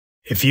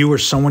If you or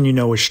someone you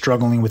know is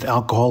struggling with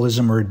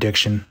alcoholism or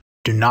addiction,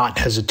 do not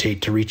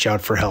hesitate to reach out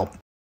for help.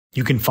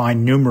 You can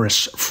find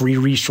numerous free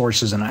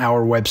resources on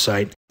our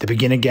website,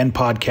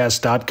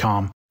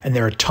 thebeginagainpodcast.com, and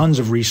there are tons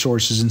of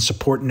resources and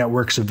support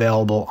networks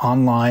available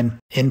online,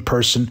 in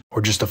person,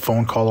 or just a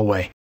phone call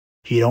away.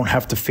 You don't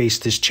have to face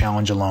this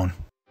challenge alone.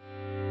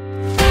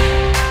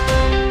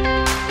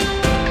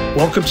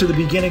 Welcome to the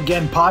Begin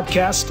Again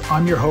podcast.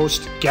 I'm your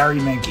host, Gary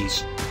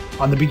Menkes.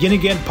 On the Begin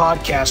Again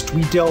podcast,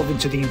 we delve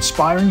into the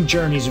inspiring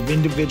journeys of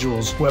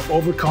individuals who have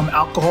overcome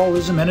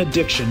alcoholism and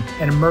addiction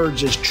and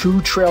emerged as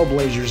true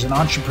trailblazers in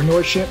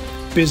entrepreneurship,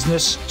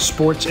 business,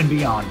 sports, and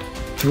beyond.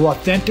 Through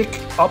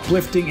authentic,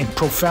 uplifting, and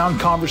profound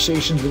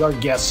conversations with our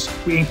guests,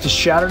 we aim to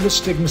shatter the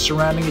stigma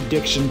surrounding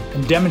addiction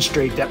and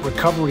demonstrate that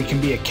recovery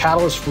can be a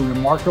catalyst for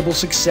remarkable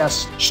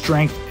success,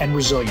 strength, and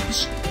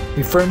resilience.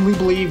 We firmly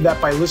believe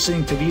that by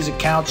listening to these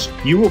accounts,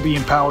 you will be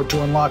empowered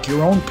to unlock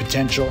your own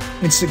potential,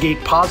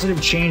 instigate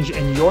positive change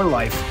in your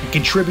life, and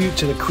contribute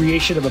to the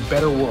creation of a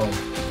better world.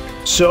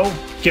 So,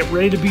 get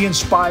ready to be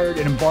inspired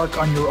and embark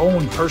on your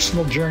own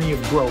personal journey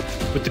of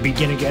growth with the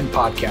Begin Again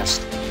podcast.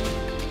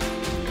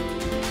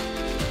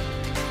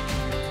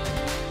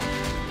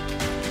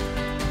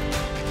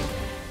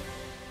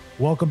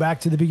 Welcome back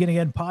to the Begin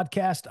Again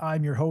podcast.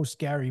 I'm your host,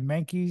 Gary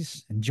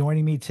Menkes, and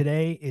joining me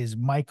today is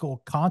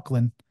Michael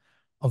Conklin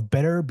of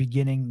Better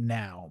Beginning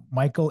Now.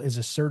 Michael is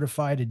a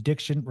certified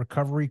addiction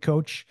recovery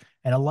coach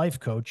and a life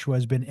coach who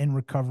has been in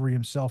recovery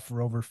himself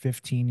for over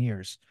 15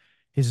 years.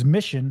 His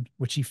mission,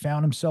 which he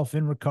found himself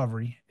in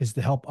recovery, is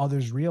to help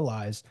others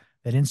realize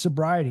that in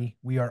sobriety,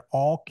 we are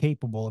all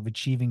capable of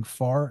achieving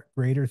far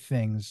greater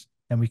things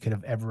than we could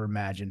have ever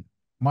imagined.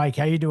 Mike,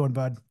 how you doing,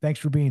 bud? Thanks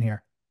for being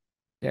here.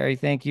 Gary,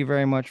 thank you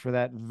very much for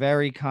that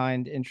very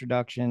kind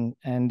introduction.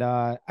 And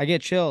I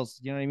get chills,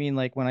 you know what I mean?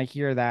 Like when I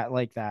hear that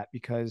like that,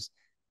 because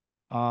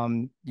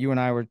you and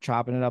I were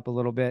chopping it up a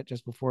little bit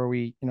just before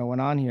we, went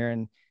on here.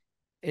 And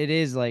it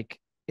is like,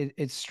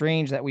 it's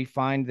strange that we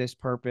find this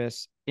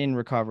purpose in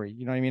recovery.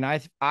 You know what I mean?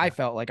 I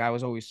felt like I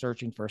was always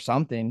searching for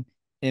something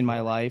in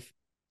my life.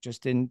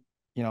 Just didn't,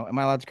 am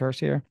I allowed to curse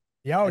here?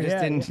 Yeah,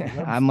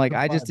 I'm like,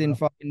 I just didn't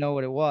fucking know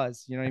what it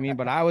was. You know what I mean?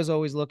 But I was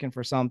always looking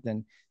for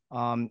something.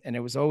 And I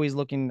was always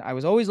looking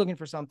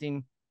for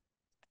something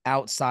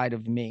outside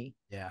of me.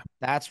 Yeah.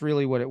 That's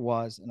really what it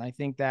was. And I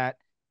think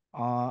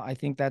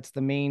that's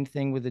the main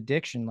thing with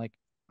addiction. Like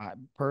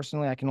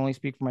personally, I can only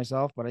speak for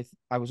myself, but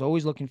I was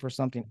always looking for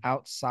something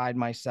outside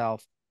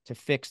myself to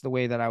fix the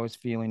way that I was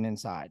feeling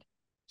inside.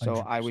 So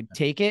 100%. I would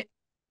take it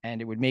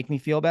and it would make me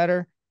feel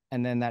better.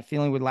 And then that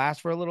feeling would last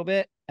for a little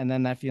bit. And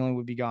then that feeling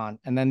would be gone.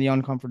 And then the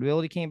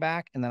uncomfortability came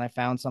back. And then I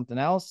found something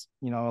else,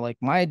 like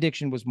my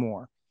addiction was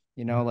more.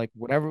 Like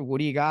whatever, what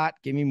do you got?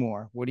 Give me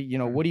more. What do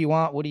you, what do you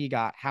want? What do you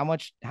got? How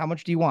much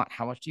do you want?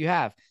 How much do you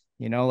have?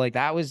 Like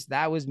that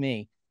was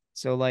me.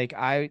 So like,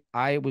 I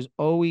was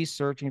always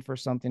searching for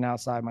something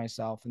outside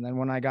myself. And then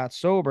when I got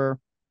sober,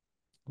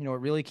 it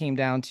really came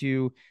down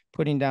to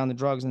putting down the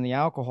drugs and the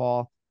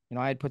alcohol.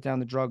 I had put down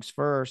the drugs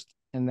first,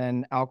 and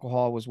then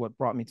alcohol was what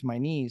brought me to my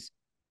knees.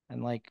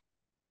 And like,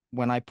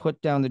 when I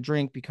put down the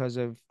drink because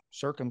of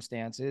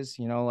circumstances,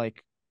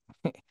 like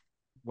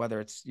whether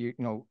it's, you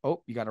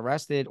got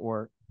arrested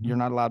or you're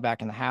not allowed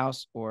back in the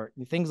house or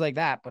things like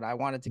that. But I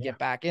wanted to get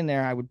back in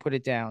there. I would put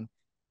it down.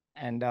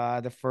 And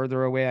the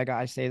further away I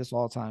got, I say this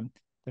all the time,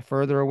 the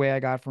further away I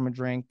got from a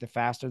drink, the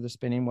faster the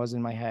spinning was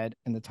in my head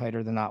and the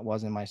tighter the knot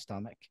was in my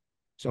stomach.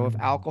 So if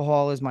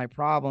alcohol is my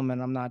problem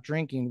and I'm not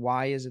drinking,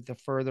 why is it the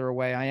further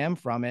away I am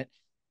from it,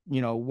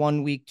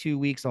 1 week, 2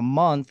 weeks, a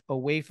month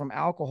away from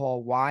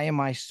alcohol? Why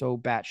am I so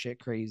batshit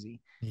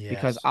crazy? Yes.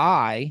 Because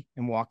I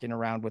am walking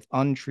around with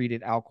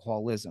untreated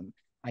alcoholism.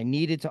 I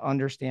needed to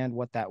understand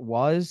what that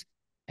was.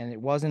 And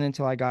it wasn't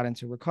until I got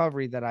into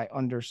recovery that I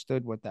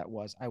understood what that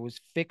was. I was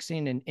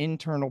fixing an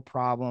internal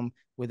problem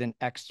with an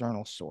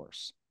external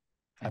source.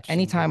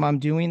 Anytime I'm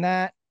doing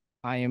that,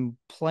 I am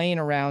playing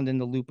around in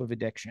the loop of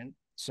addiction.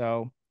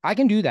 So I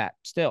can do that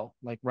still,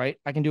 right?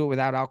 I can do it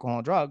without alcohol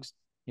and drugs.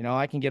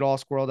 I can get all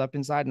squirreled up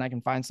inside and I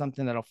can find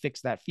something that'll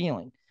fix that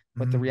feeling.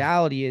 But the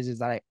reality is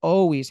that I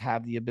always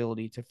have the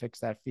ability to fix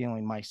that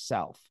feeling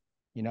myself.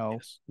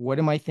 Yes. What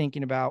am I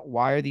thinking about?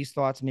 Why are these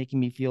thoughts making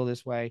me feel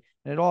this way?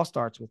 And it all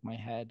starts with my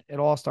head. It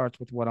all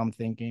starts with what I'm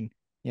thinking,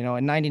 and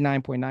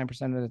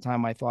 99.9% of the time,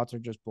 my thoughts are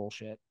just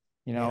bullshit.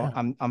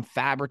 I'm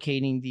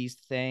fabricating these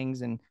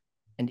things. And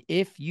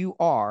if you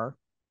are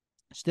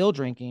still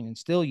drinking and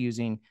still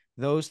using,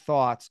 those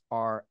thoughts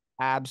are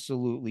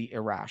absolutely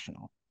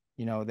irrational.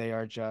 They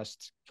are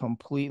just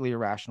completely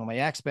irrational. My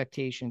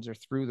expectations are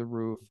through the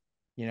roof.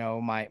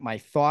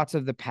 My thoughts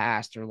of the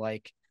past are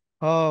like,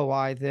 oh,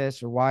 why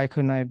this, or why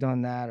couldn't I have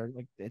done that? Or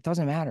like, it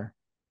doesn't matter.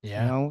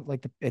 Yeah.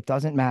 It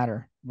doesn't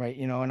matter. Right.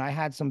 And I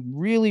had some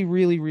really,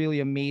 really, really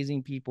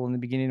amazing people in the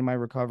beginning of my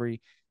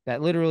recovery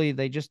that literally,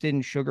 they just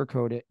didn't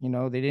sugarcoat it.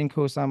 They didn't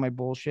co-sign my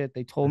bullshit.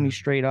 They told me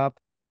straight up,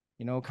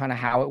 kind of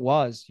how it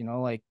was,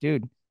 like,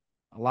 dude,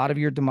 a lot of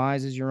your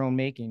demise is your own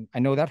making. I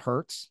know that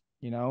hurts,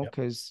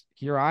 because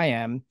here I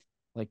am,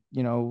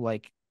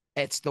 like,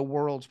 it's the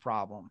world's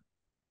problem.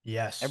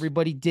 Yes.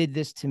 Everybody did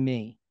this to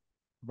me,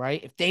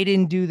 right? If they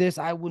didn't do this,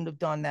 I wouldn't have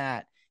done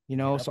that,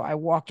 Yep. So I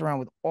walked around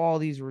with all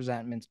these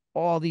resentments,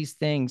 all these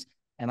things,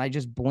 and I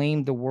just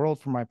blamed the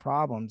world for my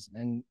problems.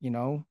 And,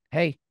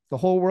 hey, the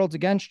whole world's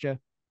against you.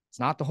 It's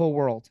not the whole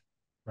world.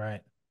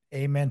 Right.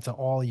 Amen to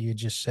all you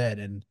just said.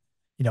 And,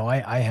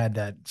 I had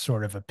that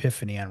sort of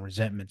epiphany on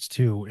resentments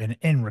too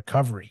in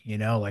recovery,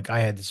 like I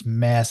had this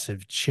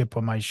massive chip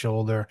on my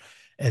shoulder.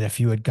 And if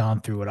you had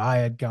gone through what I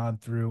had gone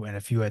through, and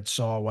if you had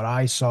saw what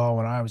I saw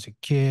when I was a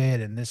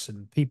kid, and this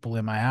and people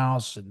in my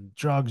house and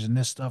drugs and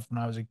this stuff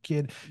when I was a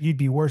kid, you'd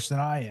be worse than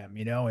I am,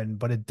 and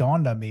but it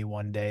dawned on me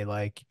one day,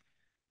 like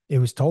it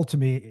was told to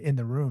me in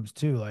the rooms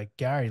too, like,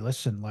 Gary,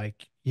 listen,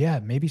 like, yeah,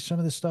 maybe some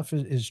of this stuff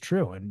is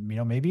true. And,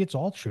 maybe it's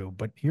all true,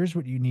 but here's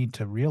what you need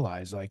to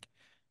realize. Like,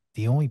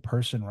 the only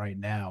person right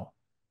now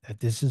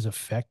that this is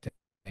affecting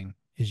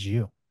is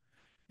you.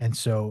 And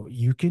so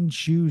you can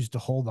choose to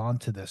hold on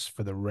to this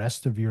for the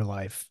rest of your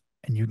life,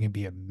 and you can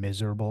be a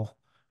miserable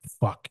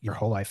fuck your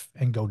whole life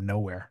and go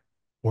nowhere.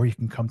 Or you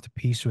can come to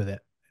peace with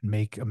it and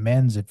make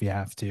amends if you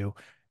have to.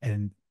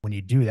 And when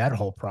you do that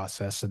whole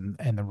process and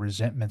the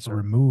resentments are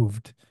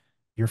removed,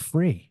 you're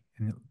free.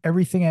 And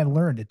everything I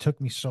learned, it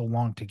took me so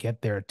long to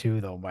get there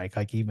too, though, Mike.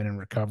 Like even in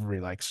recovery,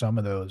 like some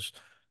of those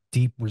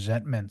deep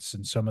resentments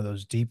and some of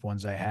those deep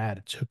ones I had,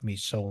 it took me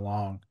so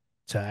long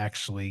to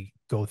actually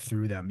go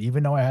through them,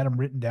 even though I had them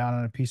written down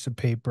on a piece of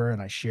paper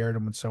and I shared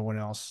them with someone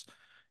else.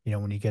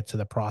 When you get to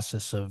the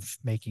process of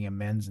making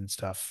amends and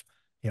stuff,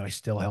 I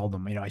still held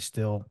them.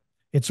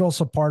 It's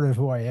also part of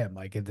who I am.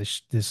 Like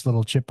this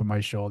little chip on my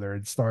shoulder.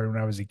 It started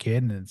when I was a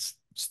kid, and it's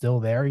still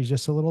there. He's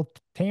just a little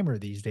tamer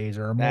these days,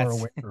 or more That's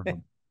aware of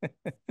him.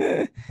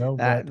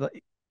 But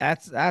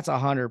that that's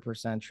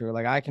 100% true.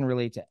 Like I can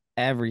relate to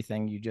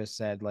everything you just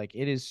said. Like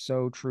it is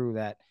so true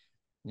that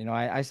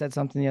I said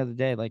something the other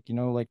day, like,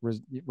 like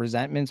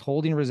resentments,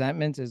 holding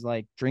resentments is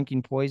like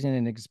drinking poison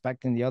and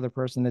expecting the other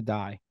person to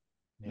die.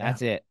 And yeah,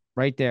 that's it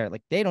right there.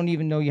 Like they don't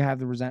even know you have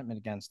the resentment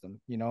against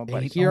them, but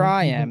they here don't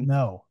I even am.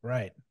 know.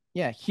 Right.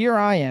 Yeah, here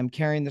I am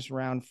carrying this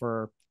around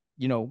for,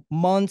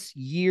 months,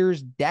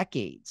 years,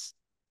 decades,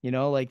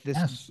 like this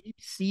Yes. deep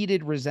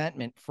seated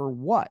resentment for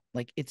what?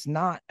 Like it's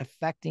not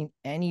affecting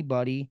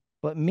anybody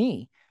but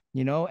me,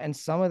 and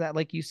some of that,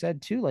 like you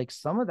said too, like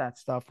some of that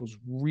stuff was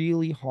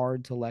really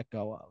hard to let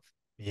go of.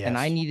 And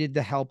I Yes. needed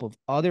the help of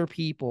other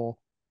people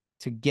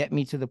to get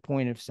me to the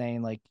point of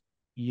saying, like,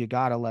 you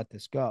got to let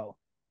this go,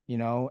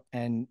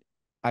 and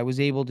I was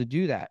able to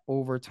do that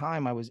over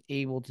time. I was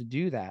able to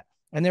do that.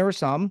 And there were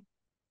some,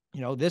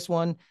 this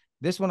one,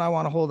 I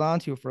want to hold on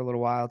to for a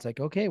little while. It's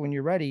like, okay, when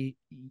you're ready,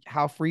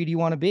 how free do you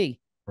want to be?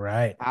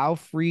 Right. How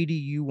free do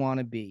you want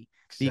to be?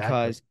 Exactly.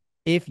 Because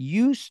if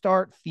you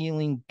start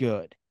feeling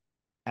good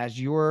as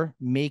you're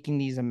making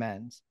these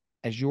amends,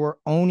 as you're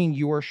owning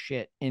your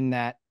shit in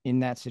that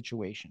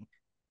situation.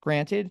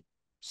 Granted,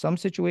 some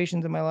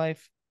situations in my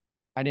life,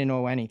 I didn't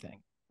owe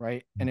anything,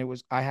 right? And it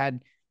was I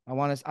don't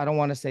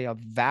want to say a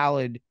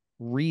valid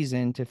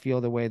reason to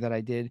feel the way that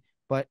I did,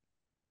 but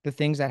the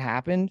things that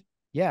happened,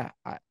 yeah,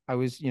 I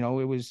was,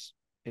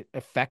 it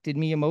affected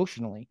me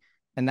emotionally.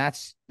 And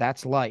that's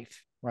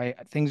life, right?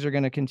 Things are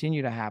going to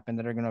continue to happen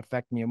that are going to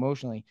affect me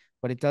emotionally,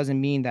 but it doesn't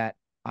mean that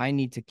I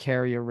need to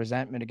carry a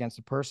resentment against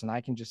a person.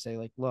 I can just say,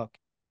 like, look,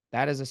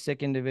 that is a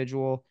sick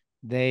individual.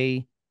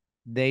 They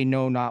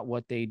know not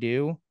what they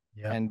do,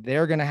 Yep. and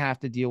they're going to have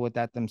to deal with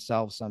that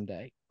themselves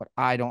someday, but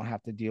I don't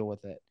have to deal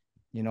with it.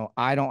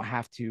 I don't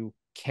have to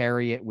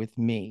carry it with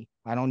me.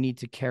 I don't need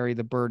to carry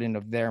the burden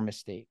of their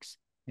mistakes.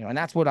 And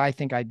that's what I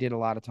think I did a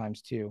lot of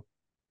times too.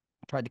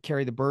 I tried to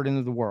carry the burden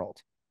of the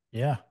world.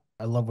 Yeah.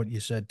 I love what you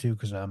said too,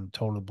 because I'm a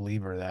total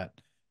believer that,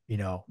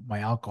 my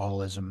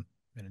alcoholism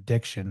and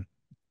addiction,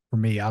 for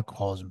me,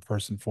 alcoholism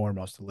first and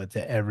foremost, it led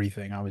to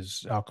everything. I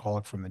was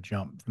alcoholic from the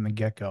jump, from the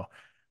get-go.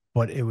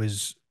 But it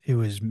was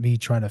me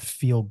trying to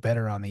feel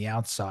better on the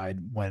outside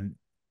when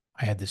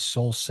I had this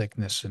soul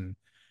sickness and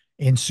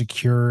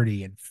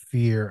insecurity and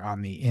fear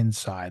on the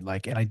inside.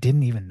 Like, and I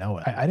didn't even know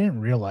it. I didn't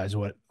realize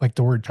what, like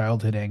the word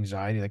childhood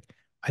anxiety, like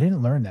I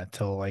didn't learn that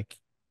till like,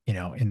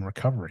 in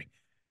recovery.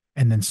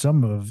 And then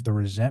some of the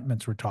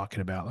resentments we're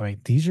talking about,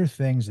 like these are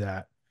things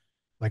that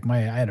like I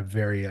had a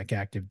very like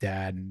active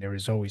dad, and there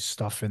was always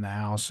stuff in the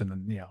house,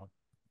 and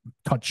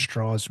touch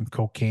straws from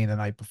cocaine the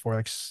night before,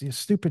 like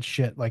stupid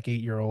shit like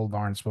 8-year-old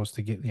aren't supposed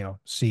to get,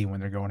 see when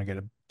they're going to get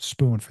a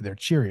spoon for their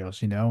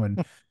Cheerios,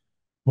 and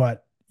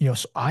but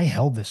so I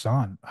held this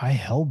on. I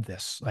held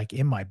this like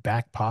in my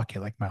back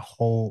pocket like my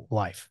whole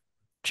life,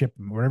 chip,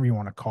 whatever you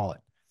want to call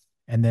it.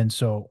 And then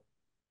so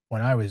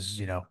when I was,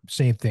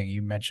 same thing.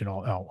 You mentioned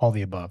all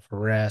the above: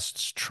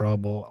 arrests,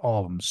 trouble,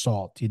 all of them,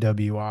 assault,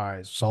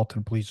 DWIs, assault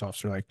and police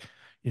officer, like,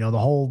 the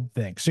whole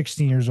thing.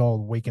 16 years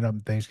old, waking up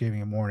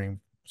Thanksgiving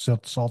morning,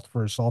 assault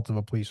for assault of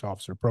a police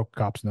officer, broke a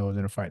cop's nose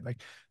in a fight.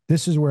 Like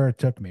this is where it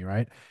took me,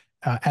 right?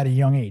 At a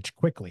young age,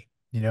 quickly,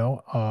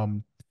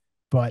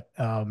 but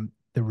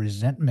the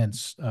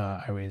resentments,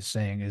 I was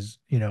saying is,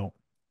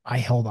 I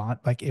held on,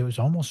 like it was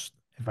almost,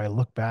 if I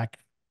look back,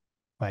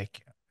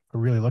 like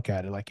really look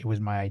at it, like it was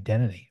my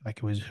identity, like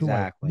it was who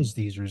I Exactly. was.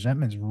 These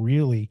resentments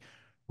really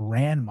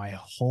ran my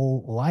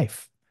whole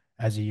life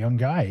as a young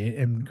guy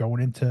and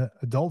going into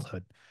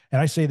adulthood.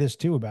 And I say this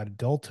too about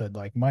adulthood,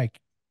 like Mike,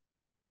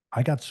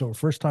 I got so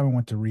first time I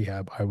went to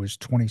rehab, I was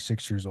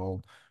 26 years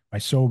old. I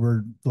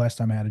sober last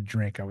time I had a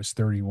drink, I was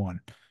 31.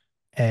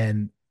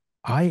 And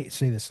I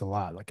say this a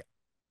lot, like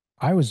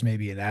I was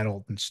maybe an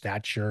adult in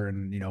stature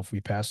and, if we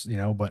passed,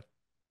 but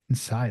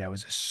inside I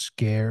was a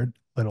scared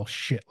little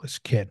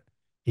shitless kid,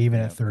 even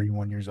at Yeah.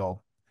 31 years old.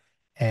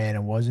 And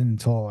it wasn't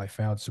until I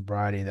found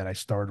sobriety that I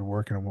started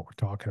working on what we're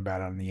talking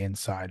about on the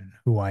inside and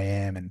who I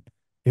am. And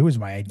it was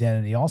my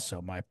identity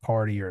also, my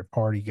party or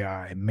party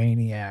guy,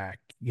 maniac,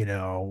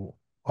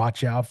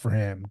 watch out for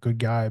him, good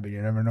guy, but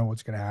you never know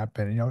what's going to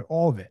happen.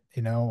 All of it,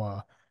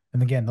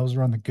 and again, those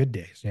are on the good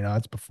days,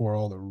 that's before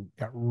all the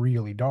got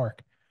really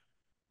dark.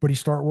 But you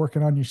start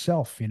working on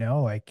yourself,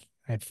 like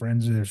I had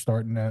friends that are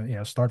starting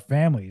to, start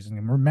families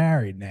and we're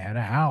married and they had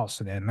a house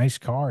and they had nice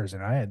cars.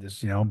 And I had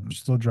this, I'm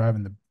still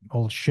driving the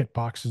old shit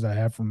boxes I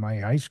have from my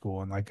high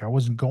school. And like I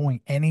wasn't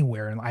going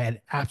anywhere and I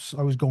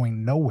was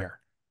going nowhere.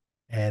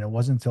 And it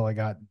wasn't until I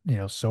got,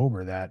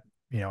 sober that,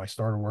 I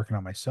started working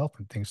on myself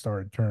and things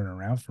started turning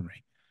around for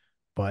me.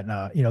 But,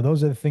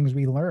 those are the things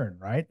we learn,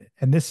 right?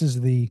 And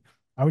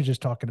I was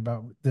just talking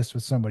about this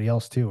with somebody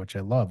else too, which I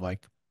love.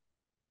 Like,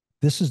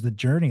 this is the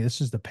journey. This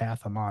is the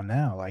path I'm on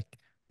now. Like,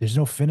 there's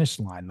no finish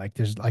line. Like,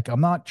 I'm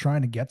not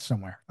trying to get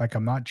somewhere. Like,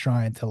 I'm not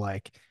trying to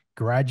like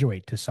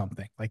graduate to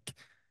something. Like,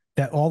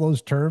 that all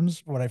those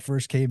terms when I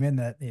first came in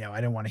that, I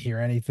didn't want to hear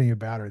anything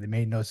about or they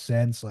made no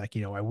sense. Like,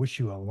 I wish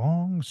you a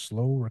long,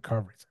 slow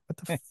recovery. It's like, what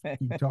the fuck are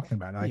you talking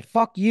about? Yeah, Like,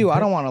 fuck you. I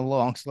don't want a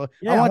long slow.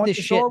 I I want want this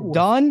this over shit with.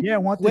 done Yeah, I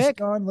want this quick.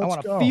 done. I Let's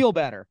want to go. feel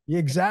better. Yeah,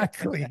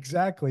 exactly,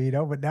 exactly.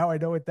 But now I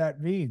know what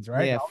that means,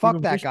 right? Yeah, I don't fuck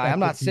even that wish guy. that I'm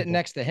for not sitting people.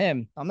 next to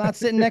him. I'm not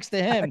sitting next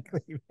to him.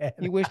 Exactly, man.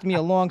 He wished me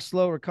a long,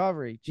 slow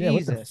recovery. Yeah,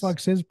 what the Jesus.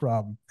 fuck's his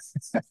problem?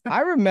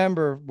 I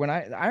remember when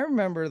I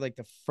remember like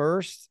the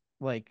first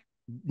like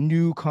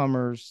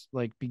newcomers,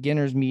 like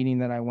beginners meeting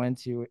that I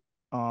went to.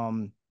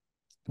 Um,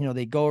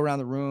 they go around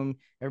the room,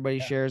 everybody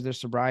Yeah, shares their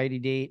sobriety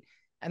date.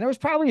 And there was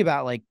probably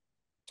about like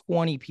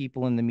 20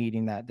 people in the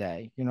meeting that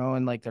day,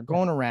 and like they're yeah,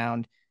 going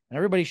around and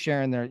everybody's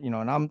sharing their,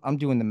 and I'm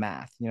doing the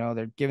math,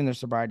 they're giving their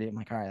sobriety. I'm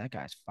like, all right, that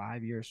guy's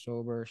 5 years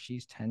sober.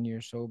 She's 10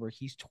 years sober.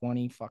 He's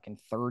 20 fucking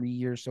 30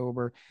 years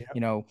sober,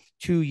 yeah,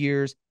 2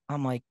 years.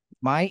 I'm like,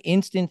 my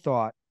instant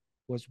thought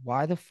was,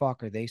 why the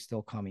fuck are they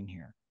still coming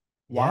here?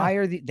 yeah. Why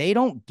are they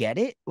don't get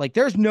it? Like,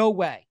 there's no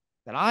way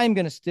that I'm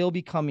going to still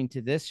be coming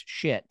to this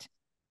shit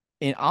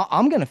and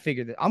I'm gonna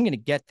figure that I'm gonna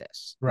get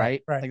this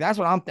Right, right. right. Like that's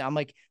what I'm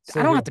like. I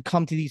Same don't here. have to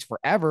come to these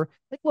forever.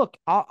 Like, look,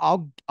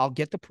 I'll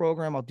get the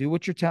program. I'll do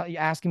what you're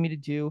asking me to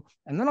do,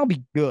 and then I'll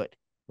be good,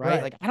 right?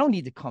 Right. Like I don't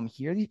need to come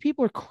here. These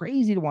people are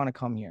crazy to want to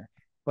come here,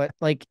 but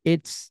like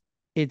it's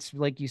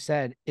like you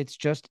said, it's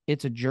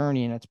a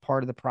journey and it's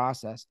part of the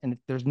process, and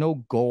there's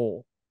no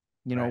goal.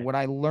 Right. What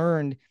I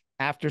learned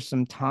after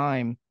some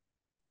time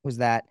was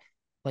that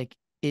like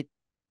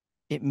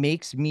it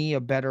makes me a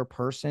better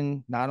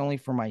person, not only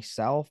for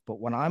myself, but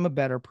when I'm a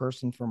better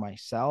person for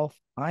myself,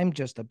 I'm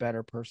just a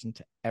better person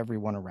to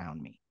everyone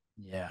around me,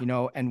 Yeah.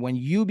 and when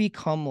you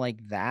become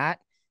like that,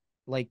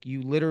 like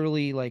you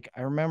literally, like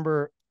I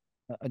remember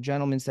a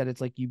gentleman said, it's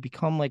like you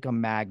become like a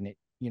magnet,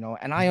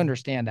 and I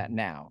understand that Mhm.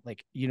 now.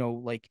 Like,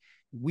 like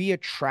we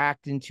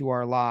attract into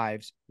our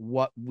lives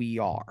what we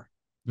are,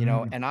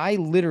 Mhm. and I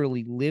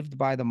literally lived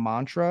by the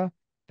mantra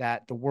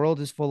that the world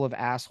is full of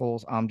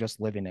assholes. I'm just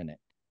living in it.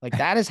 Like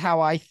that is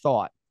how I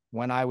thought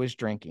when I was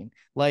drinking.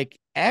 Like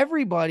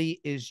everybody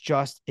is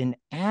just an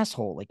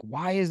asshole. Like,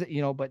 why is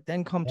it, but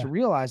then come to Yeah.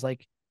 realize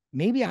like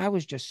maybe I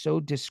was just so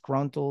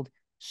disgruntled,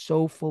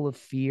 so full of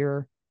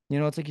fear.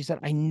 It's like you said,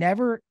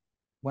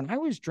 when I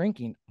was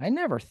drinking, I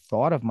never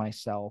thought of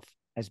myself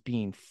as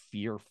being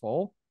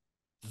fearful,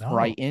 No,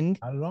 frightened,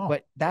 not at all.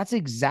 but that's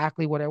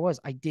exactly what I was.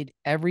 I did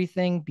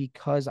everything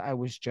because I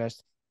was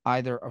just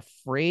either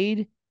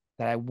afraid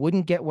that I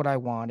wouldn't get what I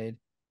wanted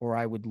or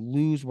I would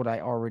lose what I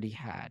already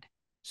had.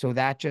 So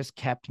that just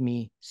kept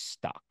me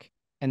stuck.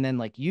 And then,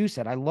 like you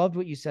said, I loved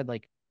what you said,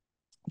 like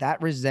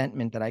that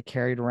resentment that I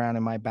carried around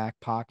in my back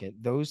pocket,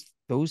 those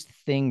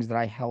things that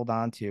I held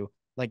on to,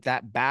 like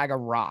that bag of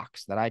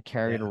rocks that I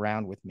carried Yeah.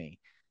 around with me,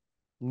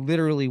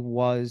 literally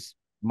was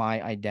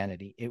my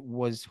identity. It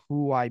was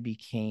who I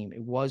became.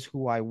 It was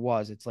who I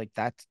was. It's like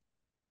that.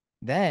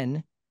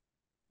 Then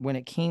when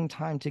it came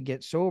time to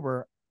get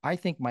sober, I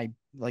think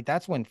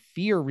that's when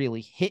fear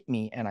really hit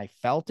me and I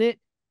felt it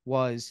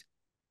was,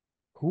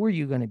 who are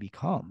you going to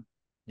become?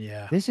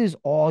 Yeah. This is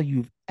all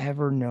you've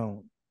ever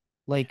known.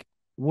 Like,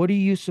 what are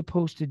you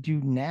supposed to do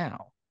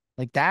now?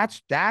 Like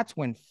that's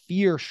when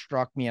fear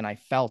struck me and I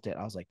felt it.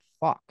 I was like,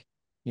 fuck,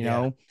 you Yeah.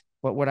 know?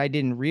 But what I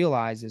didn't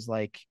realize is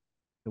like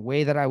the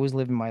way that I was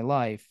living my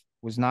life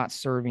was not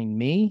serving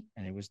me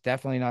and it was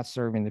definitely not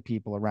serving the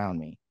people around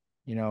me,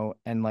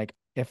 and like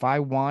if I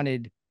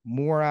wanted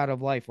more out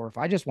of life or if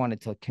I just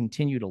wanted to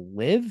continue to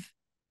live,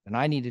 then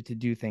I needed to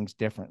do things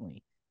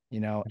differently,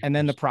 and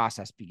then the 100%.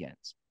 process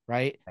begins.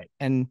 right? Right.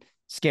 And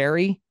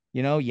scary,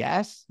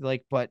 yes,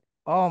 like, but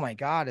oh my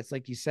God, it's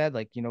like you said,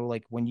 like,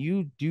 like when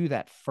you do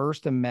that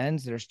first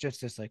amends, there's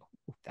just this like,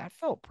 that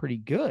felt pretty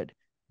good.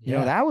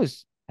 Yeah.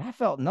 That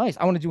felt nice.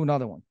 I want to do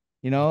another one,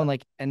 Yeah. and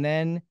like, and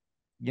then,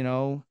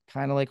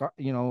 kind of like, I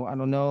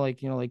don't know,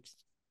 like, like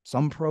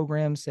some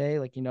programs say,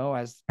 like,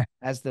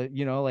 as the,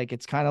 like,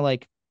 it's kind of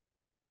like,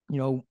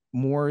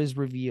 more is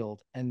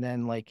revealed. And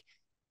then like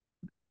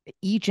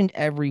each and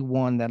every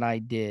one that I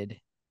did,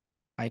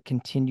 I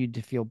continued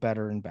to feel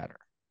better and better.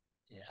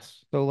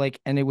 Yes. So like,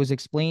 and it was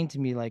explained to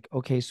me like,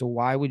 okay, so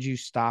why would you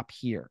stop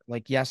here?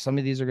 Like, yes, some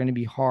of these are going to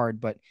be hard,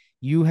 but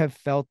you have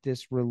felt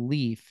this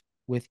relief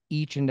with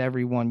each and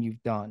every one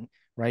you've done,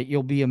 right?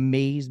 You'll be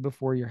amazed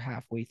before you're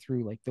halfway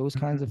through. Like those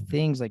kinds of Mhm.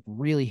 things like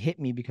really hit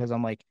me because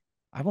I'm like,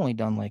 I've only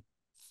done like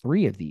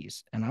 3 of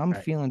these and I'm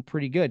Right. feeling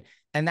pretty good.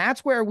 And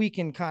that's where we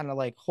can kind of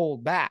like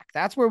hold back.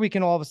 That's where we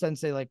can all of a sudden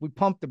say, like, we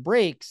pump the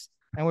brakes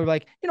and we're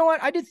like, you know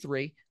what? I did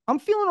 3. I'm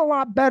feeling a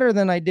lot better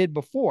than I did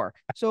before.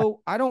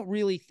 So I don't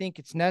really think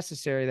it's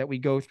necessary that we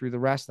go through the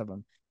rest of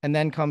them. And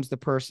then comes the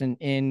person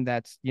in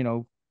that's,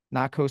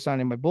 not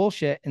co-signing my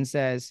bullshit and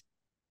says,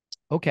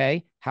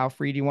 okay, how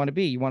free do you want to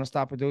be? You want to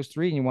stop with those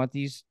 3 and you want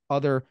these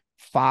other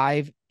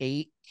 5,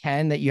 8,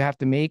 10 that you have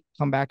to make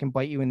come back and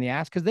bite you in the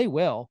ass? Because they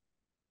will.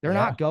 They're Yeah.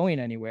 not going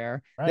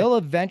anywhere. Right. They'll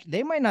eventually,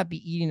 they might not be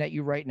eating at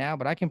you right now,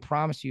 but I can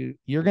promise you,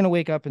 you're going to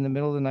wake up in the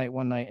middle of the night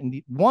one night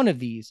and one of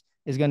these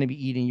is going to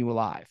be eating you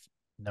alive.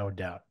 No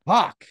doubt.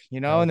 Fuck,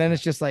 No and then doubt.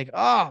 it's just like,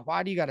 oh,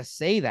 why do you got to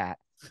say that?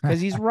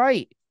 Because he's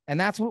right. And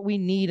that's what we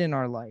need in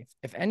our life.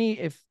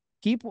 If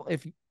people,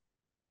 if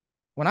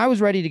when I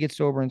was ready to get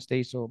sober and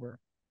stay sober,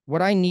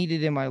 what I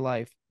needed in my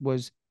life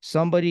was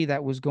somebody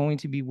that was going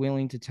to be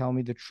willing to tell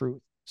me the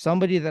truth,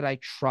 somebody that I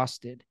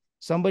trusted,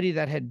 somebody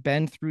that had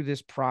been through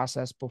this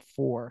process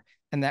before,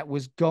 and that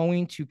was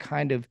going to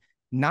kind of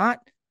not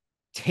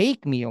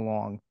take me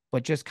along,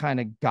 but just kind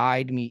of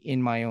guide me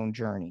in my own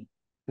journey,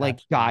 like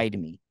Absolutely. guide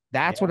me.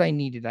 That's what Yeah. I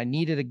needed. I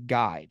needed a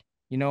guide,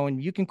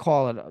 and you can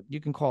call it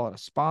a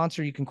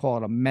sponsor, you can call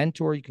it a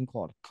mentor, you can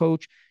call it a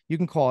coach, you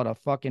can call it a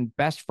fucking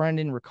best friend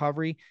in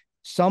recovery,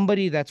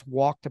 somebody that's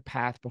walked a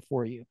path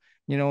before you.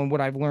 And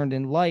what I've learned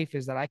in life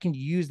is that I can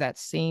use that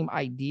same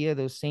idea,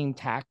 those same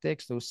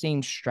tactics, those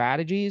same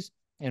strategies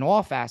in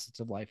all facets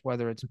of life,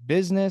 whether it's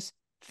business,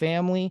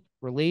 family,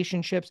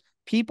 relationships,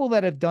 people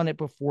that have done it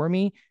before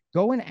me.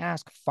 Go and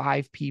ask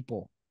 5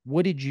 people,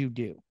 what did you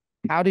do?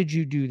 How did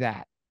you do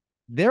that?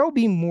 There will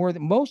be more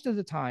than most of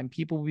the time,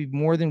 people will be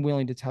more than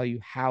willing to tell you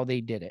how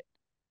they did it.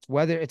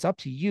 Whether it's up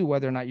to you,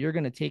 whether or not you're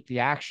going to take the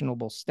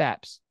actionable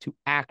steps to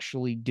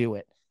actually do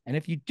it. And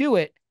if you do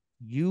it,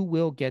 you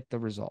will get the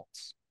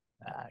results.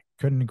 I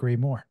couldn't agree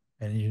more.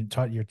 And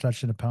you're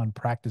touching upon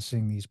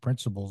practicing these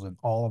principles in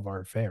all of our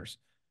affairs,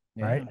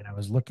 right? Yeah. And I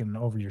was looking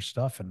over your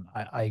stuff, and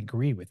I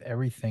agree with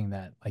everything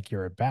that like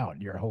you're about.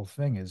 Your whole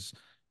thing is,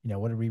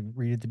 what did we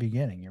read at the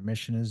beginning? Your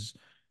mission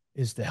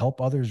is to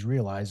help others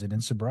realize that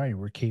in sobriety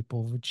we're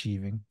capable of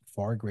achieving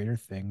far greater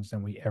things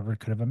than we ever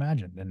could have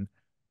imagined. And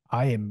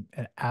I am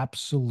an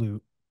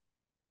absolute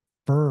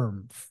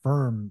firm,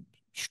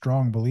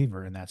 strong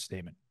believer in that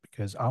statement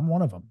because I'm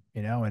one of them,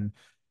 and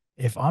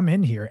if I'm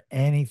in here,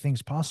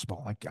 anything's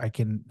possible. Like I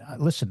can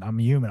listen, I'm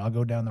human. I'll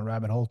go down the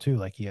rabbit hole too,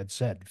 like he had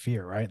said,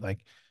 fear, right? Like,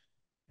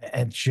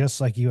 and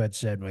just like you had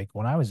said, like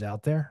when I was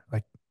out there,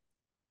 like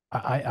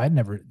I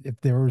never,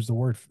 if there was the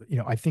word,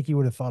 I think you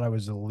would have thought I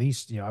was the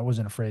least, I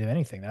wasn't afraid of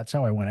anything. That's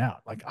how I went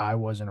out. Like I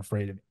wasn't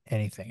afraid of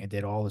anything. I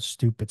did all the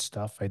stupid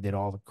stuff. I did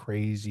all the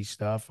crazy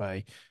stuff.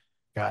 I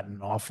got in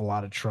an awful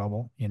lot of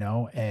trouble,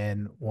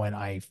 and when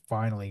I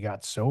finally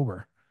got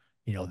sober,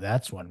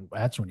 that's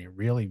when you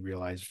really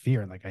realize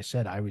fear. And like I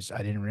said, I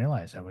didn't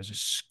realize I was a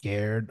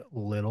scared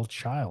little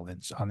child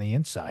on the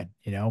inside,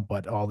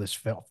 but all this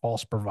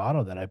false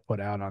bravado that I put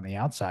out on the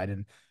outside,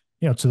 and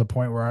to the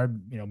point where I,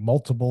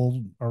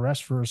 multiple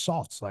arrests for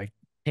assaults, like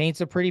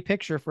Paints a pretty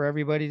picture for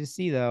everybody to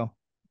see, though.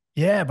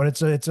 yeah, but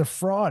it's a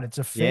fraud. It's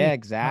a Yeah, fake. Not,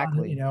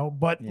 exactly.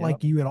 but Yep.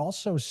 like you had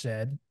also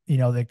said,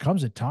 there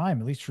comes a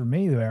time, at least for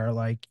me, where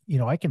like,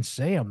 I can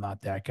say I'm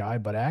not that guy,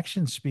 but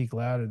actions speak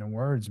louder than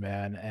words,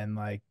 man. And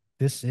like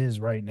this is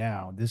right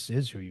now, this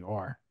is who you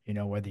are,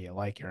 whether you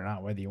like it or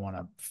not, whether you want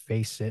to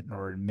face it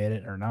or admit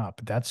it or not.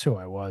 But that's who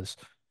I was,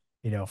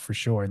 for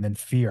sure. And then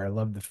fear. I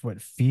love the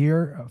foot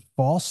fear of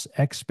false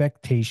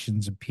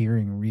expectations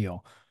appearing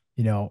real.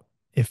 You know,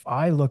 if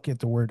I look at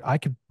the word, I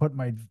could put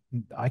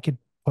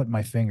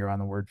my finger on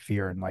the word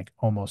fear and like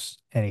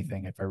almost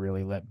anything if I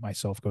really let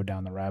myself go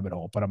down the rabbit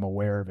hole, but I'm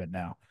aware of it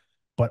now.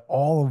 But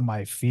all of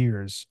my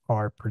fears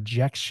are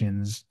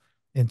projections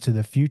into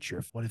the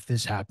future. What if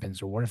this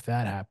happens or what if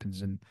that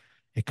happens? And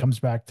it comes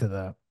back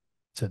to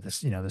this,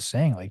 the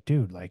saying, like,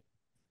 dude, like,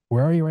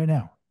 where are you right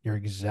now?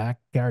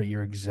 Gary,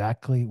 you're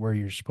exactly where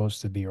you're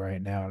supposed to be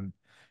right now. And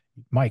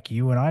Mike,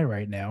 you and I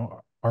right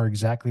now are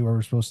exactly where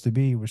we're supposed to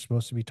be. We're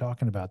supposed to be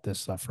talking about this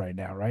stuff right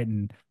now, right?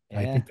 And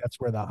I Yeah. think that's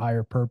where the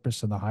higher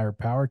purpose and the higher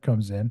power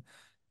comes in.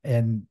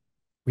 And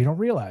we don't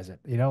realize it.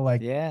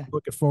 Like Yeah.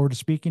 looking forward to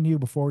speaking to you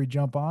before we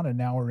jump on, and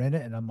now we're in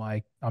it, and I'm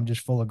like, I'm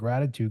just full of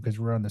gratitude because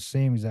we're on the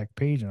same exact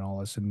page and all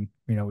this, and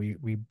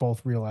we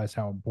both realize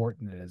how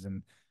important it is,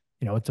 and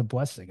it's a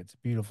blessing, it's a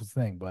beautiful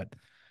thing. But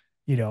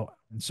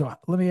so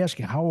let me ask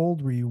you, how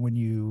old were you when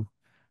you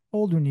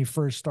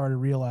first started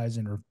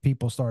realizing, or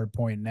people started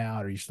pointing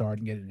out, or you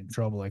started getting in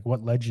trouble? Like,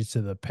 what led you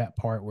to the pet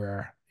part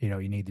where you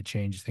need to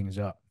change things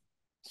up?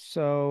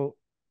 So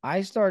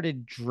I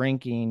started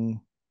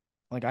drinking,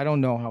 like I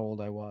don't know how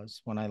old I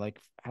was when I like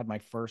had my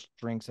first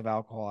drinks of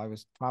alcohol. I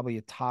was probably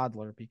a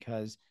toddler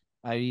because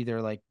I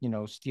either like,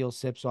 steal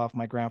sips off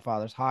my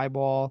grandfather's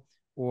highball,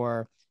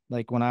 or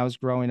like when I was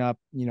growing up,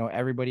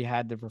 everybody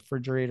had the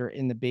refrigerator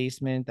in the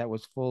basement that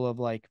was full of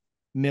like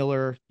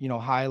Miller,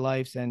 High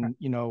Lifes and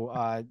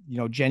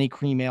Jenny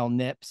Cream Ale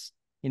nips,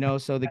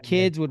 so the Yeah.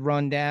 kids would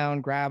run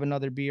down, grab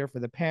another beer for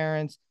the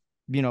parents,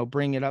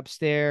 bring it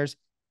upstairs.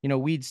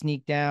 We'd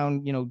sneak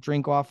down,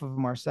 drink off of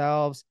them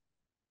ourselves.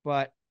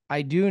 But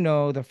I do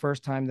know the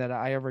first time that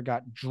I ever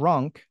got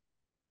drunk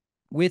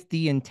with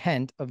the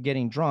intent of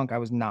getting drunk, I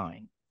was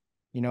 9.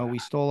 We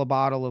stole a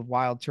bottle of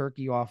wild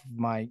turkey off of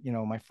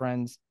my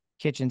friend's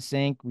kitchen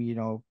sink. We,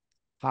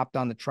 hopped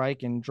on the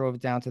trike and drove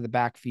it down to the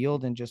back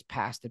field and just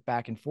passed it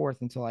back and forth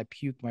until I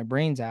puked my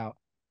brains out.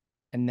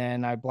 And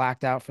then I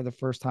blacked out for the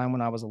first time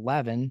when I was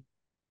 11.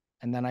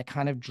 And then I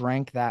kind of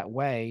drank that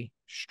way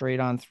straight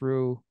on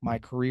through my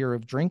career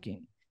of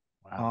drinking.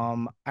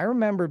 Wow. I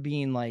remember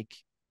being like,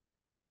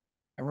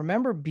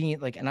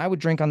 and I would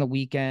drink on the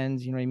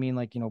weekends, you know what I mean?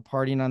 Like,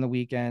 partying on the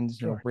weekends,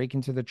 Sure. break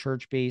into the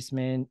church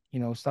basement,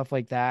 stuff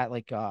like that.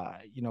 Like,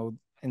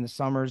 in the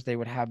summers, they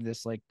would have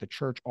this, like the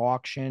church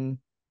auction,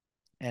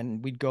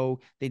 and we'd go,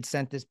 they'd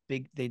set this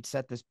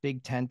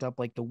big tent up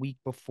like the week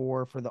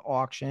before for the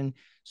auction.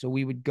 So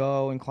we would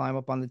go and climb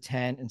up on the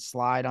tent and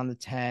slide on the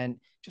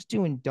tent, just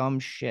doing dumb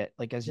shit,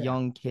 like as Yeah.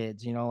 young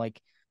kids, like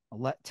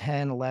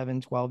 10, 11,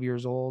 12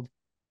 years old.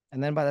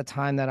 And then by the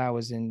time that I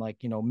was in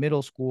like,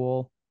 middle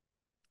school,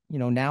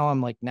 now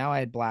I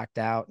had blacked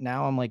out.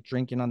 Now I'm like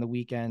drinking on the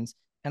weekends,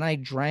 and I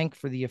drank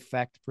for the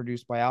effect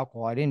produced by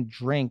alcohol. I didn't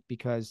drink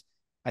because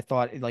I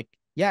thought it, like,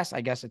 yes,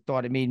 I guess I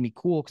thought it made me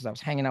cool because I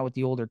was hanging out with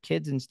the older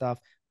kids and stuff,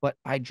 but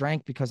I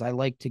drank because I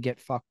like to get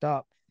fucked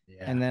up.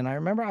 Yeah. And then I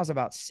remember I was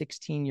about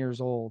 16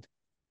 years old,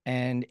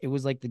 and it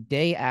was like the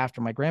day after.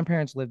 My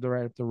grandparents lived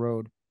right up the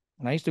road,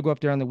 and I used to go up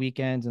there on the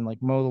weekends and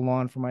like mow the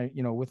lawn for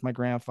with my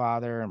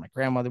grandfather, and my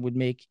grandmother would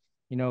make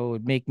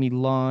me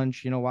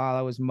lunch, while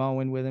I was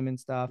mowing with him and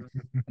stuff.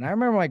 And I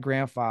remember my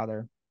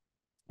grandfather,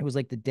 it was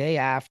like the day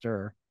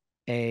after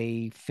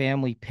a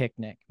family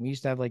picnic. We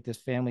used to have like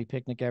this family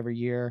picnic every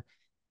year,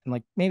 and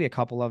like maybe a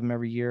couple of them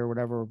every year,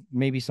 whatever.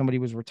 Maybe somebody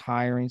was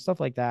retiring, stuff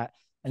like that.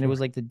 And it Sure.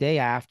 was like the day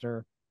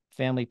after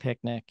family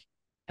picnic.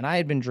 And I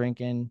had been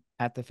drinking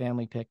at the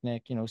family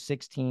picnic,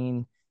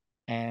 16.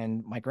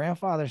 And my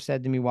grandfather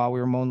said to me while we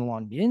were mowing the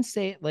lawn, he didn't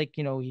say it like,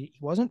 he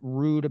wasn't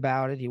rude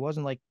about it. He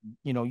wasn't like,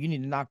 you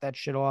need to knock that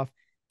shit off.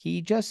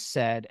 He just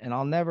said, and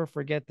I'll never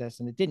forget this,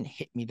 and it didn't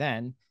hit me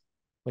then,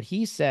 but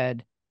he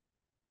said,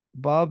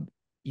 Bub,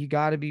 you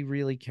got to be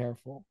really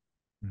careful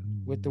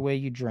with the Mhm. way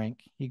you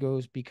drink. He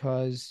goes,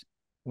 because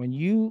when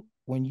you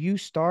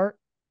start,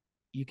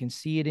 you can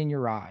see it in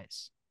your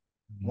eyes.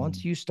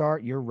 Once Mhm. you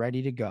start, you're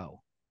ready to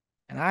go.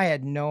 And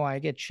I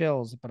get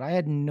chills, but I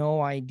had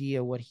no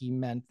idea what he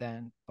meant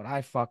then. But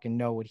I fucking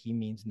know what he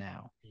means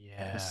now. The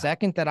Yeah.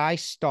 second that I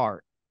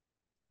start,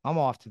 I'm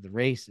off to the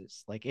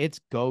races. Like it's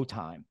go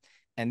time.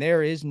 And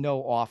there is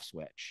no off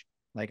switch.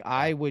 Like Yeah.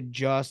 I would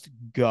just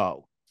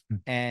go.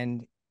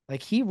 And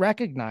like he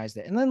recognized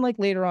it. And then like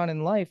later on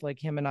in life, like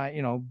him and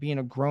I, being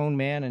a grown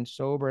man and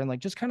sober and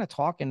like just kind of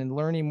talking and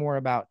learning more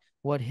about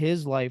what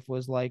his life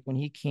was like when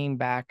he came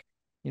back.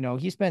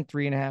 He spent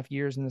 3.5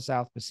 years in the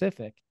South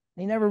Pacific.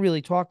 He never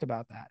really talked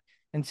about that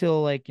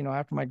until like,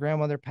 after my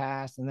grandmother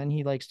passed. And then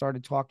he like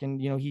started talking,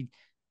 he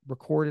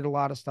recorded a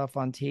lot of stuff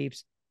on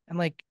tapes. And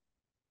like,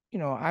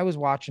 I was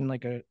watching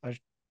like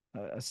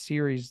a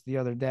series the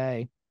other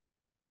day,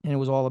 and it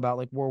was all about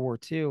like World War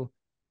II,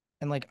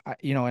 and like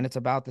and it's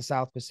about the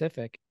South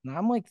Pacific, and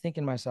I'm like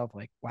thinking to myself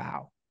like,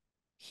 wow,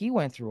 he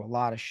went through a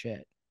lot of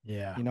shit,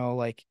 Yeah.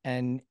 like,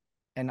 and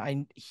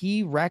I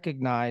he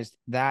recognized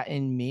that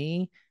in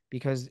me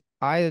because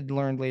I had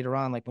learned later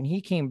on, like when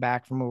he came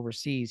back from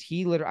overseas,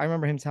 I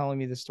remember him telling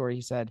me this story.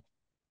 He said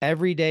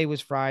every day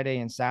was Friday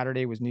and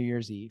Saturday was New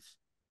Year's Eve.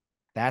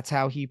 That's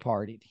how he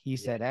partied. He Yeah.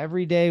 said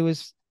every day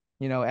was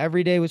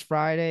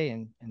Friday,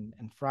 and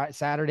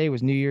Saturday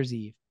was New Year's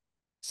Eve.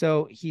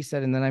 So he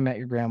said, and then I met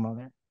your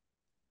grandmother,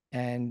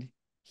 and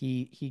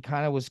he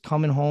kind of was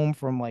coming home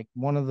from like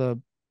one of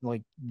the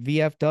like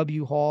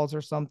VFW halls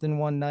or something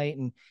one night,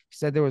 and he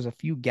said there was a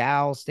few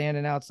gals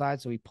standing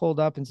outside. So he pulled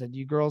up and said,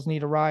 "You girls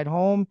need a ride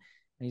home?"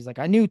 And he's like,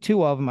 "I knew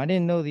two of them. I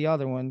didn't know the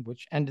other one,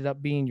 which ended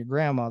up being your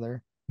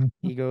grandmother."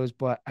 He goes,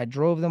 "But I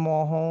drove them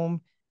all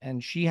home,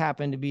 and she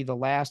happened to be the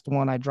last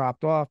one I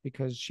dropped off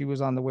because she was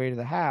on the way to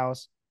the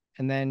house.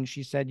 And then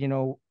she said,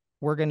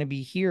 we're going to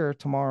be here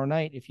tomorrow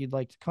night if you'd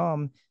like to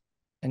come."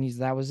 and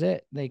that was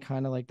it. They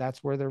kind of like,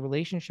 that's where their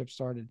relationship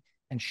started.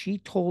 And she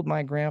told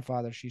my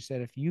grandfather, she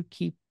said, if you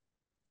keep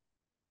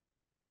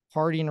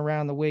partying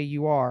around the way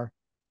you are,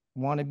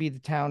 want to be the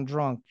town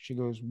drunk, she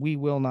goes, we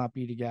will not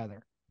be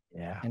together.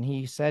 Yeah. And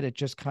he said it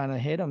just kind of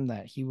hit him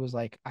that he was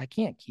like, I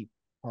can't keep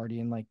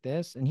partying like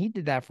this. And he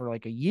did that for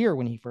like a year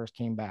when he first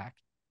came back,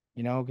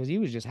 because he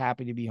was just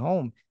happy to be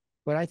home.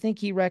 But I think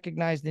he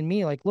recognized in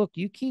me, like, look,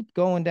 you keep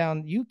going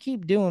down, you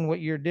keep doing what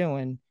you're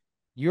doing,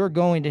 you're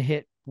going to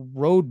hit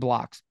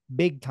roadblocks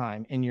big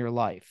time in your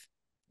life,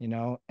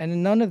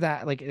 and none of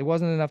that, like, it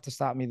wasn't enough to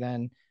stop me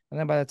then. And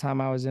then by the time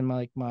I was in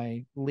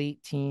my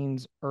late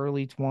teens,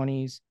 early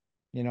 20s,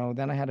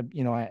 then I had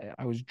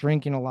I was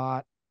drinking a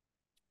lot.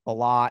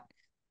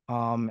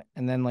 And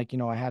then, like,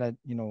 I had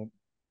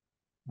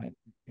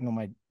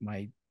my,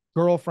 my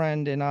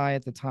girlfriend and I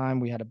at the time,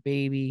 we had a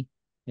baby.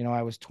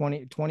 I was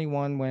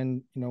 21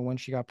 when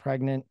she got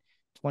pregnant,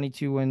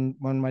 22 when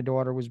my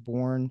daughter was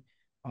born.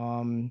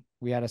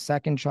 We had a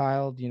second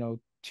child,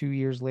 2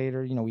 years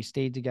later, we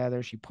stayed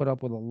together. She put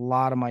up with a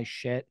lot of my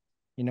shit,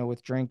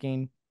 with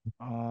drinking.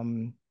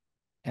 And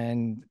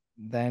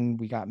then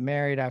we got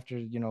married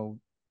after,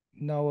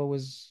 Noah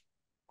was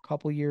a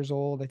couple years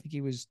old. I think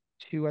he was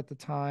 2 at the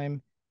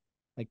time,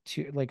 like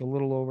 2, like a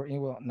little over.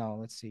 Well, no,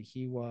 let's see.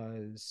 He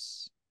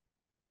was,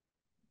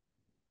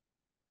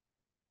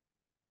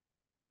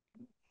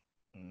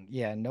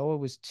 yeah, Noah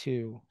was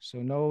 2. So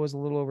Noah was a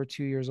little over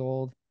 2 years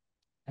old.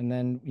 And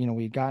then,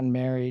 we'd gotten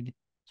married.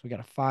 So we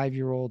got a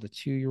 5-year-old, a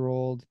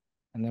 2-year-old,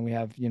 and then we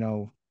have,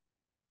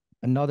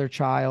 another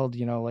child,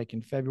 like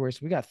in February. So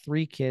we got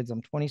 3 kids.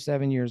 I'm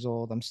 27 years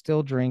old. I'm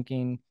still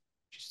drinking.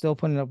 She's still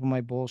putting up with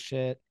my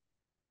bullshit.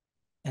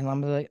 And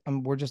I'm like,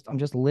 I'm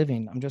just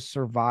living. I'm just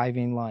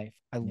surviving life.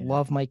 I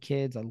love my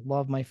kids. I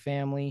love my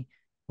family,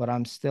 but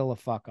I'm still a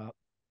fuck up,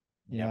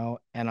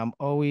 and I'm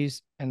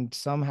always, and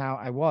somehow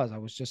I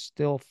was just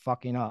still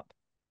fucking up,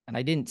 and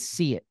I didn't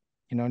see it.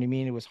 You know what I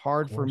mean? It was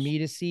hard for me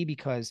to see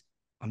because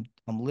I'm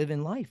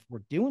living life.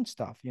 We're doing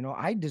stuff.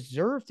 I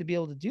deserve to be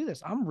able to do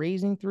this. I'm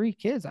raising 3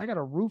 kids. I got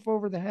a roof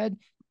over the head.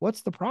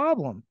 What's the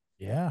problem?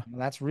 Yeah.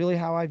 That's really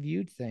how I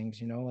viewed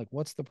things, like,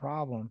 what's the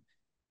problem?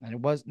 And it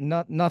was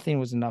nothing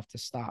was enough to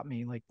stop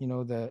me. Like,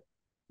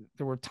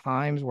 there were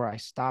times where I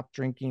stopped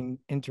drinking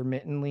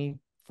intermittently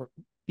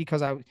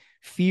because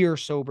fear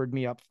sobered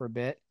me up for a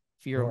bit.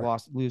 Fear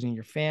of losing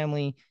your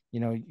family,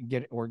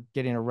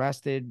 getting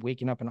arrested,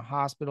 waking up in a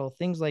hospital,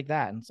 things like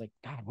that. And it's like,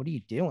 God, what are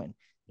you doing?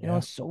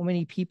 And so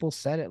many people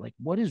said it, like,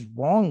 what is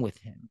wrong with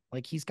him?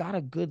 Like, he's got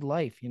a good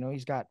life,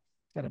 he's got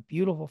a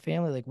beautiful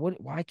family. Like,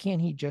 why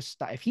can't he just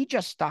stop? If he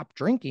just stopped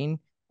drinking,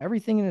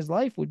 everything in his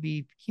life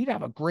he'd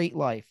have a great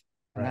life.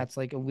 And that's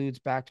like alludes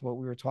back to what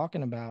we were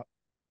talking about.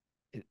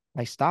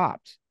 I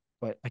stopped,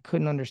 but I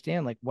couldn't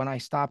understand. Like, when I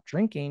stopped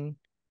drinking,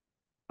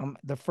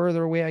 the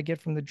further away I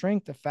get from the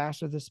drink, the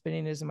faster the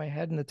spinning is in my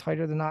head and the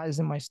tighter the knot is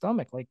in my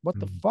stomach. Like, what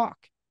the fuck?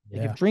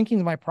 Like, if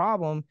drinking's my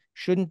problem,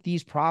 shouldn't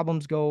these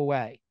problems go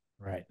away?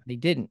 Right. They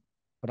didn't.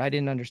 But I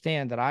didn't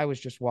understand that I was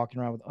just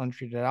walking around with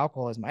untreated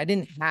alcoholism. I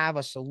didn't have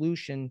a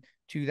solution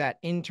to that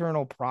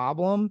internal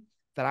problem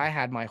that I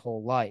had my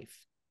whole life.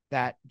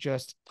 That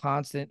just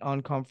constant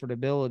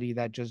uncomfortability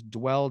that just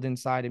dwelled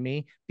inside of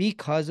me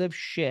because of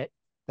shit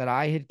that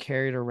I had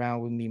carried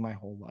around with me my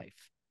whole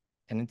life.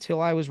 And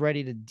until I was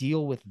ready to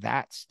deal with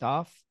that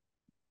stuff,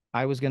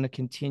 I was going to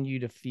continue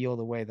to feel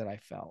the way that I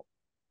felt,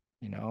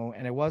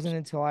 and it wasn't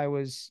until I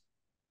was,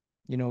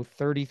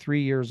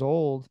 33 years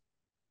old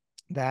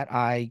that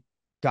I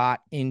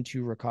got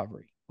into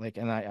recovery. Like,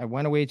 and I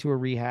went away to a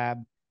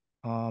rehab.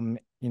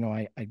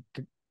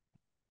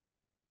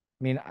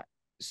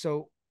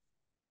 So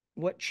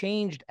what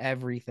changed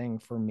everything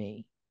for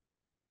me?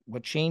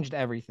 What changed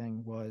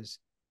everything was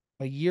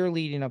a year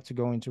leading up to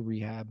going to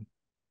rehab.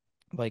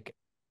 Like,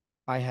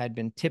 I had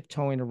been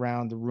tiptoeing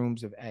around the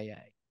rooms of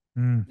AA.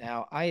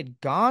 Now, I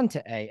had gone to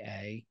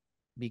AA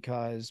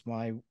because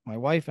my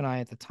wife and I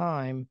at the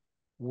time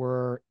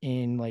were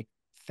in, like,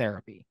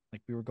 therapy.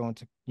 Like, we were going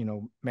to,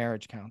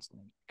 marriage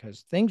counseling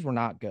because things were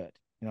not good.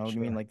 You know what I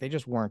mean? Like, they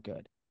just weren't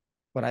good.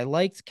 But I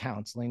liked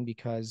counseling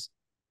because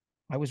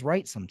I was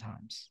right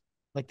sometimes.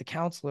 Like, the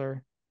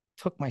counselor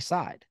took my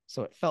side,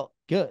 so it felt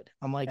good.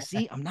 I'm like,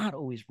 see, I'm not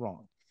always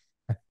wrong.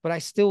 But I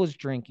still was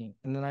drinking.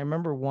 And then I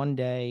remember one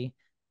day,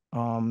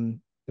 the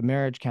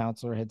marriage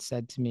counselor had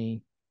said to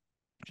me,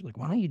 she's like,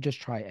 why don't you just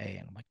try AA?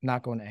 And I'm like,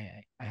 not going to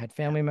AA. I had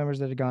family members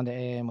that had gone to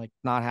AA. I'm like,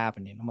 not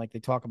happening. I'm like, they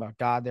talk about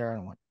God there. I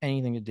don't want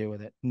anything to do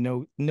with it.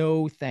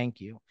 No, thank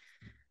you.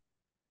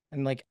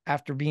 And, like,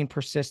 after being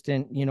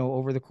persistent,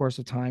 over the course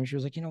of time, she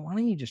was like, why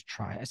don't you just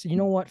try it? I said, you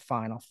know what?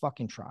 Fine. I'll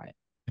fucking try it.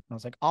 And I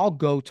was like, I'll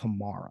go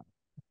tomorrow.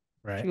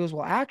 Right. She goes,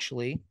 well,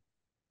 actually,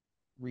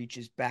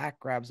 reaches back,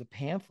 grabs a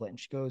pamphlet, and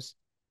she goes,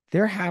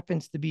 there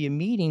happens to be a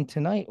meeting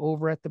tonight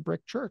over at the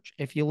Brick Church.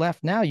 If you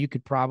left now, you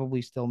could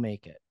probably still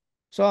make it.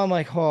 So I'm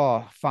like,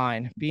 oh,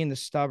 fine. Being the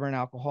stubborn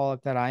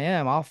alcoholic that I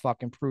am, I'll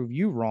fucking prove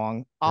you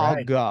wrong.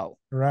 I'll go.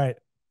 Right.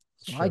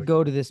 So I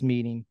go to this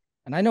meeting.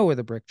 And I know where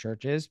the brick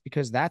church is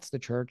because that's the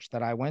church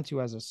that I went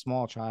to as a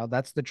small child.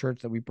 That's the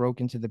church that we broke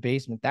into the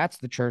basement. That's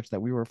the church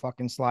that we were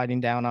fucking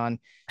sliding down on,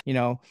 you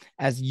know,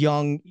 as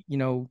young,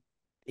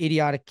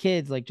 idiotic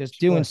kids, like just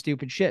doing Sure.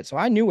 stupid shit. So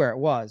I knew where it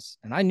was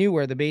and I knew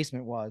where the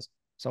basement was.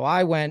 So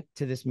I went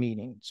to this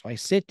meeting. So I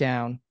sit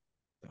down,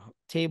 the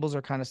tables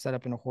are kind of set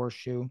up in a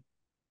horseshoe.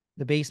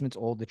 The basement's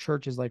old. The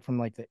church is like from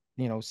like the,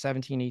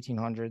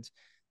 1800s,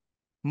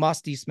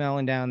 musty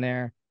smelling down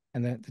there.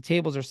 And the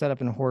tables are set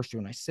up in a horseshoe.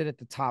 And I sit at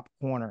the top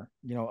corner,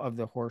 of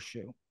the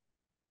horseshoe.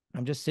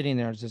 I'm just sitting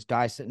there. There's this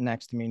guy sitting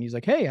next to me and he's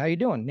like, "Hey, how you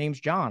doing? Name's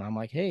John." I'm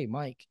like, "Hey,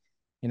 Mike,"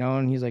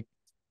 and he's like,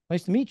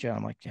 "Nice to meet you."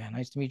 I'm like, "Yeah,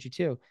 nice to meet you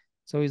too."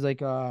 So he's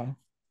like, "What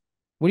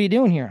are you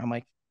doing here?" I'm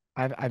like,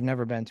 I've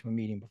never been to a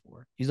meeting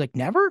before. He's like,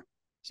 "Never?" I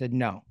said,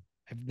 "No.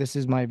 This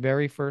is my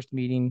very first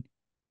meeting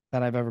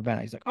that I've ever been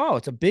at." He's like, "Oh,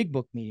 it's a big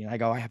book meeting." I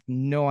go, "I have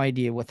no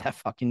idea what that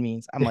fucking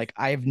means." I'm like,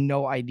 "I have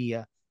no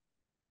idea."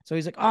 So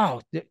he's like,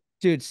 "Oh,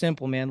 dude,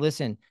 simple, man.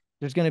 Listen,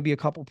 there's going to be a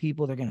couple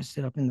people. They're going to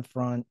sit up in the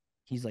front."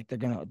 He's like, "They're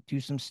going to do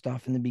some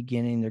stuff in the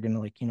beginning. They're going to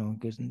like,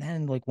 goes, and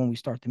then like when we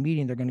start the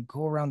meeting, they're going to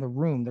go around the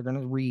room. They're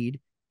going to read."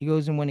 He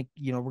goes, "And when it,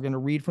 we're going to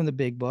read from the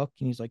big book."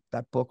 And he's like,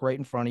 "That book right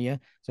in front of you."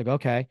 It's like,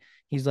 "Okay."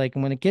 He's like,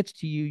 "And when it gets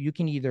to you, you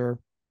can either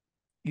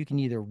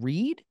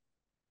read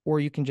or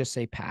you can just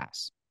say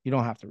pass. You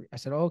don't have to read." I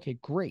said, "Oh, okay,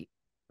 great."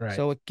 Right.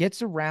 So it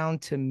gets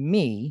around to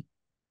me,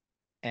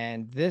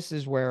 and this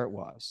is where it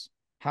was.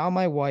 How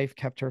my wife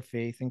kept her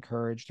faith and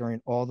courage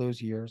during all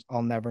those years,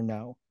 I'll never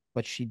know,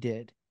 but she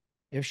did.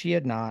 If she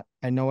had not,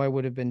 I know I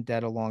would have been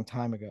dead a long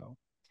time ago.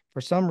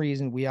 For some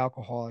reason, we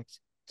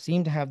alcoholics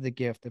seem to have the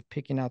gift of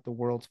picking out the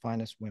world's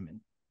finest women.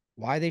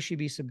 Why they should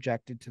be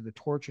subjected to the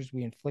tortures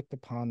we inflict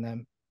upon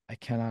them, I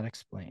cannot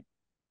explain.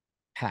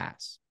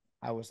 Pass.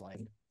 I was like,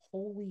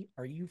 holy,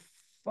 are you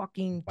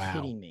fucking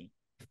kidding me?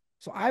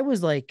 So I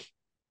was like,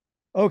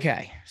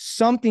 okay,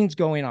 something's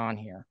going on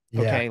here.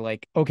 Yeah. Okay.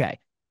 Like, okay,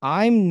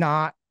 I'm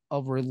not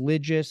a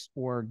religious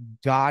or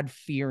God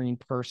fearing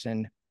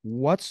person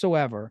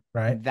whatsoever.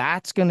 Right.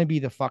 That's going to be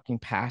the fucking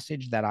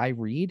passage that I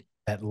read.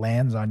 That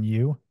lands on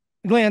you.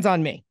 It lands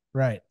on me.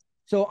 Right.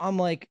 So I'm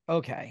like,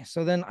 okay.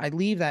 So then I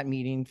leave that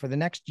meeting for the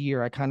next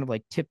year. I kind of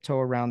like tiptoe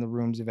around the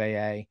rooms of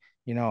AA.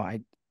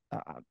 I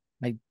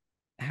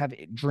have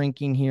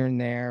drinking here and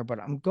there, but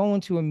I'm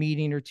going to a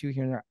meeting or two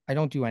here and there. I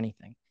don't do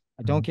anything.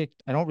 I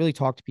don't really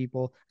talk to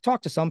people.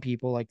 Talk to some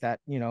people like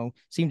that,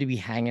 seem to be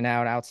hanging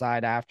out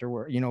outside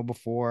afterward,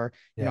 before,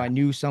 I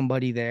knew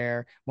somebody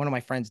there. One of my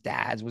friend's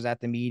dads was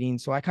at the meeting.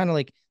 So I kind of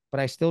like, but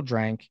I still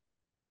drank,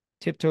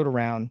 tiptoed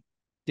around,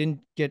 didn't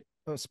get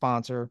a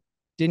sponsor,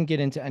 didn't get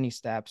into any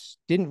steps,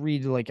 didn't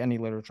read like any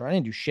literature. I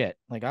didn't do shit.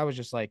 Like I was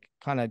just like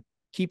kind of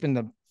keeping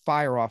the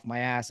fire off my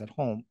ass at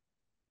home.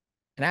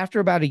 And after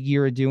about a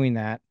year of doing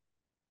that,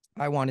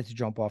 I wanted to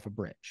jump off a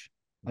bridge.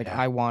 Like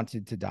I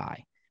wanted to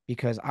die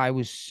because I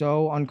was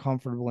so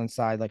uncomfortable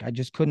inside. Like I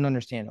just couldn't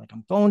understand it. Like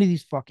I'm going to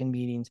these fucking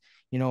meetings,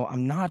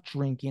 I'm not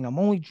drinking. I'm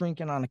only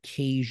drinking on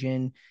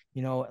occasion,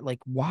 like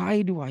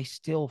why do I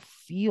still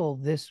feel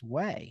this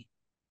way?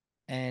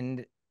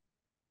 And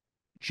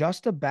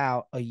just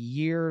about a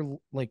year,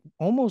 like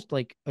almost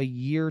like a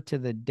year to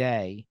the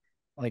day,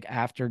 like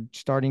after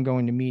starting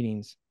going to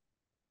meetings,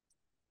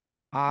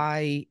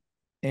 I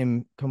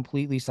am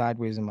completely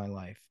sideways in my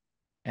life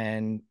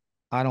and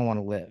I don't want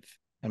to live.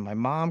 And my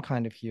mom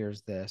kind of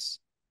hears this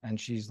and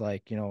she's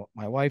like,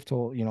 my wife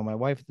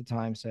at the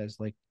time says,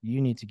 like, you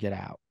need to get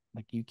out.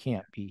 Like, you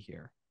can't be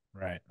here.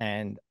 Right.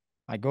 And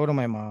I go to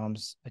my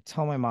mom's, I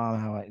tell my mom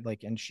how I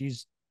like, and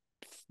she's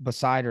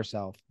beside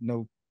herself.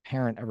 No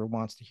parent ever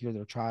wants to hear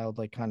their child,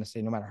 like, kind of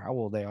say, no matter how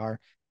old they are,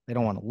 they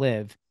don't want to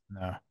live.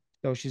 No.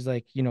 So she's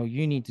like, you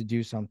need to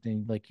do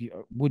something. Like,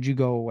 would you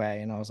go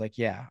away? And I was like,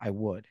 yeah, I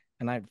would.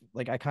 And I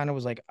kind of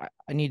was like,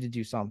 I need to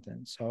do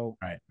something. So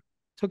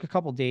took a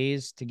couple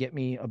days to get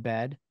me a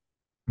bed.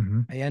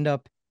 I end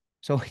up,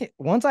 so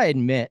once I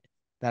admit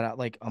that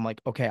I'm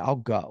like, okay, I'll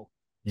go.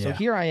 Yeah. So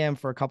here I am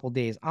for a couple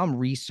days. I'm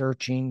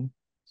researching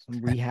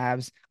some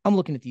rehabs. I'm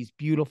looking at these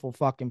beautiful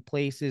fucking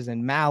places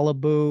in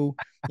Malibu,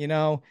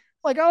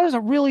 like, oh, there's a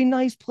really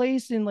nice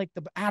place in like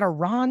the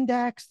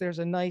Adirondacks. There's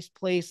a nice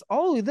place.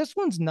 Oh, this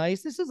one's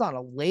nice. This is on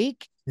a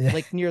lake,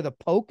 like near the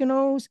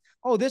Poconos.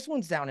 Oh, this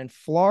one's down in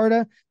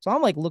Florida. So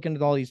I'm like looking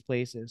at all these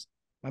places.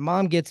 My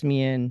mom gets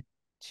me in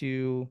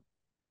to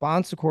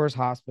Bon Secours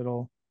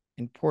Hospital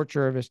in Port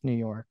Jervis, New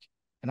York.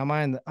 And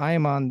I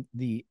am on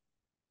the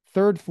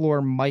third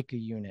floor MICA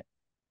unit.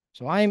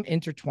 So I am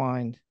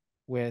intertwined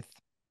with,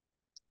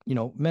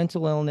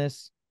 mental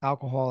illness,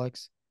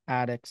 alcoholics,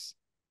 addicts.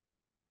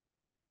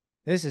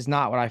 This is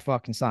not what I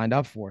fucking signed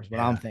up for, is what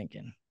I'm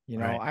thinking.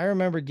 I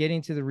remember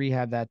getting to the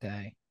rehab that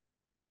day.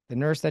 The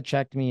nurse that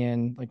checked me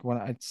in, like when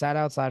I sat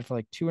outside for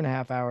like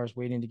 2.5 hours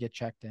waiting to get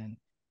checked in,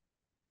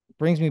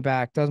 brings me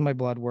back, does my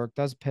blood work,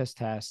 does a piss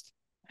test.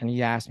 And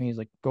he asked me, he's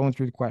like going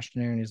through the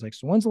questionnaire and he's like,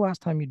 so when's the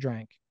last time you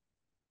drank?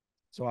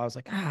 So I was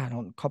like, I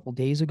don't know, a couple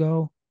days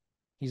ago.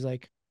 He's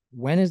like,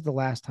 when is the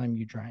last time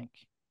you drank?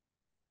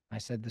 I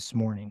said, this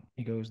morning.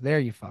 He goes, there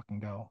you fucking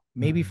go.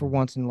 Maybe for Mhm.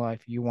 once in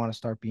life, you want to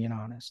start being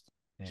honest.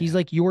 He's Yeah.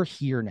 like, you're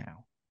here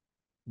now.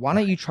 Why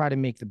don't you Right. try to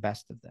make the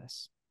best of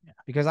this? Yeah.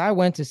 Because I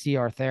went to see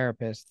our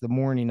therapist the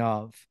morning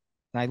of,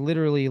 and I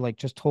literally like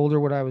just told her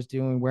what I was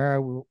doing, where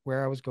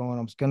I was going.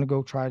 I was gonna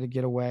go try to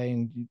get away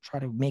and try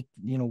to make,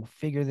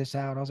 figure this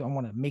out. I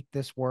want to make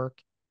this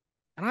work.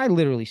 And I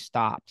literally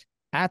stopped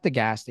at the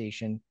gas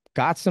station,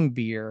 got some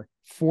beer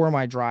for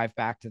my drive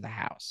back to the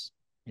house.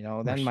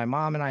 Of Then course. my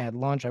mom and I had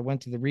lunch. I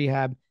went to the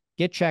rehab,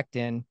 get checked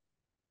in,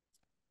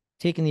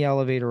 taking the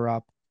elevator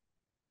up.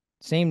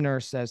 Same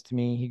nurse says to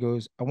me, he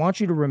goes, I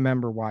want you to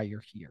remember why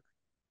you're here.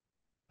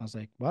 I was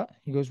like, what?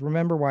 He goes,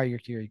 remember why you're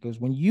here. He goes,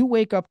 when you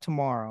wake up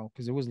tomorrow,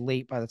 because it was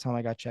late by the time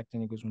I got checked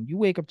in, he goes, when you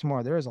wake up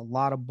tomorrow, there is a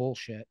lot of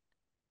bullshit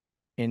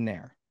in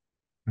there.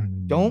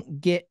 Mhm.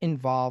 Don't get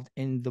involved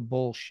in the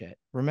bullshit.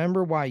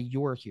 Remember why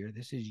you're here.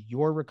 This is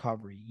your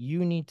recovery.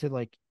 You need to,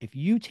 like, if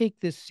you take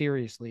this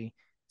seriously,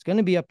 it's going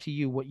to be up to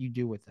you what you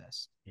do with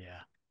this.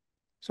 Yeah.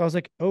 So I was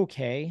like,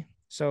 okay.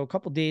 So a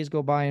couple days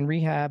go by in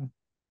rehab.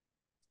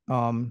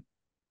 Um,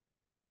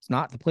 It's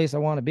not the place I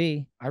want to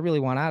be. I really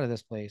want out of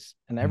this place.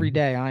 And every Mhm.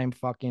 day I am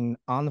fucking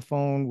on the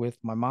phone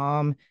with my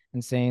mom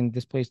and saying,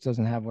 this place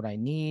doesn't have what I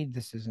need.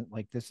 This isn't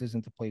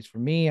the place for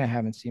me. I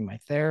haven't seen my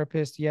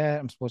therapist yet.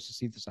 I'm supposed to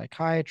see the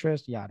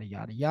psychiatrist, yada,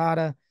 yada,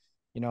 yada,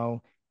 you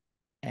know.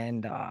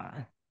 And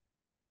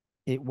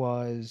it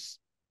was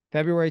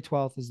February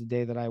 12th is the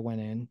day that I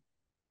went in.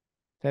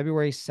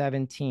 February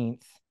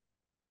 17th,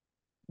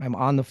 I'm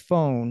on the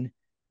phone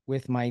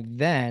with my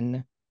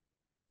then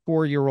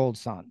 4-year old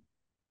son.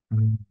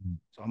 Mhm.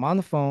 So I'm on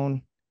the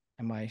phone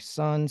and my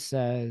son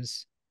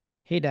says,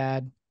 hey,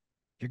 dad,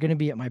 you're going to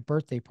be at my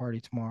birthday party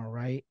tomorrow,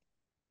 right?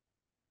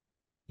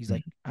 He's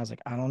like, I was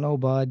like, I don't know,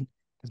 bud,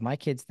 because my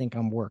kids think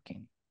I'm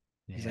working.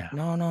 He's like, Yeah.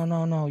 no, no,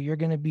 no, no, you're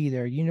going to be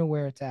there. You know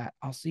where it's at.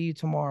 I'll see you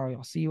tomorrow.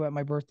 I'll see you at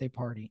my birthday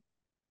party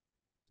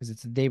because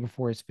it's the day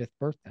before his 5th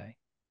birthday.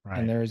 And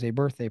Right. there is a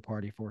birthday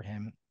party for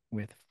him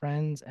with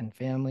friends and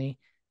family.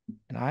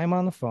 And I'm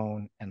on the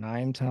phone and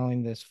I'm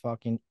telling this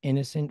fucking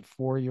innocent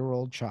 4-year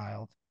old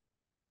child,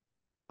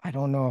 I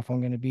don't know if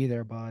I'm going to be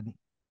there, bud.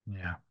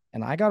 Yeah.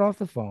 And I got off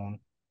the phone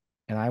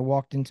and I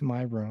walked into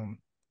my room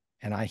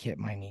and I hit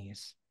my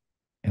knees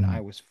and I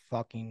Mhm. was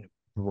fucking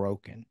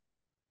broken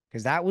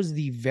because that was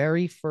the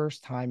very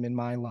first time in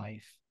my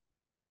life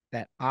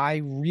that I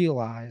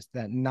realized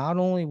that not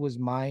only was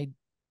my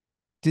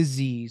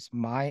disease,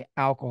 my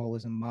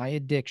alcoholism, my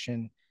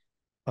addiction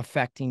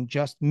affecting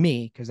just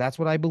me, because that's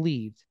what I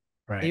believed,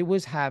 Right. it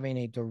was having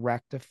a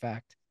direct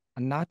effect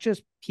on not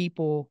just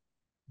people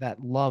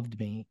that loved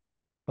me,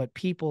 but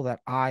people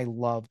that I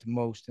loved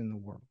most in the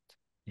world.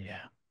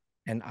 Yeah.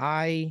 And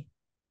I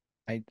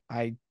I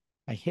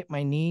I hit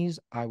my knees.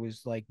 I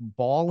was like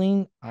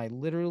bawling. I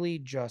literally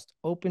just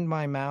opened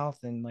my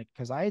mouth and like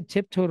because I had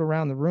tiptoed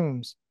around the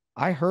rooms.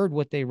 I heard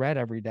what they read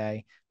every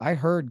day. I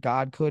heard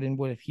God could and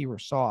would if he were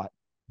sought.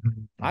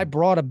 I Mhm.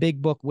 brought a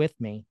big book with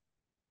me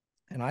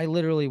and I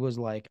literally was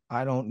like,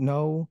 I don't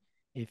know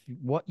if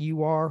what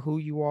you are, who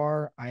you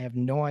are. I have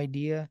no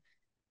idea.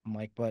 I'm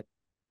like, but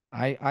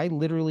I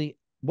literally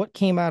what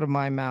came out of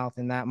my mouth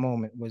in that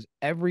moment was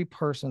every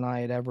person I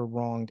had ever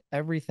wronged,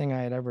 everything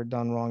I had ever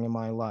done wrong in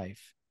my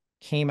life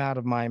came out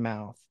of my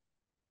mouth.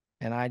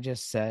 And I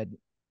just said,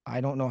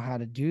 I don't know how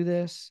to do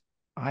this.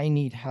 I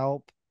need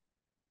help.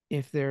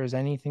 If there is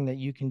anything that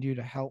you can do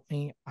to help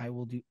me, I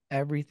will do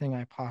everything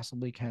I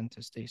possibly can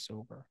to stay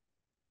sober.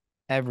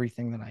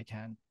 Everything that I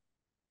can.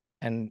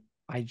 And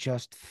I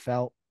just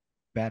felt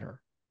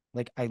better.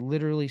 Like I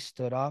literally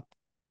stood up,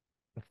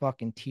 the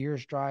fucking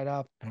tears dried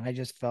up, and I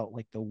just felt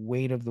like the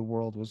weight of the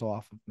world was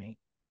off of me.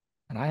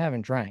 And I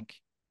haven't drank.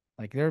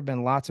 Like there have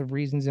been lots of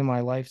reasons in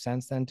my life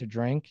since then to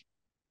drink,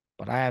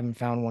 but I haven't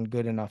found one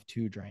good enough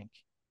to drink.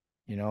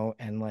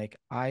 And like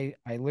I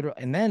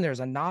literally and then there's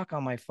a knock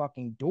on my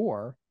fucking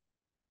door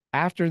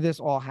after this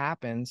all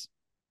happens.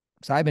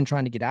 So I've been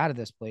trying to get out of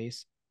this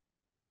place.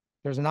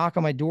 There's a knock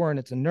on my door and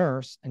it's a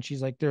nurse and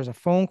she's like, there's a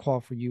phone call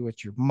for you.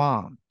 It's your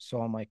mom.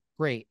 So I'm like,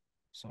 great.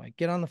 So I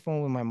get on the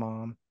phone with my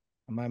mom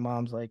and my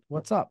mom's like,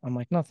 what's up? I'm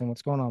like, nothing.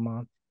 What's going on,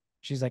 mom?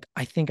 She's like,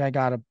 I think I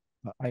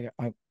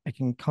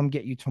can come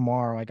get you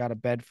tomorrow. I got a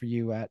bed for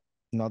you at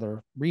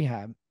another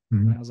rehab.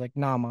 And Mhm. I was like,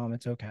 nah, mom,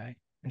 it's okay.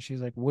 And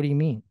she's like, what do you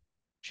mean?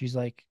 She's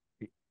like,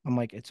 I'm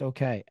like, it's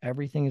okay.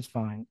 Everything is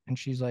fine. And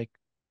she's like,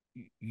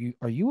 you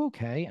are you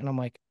okay? And I'm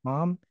like,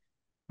 mom,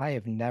 I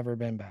have never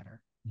been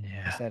better. I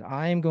Yeah. said,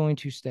 I am going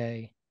to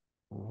stay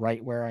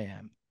right where I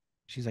am.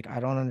 She's like, I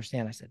don't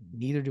understand. I said,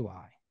 neither do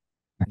I.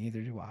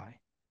 Neither do I.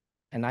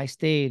 And I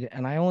stayed,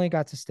 and I only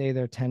got to stay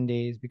there 10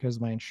 days because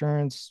my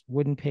insurance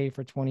wouldn't pay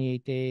for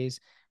 28 days,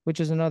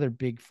 which is another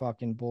big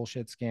fucking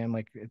bullshit scam.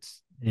 Like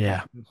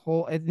Yeah.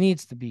 it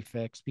needs to be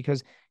fixed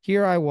because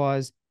here I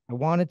was, I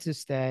wanted to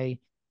stay.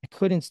 I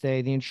couldn't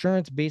stay. The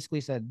insurance basically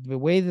said the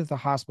way that the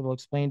hospital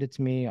explained it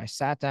to me, I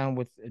sat down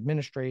with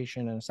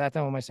administration and I sat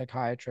down with my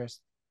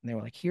psychiatrist, and they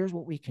were like, here's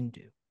what we can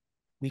do.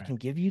 We Right. can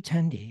give you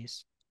 10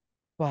 days,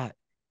 but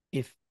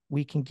if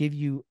we can give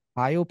you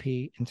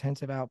IOP,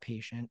 intensive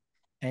outpatient.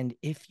 And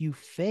if you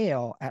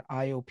fail at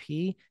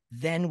IOP,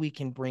 then we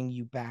can bring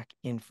you back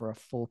in for a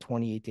full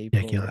 28-day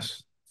program.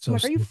 Ridiculous. I'm So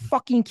like, are you stupid.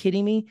 fucking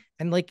kidding me?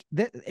 And like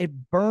that, it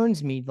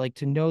burns me like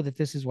to know that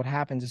this is what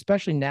happens,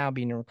 especially now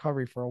being in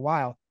recovery for a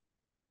while,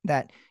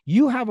 that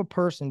you have a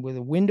person with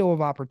a window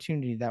of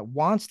opportunity that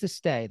wants to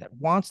stay, that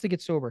wants to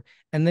get sober,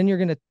 and then you're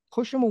going to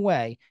push them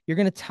away. You're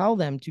going to tell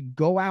them to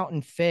go out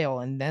and fail,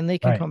 and then they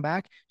can Right. come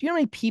back. Do you know how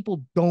many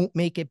people don't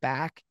make it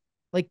back?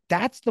 Like,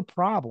 that's the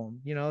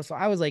problem, you know? So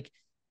I was like,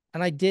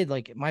 and I did,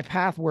 like, my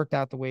path worked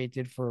out the way it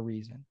did for a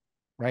reason,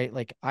 right?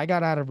 Like, I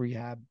got out of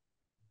rehab.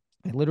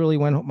 I literally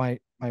went, my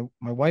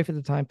wife at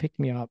the time picked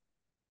me up,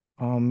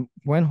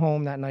 went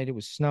home that night. It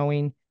was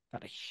snowing.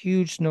 Got a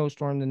huge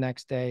snowstorm the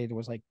next day. There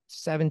was like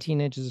 17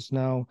 inches of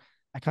snow.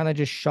 I kind of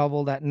just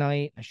shoveled that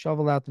night. I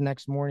shoveled out the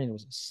next morning. It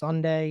was a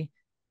Sunday.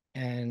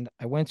 And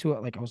I went to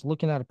it, like, I was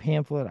looking at a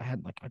pamphlet. I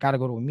had, like, I got to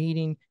go to a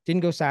meeting.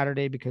 Didn't go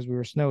Saturday because we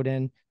were snowed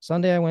in.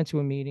 Sunday, I went to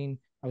a meeting.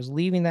 I was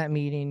leaving that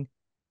meeting,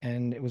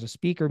 and it was a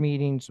speaker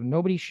meeting. So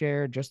nobody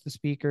shared, just the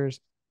speakers.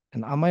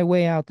 And on my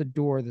way out the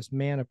door, this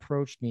man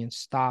approached me and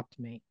stopped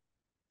me.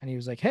 And he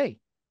was like, "Hey."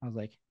 I was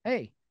like,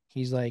 "Hey."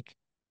 He's like,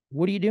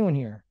 "What are you doing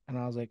here?" And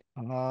I was like,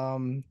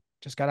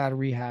 just got out of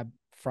rehab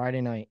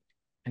Friday night."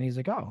 And he's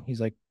like, "Oh."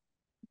 He's like,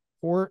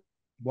 "Port,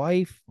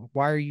 wife,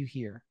 why are you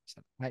here?"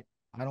 I said,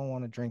 I don't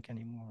want to drink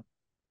anymore,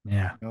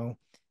 Yeah. you know?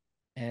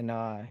 And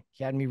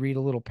he had me read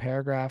a little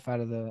paragraph out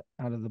of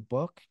the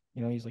book.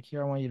 You know, he's like,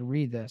 "Here, I want you to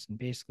read this." And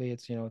basically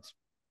it's, it's,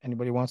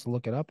 anybody wants to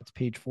look it up, it's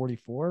page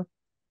 44.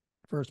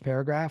 First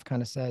paragraph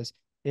kind of says,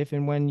 if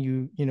and when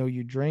you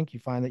drink, you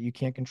find that you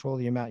can't control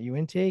the amount you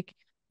intake,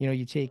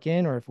 you take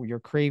in, or if you're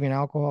craving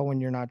alcohol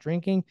when you're not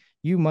drinking,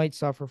 you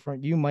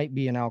might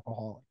be an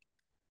alcoholic,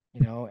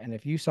 and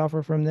if you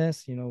suffer from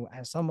this,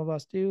 as some of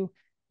us do,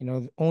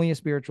 only a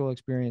spiritual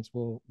experience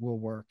will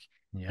work.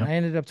 And Yep. I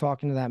ended up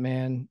talking to that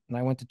man, and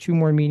I went to two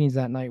more meetings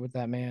that night with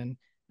that man,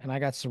 and I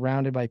got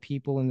surrounded by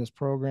people in this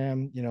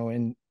program,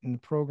 in the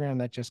program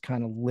that just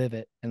kind of live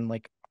it, and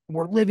like,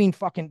 we're living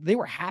fucking, they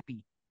were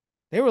happy.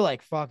 They were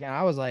like, fucking,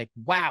 I was like,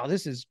 wow,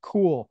 this is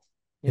cool.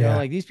 Yeah.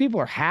 Like, these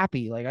people are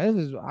happy. Like,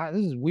 this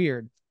is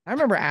weird. I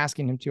remember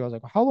asking him too. I was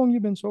like, how long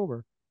you been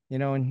sober?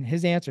 And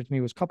his answer to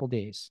me was a couple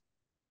days.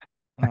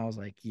 And I was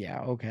like, yeah,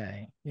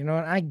 okay. And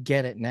I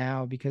get it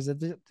now, because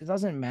it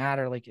doesn't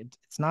matter. Like,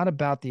 it's not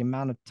about the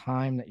amount of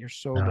time that you're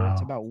sober. It's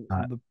No, about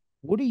not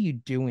what are you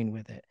doing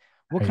with it?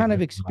 What how you kind of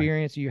live your life.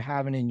 experience are you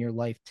having in your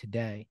life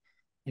today?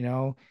 You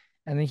know,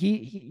 and then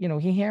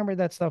he hammered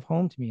that stuff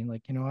home to me. And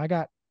like,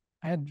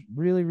 I had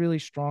really, really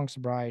strong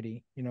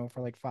sobriety,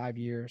 for like 5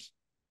 years.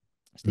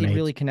 Stayed Amazing.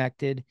 really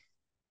connected.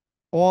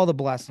 All the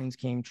blessings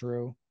came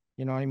true.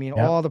 You know what I mean?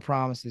 Yep. All the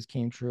promises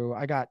came true.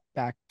 I got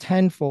back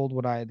tenfold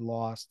what I had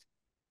lost.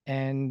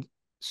 And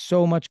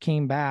so much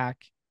came back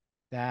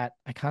that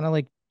I kind of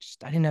like,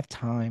 just, I didn't have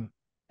time.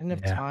 I didn't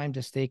have Yeah. time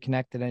to stay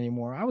connected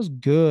anymore. I was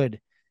good.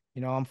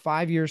 I'm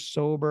 5 years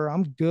sober.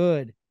 I'm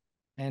good.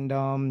 And,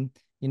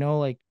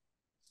 like,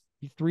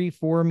 3,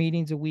 4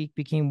 meetings a week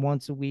became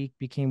once a week,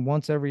 became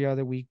once every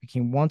other week,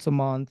 became once a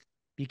month,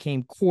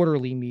 became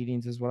quarterly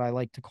meetings, is what I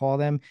like to call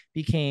them.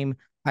 Became,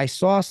 I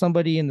saw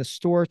somebody in the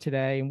store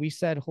today and we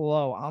said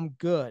hello. I'm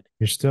good.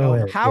 You're still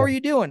it. How Yeah. are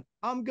you doing?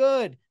 I'm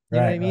good. You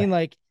know what I Right. mean?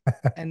 Right.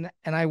 Like, and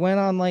I went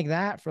on like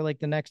that for like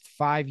the next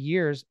 5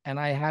 years, and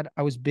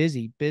I was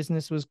busy.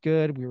 Business was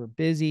good. We were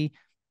busy,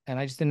 and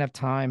I just didn't have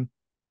time.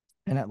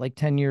 And at like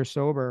 10 years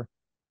sober,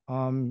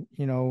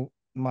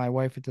 my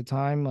wife at the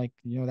time, like,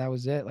 that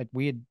was it. Like,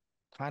 we had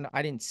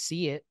I didn't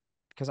see it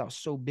because I was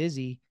so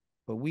busy,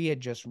 but we had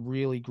just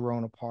really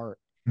grown apart.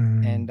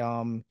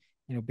 Mm,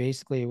 And,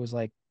 basically it was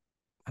like,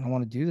 I don't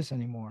want to do this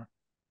anymore.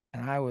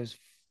 And I was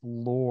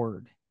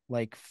floored,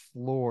 like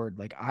floored.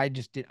 Like, I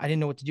didn't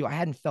know what to do. I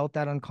hadn't felt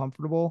that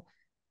uncomfortable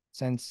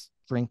since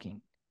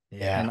drinking.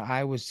 yeah. And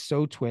I was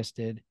so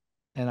twisted.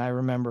 And I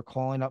remember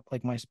calling up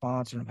like my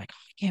sponsor, and I'm like,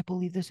 oh, I can't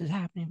believe this is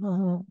happening.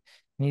 And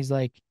he's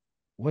like,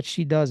 what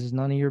she does is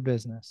none of your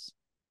business.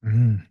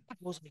 Mm, I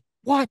was like,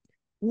 what?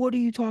 What are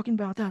you talking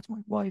about? That's my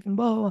wife and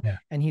blah, blah, blah. yeah.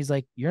 And he's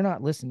like, you're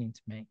not listening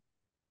to me.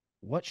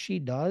 What she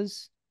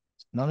does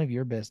is none of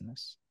your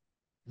business.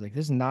 He's like,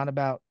 this is not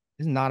about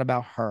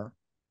her.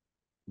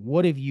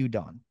 What have you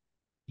done?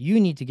 You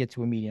need to get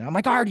to a meeting. I'm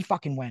like, I already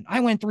fucking went. I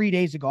went 3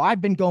 days ago.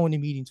 I've been going to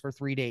meetings for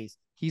 3 days.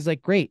 He's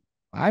like, great.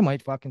 I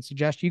might fucking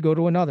suggest you go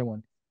to another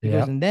one. He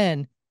goes, Yeah. and then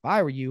if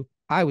I were you,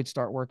 I would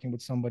start working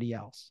with somebody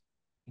else.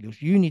 He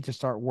goes, you need to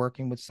start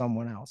working with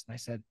someone else. And I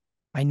said,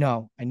 I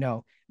know.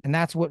 And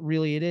that's what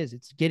really it is.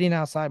 It's getting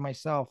outside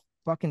myself.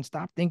 Fucking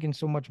stop thinking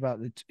so much about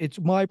it. It's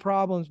my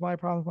problems, my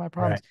problems, my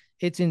problems.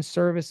 Right. It's in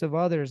service of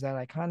others that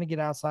I kind of get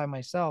outside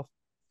myself.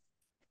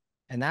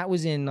 And that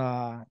was in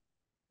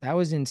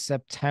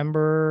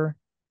September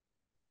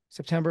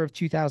of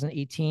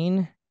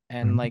 2018.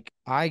 And Mhm. like,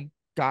 I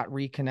got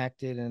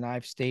reconnected, and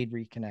I've stayed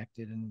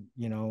reconnected, and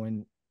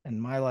and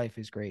my life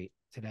is great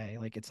today.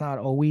 Like, it's not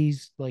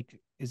always like,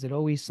 is it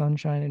always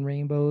sunshine and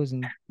rainbows?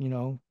 And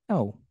no,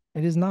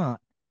 it is not.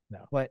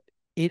 No. But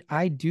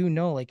I do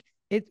know, like,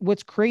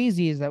 what's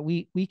crazy is that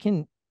we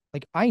can,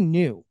 like, I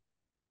knew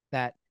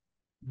that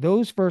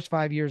those first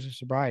 5 years of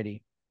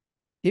sobriety,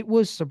 it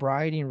was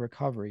sobriety and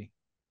recovery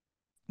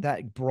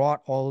that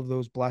brought all of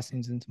those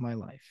blessings into my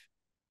life.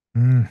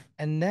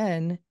 And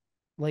then,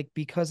 like,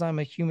 because I'm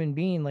a human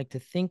being, like, to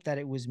think that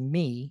it was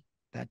me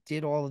that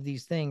did all of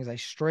these things, I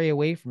stray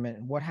away from it.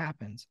 And what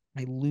happens?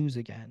 I lose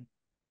again,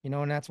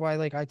 and that's why,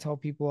 like, I tell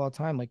people all the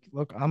time, like,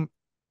 look,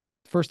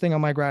 first thing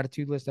on my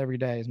gratitude list every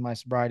day is my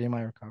sobriety and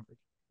my recovery.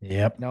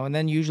 Yep. And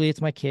then usually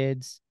it's my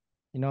kids,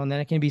 and then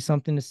it can be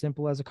something as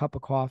simple as a cup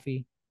of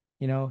coffee.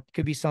 It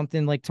could be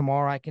something like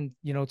tomorrow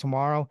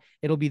tomorrow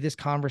it'll be this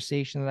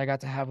conversation that I got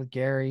to have with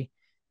Gary.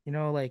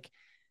 Like,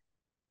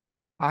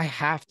 I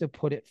have to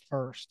put it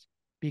first,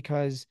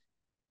 because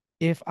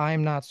if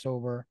I'm not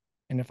sober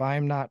and if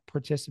I'm not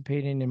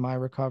participating in my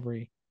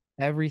recovery,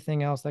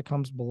 everything else that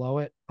comes below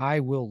it,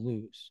 I will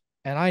lose.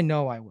 And I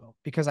know I will,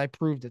 because I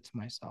proved it to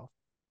myself.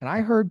 And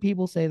I heard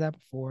people say that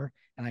before,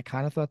 and I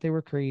kind of thought they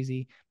were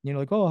crazy.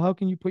 Like, oh, how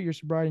can you put your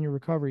sobriety and your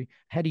recovery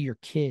ahead of your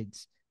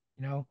kids?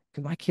 Because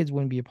my kids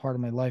wouldn't be a part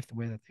of my life the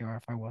way that they are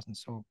if I wasn't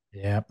sober.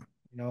 Yep.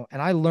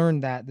 And I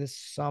learned that this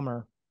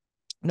summer,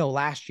 no,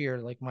 last year,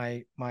 like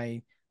I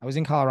was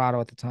in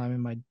Colorado at the time,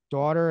 and my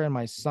daughter and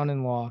my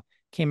son-in-law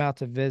came out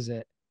to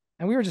visit,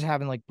 and we were just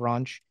having like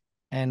brunch,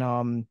 and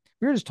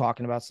we were just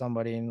talking about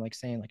somebody and like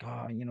saying like,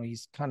 oh,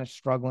 he's kind of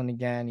struggling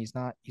again.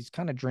 He's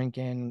kind of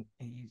drinking.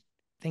 He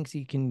thinks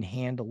he can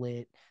handle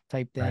it,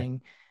 type thing.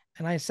 Right.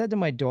 And I said to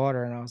my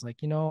daughter, and I was like,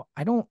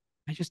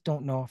 I just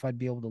don't know if I'd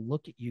be able to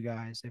look at you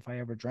guys if I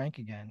ever drank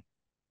again.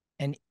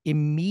 And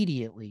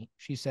immediately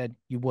she said,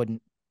 you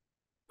wouldn't.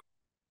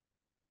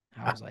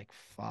 I was like,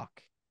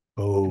 fuck.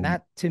 And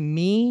that, to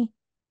me,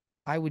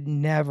 I would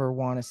never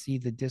want to see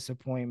the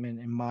disappointment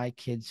in my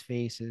kids'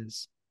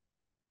 faces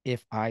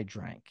if I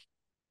drank.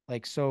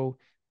 Like, so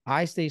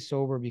I stay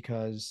sober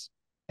because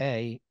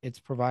it's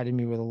provided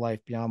me with a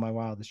life beyond my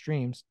wildest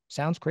dreams.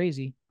 Sounds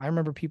crazy. I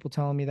remember people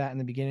telling me that in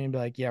the beginning and be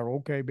like, yeah,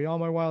 okay,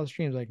 beyond my wildest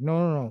dreams. Like,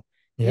 no.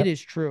 Yep. It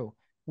is true.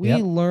 We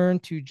learn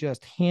to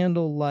just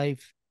handle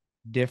life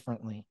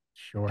differently.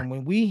 Sure. And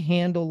when we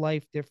handle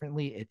life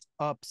differently, it's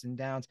ups and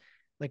downs.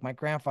 Like my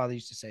grandfather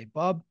used to say,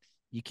 Bub,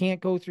 you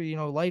can't go through,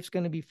 life's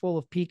going to be full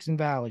of peaks and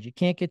valleys. You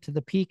can't get to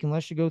the peak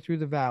unless you go through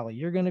the valley.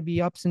 You're going to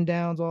be ups and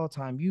downs all the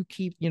time. You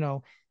keep,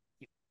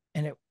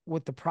 and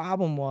what the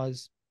problem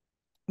was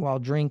while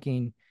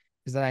drinking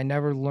is that I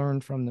never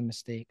learned from the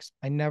mistakes.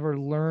 I never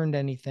learned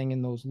anything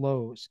in those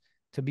lows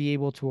to be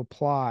able to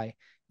apply.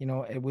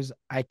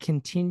 I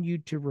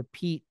continued to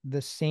repeat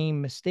the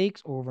same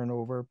mistakes over and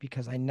over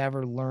because I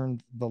never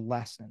learned the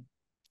lesson.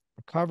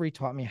 Recovery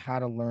taught me how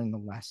to learn the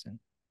lesson,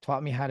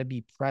 taught me how to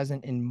be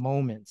present in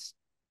moments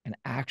and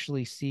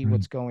actually see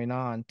what's going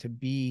on, to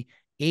be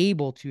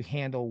able to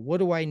handle, what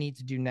do I need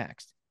to do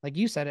next? Like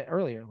you said it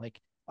earlier,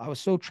 like I was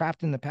so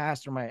trapped in the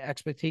past, or my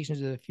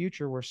expectations of the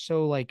future were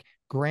so like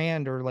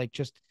grand, or like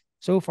just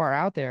so far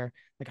out there.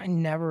 Like I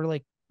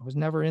was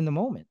never in the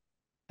moment.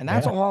 And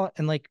that's all.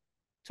 And like,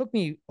 it took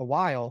me a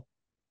while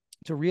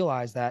to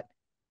realize that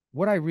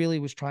what I really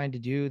was trying to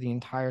do the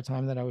entire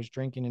time that I was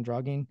drinking and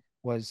drugging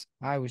was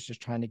I was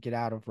just trying to get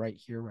out of right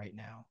here, right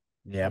now.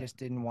 I just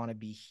didn't want to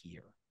be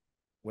here,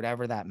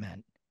 whatever that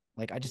meant.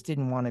 Like, I just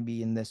didn't want to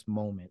be in this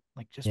moment.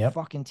 Like, just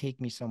fucking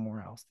take me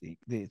somewhere else.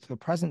 The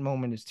present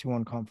moment is too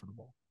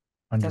uncomfortable.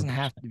 100%. It doesn't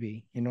have to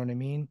be. You know what I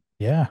mean?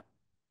 Yeah.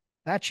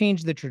 That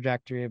changed the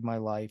trajectory of my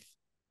life.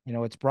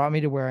 It's brought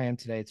me to where I am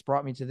today. It's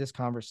brought me to this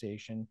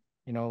conversation.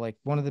 Like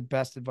one of the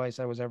best advice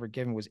I was ever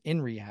given was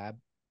in rehab.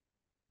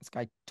 This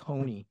guy,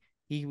 Tony,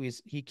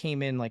 he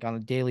came in like on a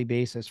daily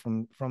basis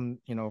from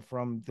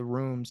the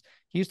rooms.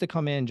 He used to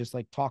come in, just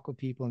like talk with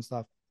people and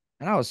stuff.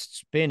 And I was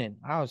spinning.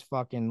 I was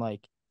fucking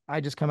like,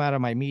 I just come out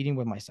of my meeting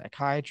with my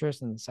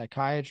psychiatrist, and the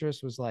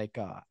psychiatrist was like,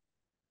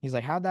 he's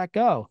like, how'd that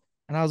go?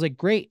 And I was like,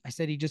 great. I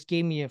said, he just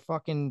gave me a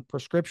fucking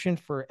prescription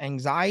for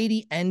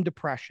anxiety and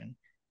depression.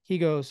 He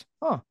goes,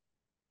 huh,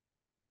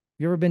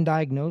 you ever been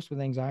diagnosed with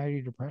anxiety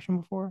or depression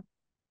before?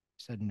 I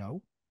said,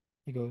 no.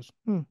 He goes,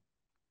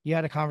 you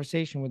had a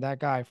conversation with that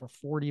guy for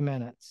 40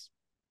 minutes.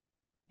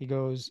 He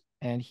goes,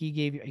 and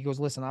he goes,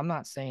 listen, I'm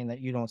not saying that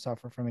you don't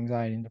suffer from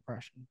anxiety and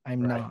depression.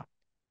 I'm not.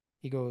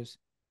 He goes,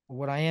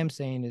 what I am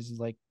saying is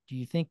like, do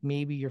you think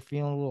maybe you're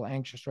feeling a little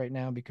anxious right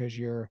now because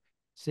you're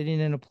sitting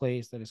in a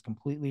place that is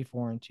completely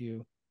foreign to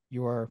you?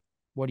 You are,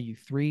 what are you,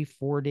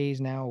 3-4 days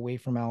now away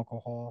from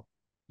alcohol?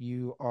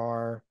 You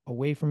are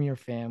away from your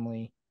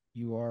family.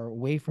 You are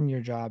away from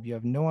your job. You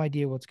have no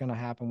idea what's going to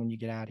happen when you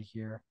get out of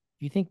here.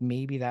 Do you think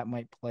maybe that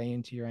might play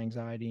into your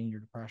anxiety and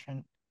your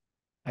depression?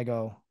 I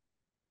go,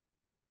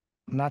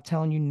 I'm not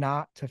telling you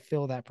not to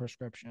fill that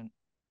prescription.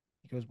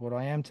 He goes, what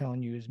I am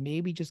telling you is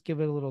maybe just give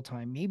it a little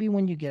time. Maybe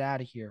when you get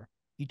out of here,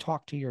 you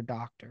talk to your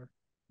doctor.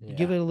 You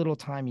give it a little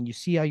time and you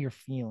see how you're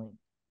feeling.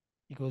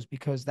 He goes,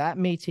 because that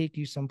may take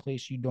you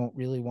someplace you don't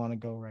really want to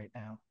go right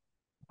now.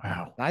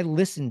 Wow. And I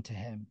listened to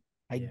him.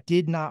 I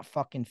did not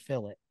fucking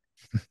fill it.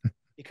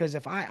 Because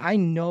if I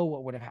know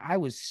what would have, I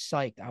was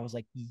psyched. I was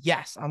like,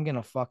 yes, I'm going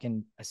to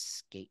fucking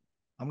escape.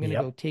 I'm going to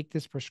go Yep. take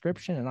this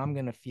prescription and I'm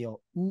going to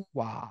feel ooh,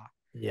 wah.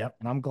 Yep.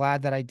 And I'm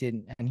glad that I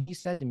didn't. And he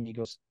said to me, he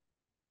goes,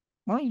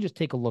 why don't you just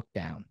take a look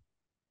down?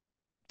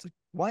 It's like,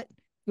 what?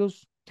 He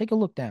goes, take a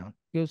look down.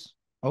 He goes,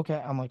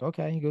 okay. I'm like,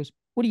 okay. He goes,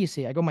 what do you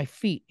see? I go, my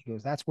feet. He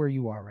goes, that's where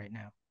you are right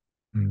now.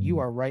 You Mm.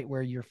 are right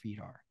where your feet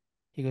are.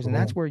 He goes, and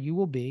that's Boom. where you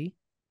will be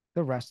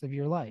the rest of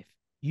your life.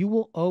 You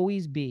will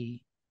always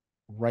be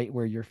right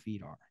where your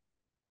feet are.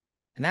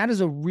 And that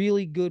is a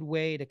really good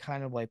way to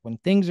kind of like when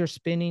things are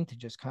spinning to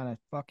just kind of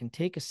fucking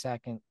take a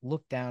second,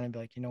 look down and be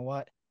like, you know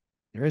what?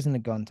 There isn't a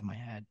gun to my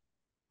head.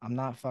 I'm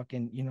not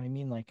fucking, you know what I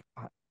mean? Like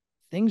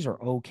things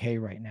are okay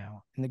right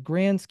now. In the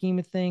grand scheme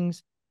of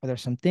things, are there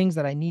some things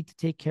that I need to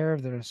take care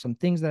of? There are some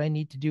things that I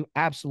need to do.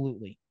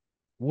 Absolutely.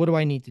 What do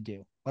I need to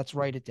do? Let's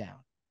write it down.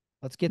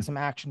 Let's get some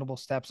actionable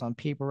steps on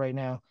paper right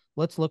now.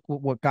 Let's look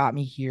what got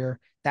me here.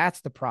 That's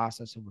the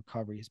process of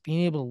recovery, is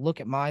being able to look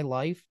at my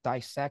life,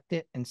 dissect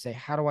it, and say,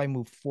 how do I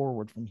move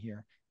forward from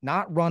here?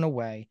 Not run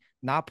away,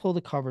 not pull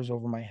the covers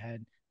over my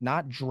head,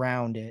 not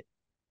drown it,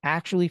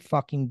 actually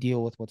fucking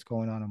deal with what's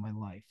going on in my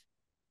life.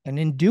 And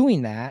in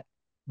doing that,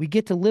 we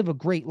get to live a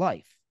great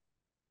life.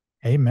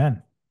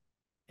 Amen.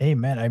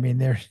 Amen. I mean,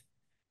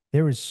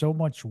 there was so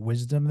much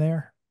wisdom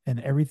there, and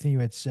everything you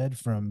had said,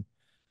 from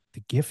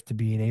the gift to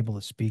being able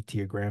to speak to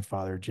your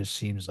grandfather, just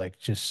seems like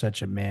just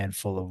such a man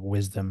full of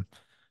wisdom.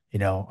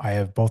 I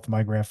have both of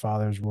my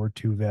grandfathers were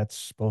two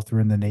vets, both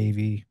were in the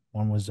Navy.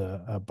 One was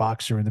a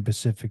boxer in the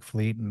Pacific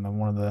Fleet, and then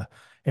one of the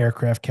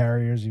aircraft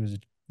carriers. He was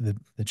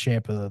the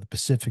champ of the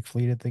Pacific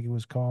Fleet, I think it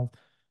was called.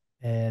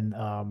 And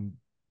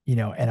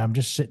and I'm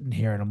just sitting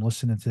here and I'm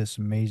listening to this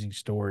amazing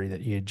story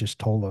that you had just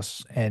told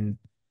us. And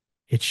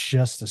it's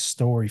just a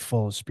story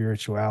full of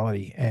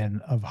spirituality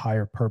and of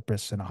higher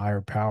purpose and a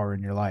higher power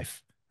in your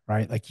life,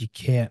 right? Like you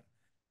can't,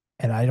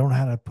 and I don't know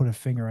how to put a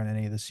finger on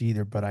any of this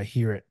either, but I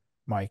hear it,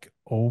 Mike,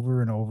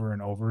 over and over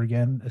and over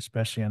again,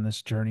 especially on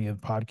this journey of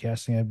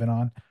podcasting I've been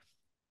on,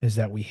 is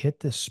that we hit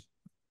this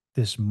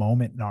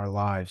moment in our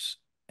lives.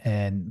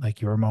 And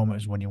like your moment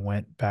was when you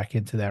went back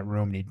into that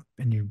room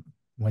and you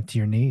went to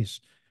your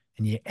knees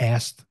and you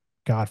asked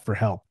God for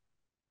help.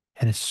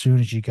 And as soon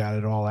as you got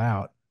it all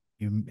out,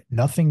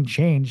 nothing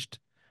changed,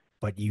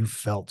 but you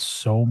felt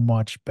so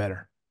much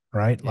better,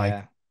 right? Like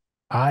Yeah.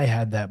 I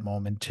had that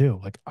moment too.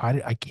 Like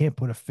I can't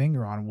put a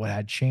finger on what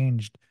had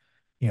changed.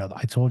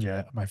 I told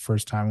you my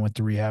first time I went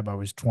to rehab, I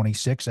was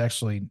 26,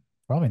 actually,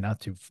 probably not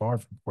too far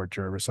from Port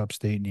Jervis,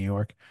 upstate New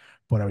York.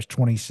 But I was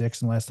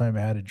 26, and last time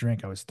I had a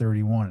drink, I was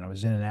 31, and I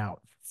was in and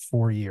out for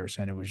 4 years,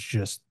 and it was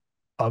just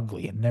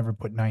ugly and never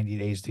put 90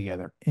 days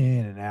together,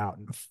 in and out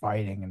and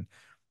fighting. And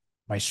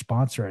my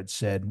sponsor had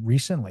said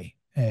recently,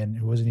 and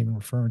it wasn't even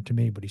referring to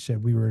me, but he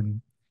said we were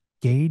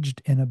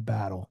engaged in a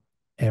battle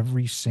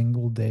every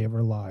single day of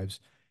our lives,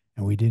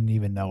 and we didn't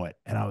even know it.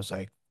 And I was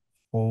like,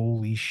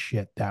 holy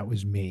shit, that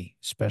was me,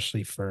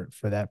 especially for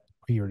that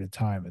period of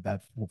time,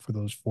 for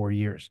those 4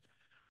 years.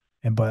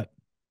 And but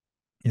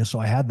so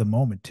I had the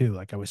moment too.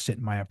 Like I was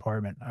sitting in my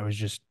apartment. I was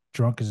just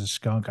drunk as a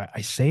skunk.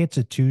 I say it's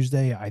a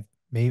Tuesday.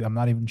 I'm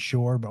not even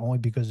sure, but only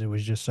because it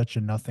was just such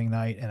a nothing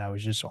night and I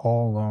was just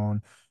all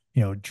alone,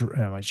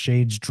 my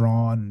shades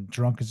drawn,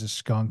 drunk as a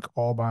skunk,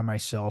 all by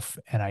myself.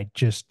 And I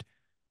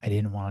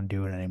didn't want to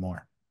do it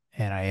anymore.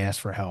 And I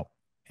asked for help.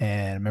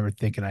 And I remember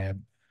thinking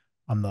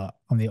I'm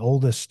the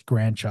oldest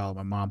grandchild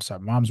on my mom's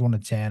side. Mom's one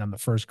of 10. I'm the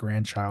first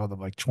grandchild of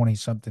like 20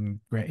 something,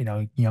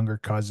 younger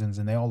cousins,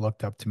 and they all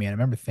looked up to me. And I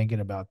remember thinking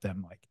about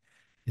them like,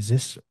 is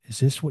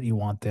this what you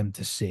want them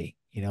to see?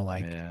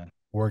 Like Yeah.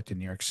 worked in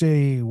New York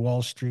City,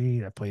 Wall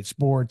Street, I played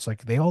sports.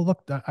 Like they all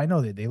I know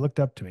that they looked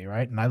up to me,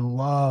 right? And I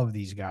love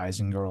these guys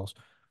and girls.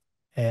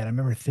 And I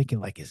remember thinking,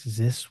 like, is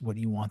this what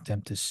you want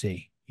them to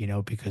see?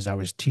 Because I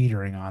was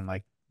teetering on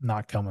like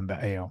not coming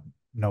back,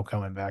 no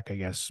coming back, I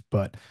guess.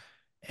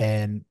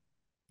 And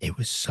it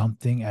was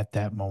something at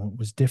that moment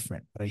was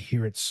different, but I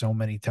hear it so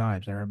many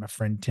times. I heard my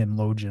friend Tim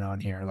Logan on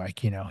here, like,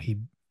 he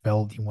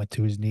went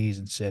to his knees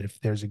and said, if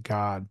there's a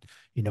God,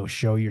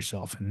 show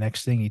yourself. And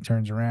next thing he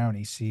turns around,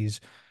 he sees,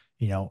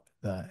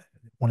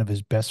 one of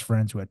his best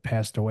friends who had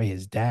passed away,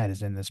 his dad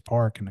is in this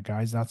park and the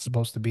guy's not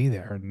supposed to be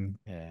there. And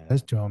Yeah.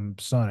 says to him,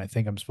 son, I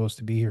think I'm supposed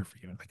to be here for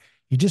you. Like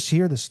you just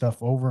hear this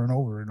stuff over and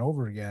over and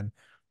over again,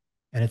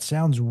 and it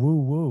sounds woo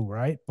woo,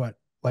 right? But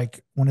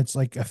like when it's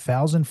like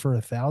 1,000 for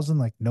 1,000,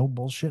 like no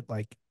bullshit,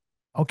 like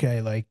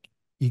okay, like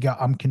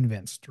I'm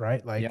convinced,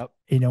 right? Like Yep.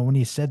 when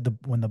you said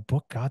when the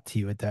book got to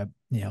you at that,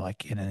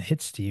 like and it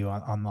hits to you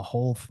on the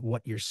whole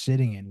what you're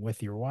sitting in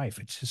with your wife,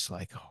 it's just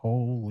like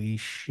holy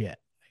shit.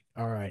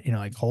 Like, all right,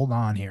 like hold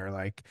on here,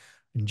 like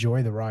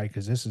enjoy the ride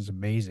because this is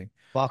amazing.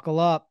 Buckle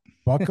up.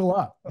 Buckle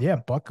up. Yeah,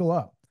 buckle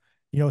up.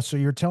 So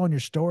you're telling your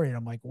story, and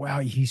I'm like, wow,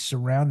 he's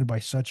surrounded by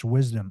such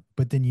wisdom.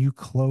 But then you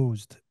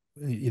closed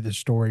the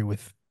story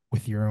with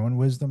your own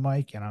wisdom,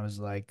 Mike. And I was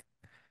like,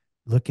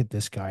 look at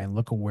this guy and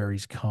look at where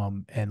he's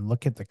come and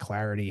look at the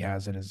clarity he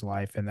has in his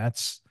life. And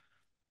that's,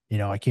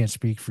 I can't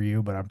speak for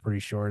you, but I'm pretty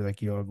sure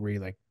like you'll agree,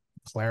 like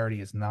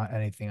clarity is not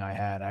anything I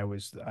had. I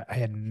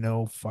had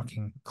no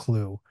fucking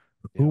clue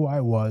Yep. who I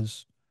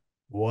was,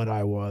 what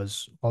I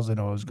was. All I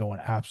know I was going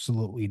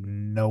absolutely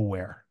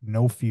nowhere,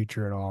 no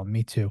future at all.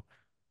 Me too.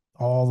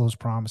 All those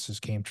promises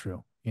came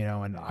true,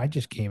 and I Yeah.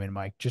 just came in,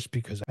 Mike, just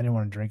because I didn't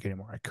want to drink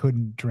anymore. I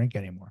couldn't drink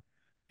anymore.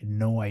 I had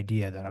no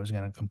idea that I was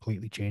going to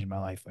completely change my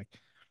life. Like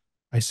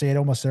I say it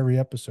almost every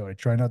episode. I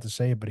try not to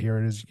say it, but here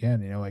it is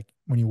again. Like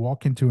when you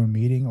walk into a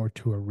meeting or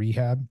to a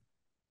rehab,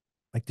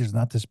 like there's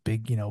not this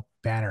big,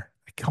 banner.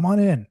 Like, come on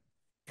in,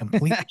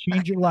 completely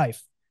change your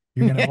life.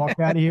 You're going to walk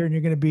out of here and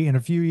you're going to be in a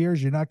few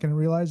years, you're not going to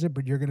realize it,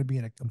 but you're going to be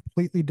in a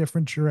completely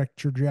different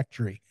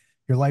trajectory.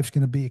 Your life's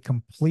going to be a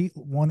complete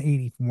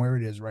 180 from where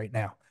it is right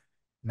now.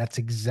 And that's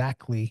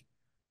exactly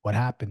what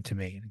happened to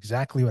me, and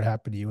exactly what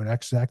happened to you, and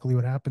exactly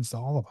what happens to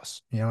all of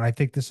us. And I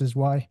think this is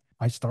why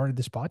I started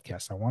this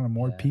podcast. I wanted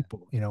more Yeah.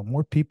 people,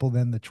 more people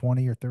than the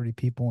 20 or 30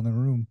 people in the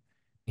room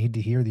need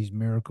to hear these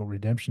miracle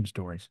redemption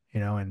stories,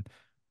 and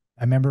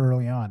I remember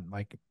early on,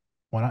 like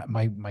when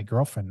my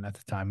girlfriend at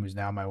the time, who's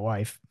now my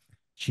wife,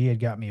 she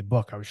had got me a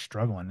book. I was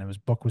struggling.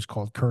 Book was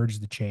called Courage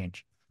the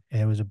Change.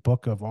 And it was a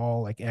book of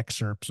all like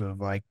excerpts of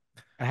like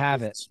I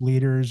have it.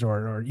 leaders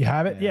or you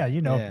have it. Yeah.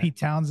 Yeah. Yeah. Pete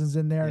Townsend's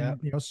in there Yep.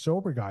 and,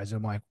 sober guys.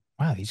 I'm like,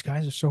 wow, these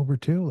guys are sober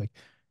too. Like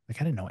I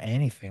didn't know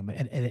anything, but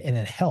and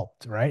it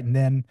helped. Right. And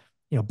then,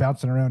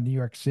 bouncing around New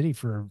York City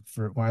for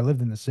when I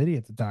lived in the city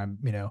at the time,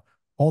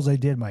 all I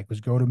did, Mike, was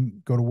go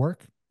to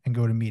work and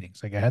go to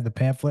meetings. Like I had the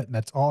pamphlet and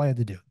that's all I had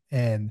to do.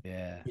 And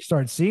Yeah. you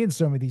start seeing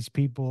some of these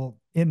people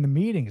in the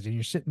meetings and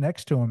you're sitting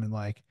next to them and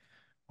like,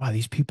 wow,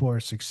 these people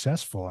are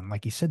successful. And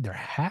like you said, they're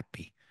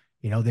happy.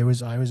 I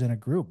was in a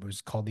group, it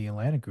was called the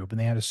Atlanta group, and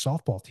they had a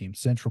softball team,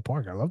 Central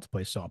Park. I love to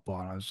play softball.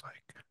 And I was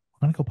like,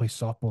 I'm gonna go play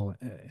softball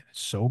in a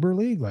sober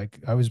league. Like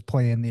I was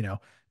playing,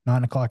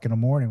 9 o'clock in the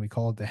morning. We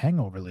call it the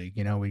hangover league.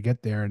 We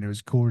get there and there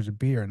was coolers of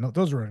beer. And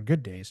those were on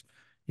good days.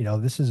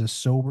 This is a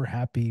sober,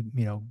 happy,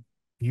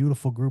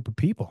 beautiful group of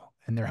people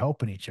and they're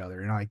helping each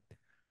other. And like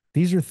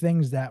these are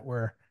things that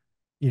were,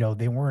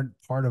 they weren't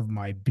part of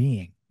my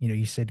being.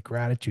 You said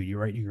gratitude, you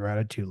write your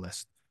gratitude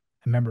list.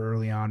 I remember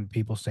early on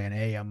people saying,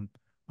 hey, I'm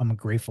a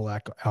grateful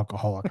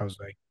alcoholic. I was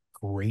like,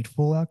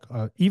 grateful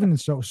even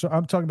so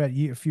I'm talking about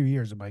a few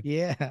years. I'm like,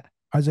 Yeah.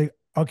 I was like,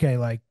 okay,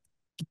 like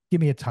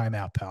give me a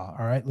timeout, pal.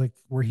 All right. Like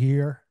we're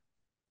here.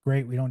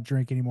 Great. We don't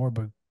drink anymore,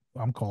 but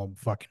I'm calling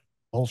fucking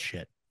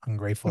bullshit.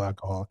 Ungrateful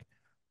alcoholic.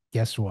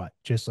 Guess what?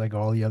 Just like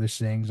all the other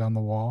sayings on the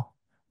wall,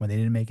 when they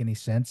didn't make any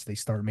sense, they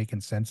start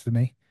making sense to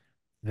me.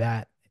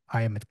 That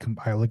I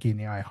look you in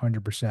the eye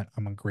 100%.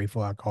 I'm a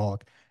grateful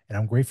alcoholic. And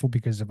I'm grateful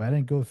because if I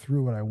didn't go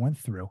through what I went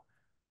through,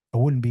 I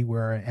wouldn't be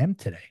where I am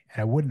today.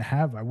 And I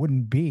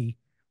wouldn't be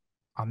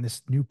on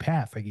this new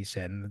path, like you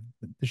said. And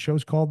the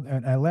show's called,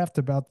 and I laughed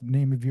about the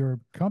name of your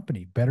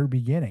company, Better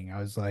Beginning. I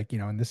was like,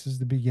 and this is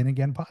the Begin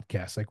Again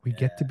podcast. Like we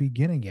get to Yeah.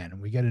 begin again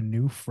and we get a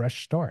new,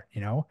 fresh start.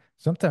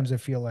 Sometimes I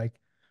feel like,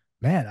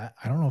 man,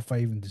 I don't know if I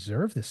even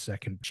deserve this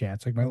second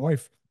chance. Like my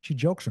wife, she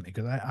jokes with me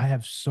because I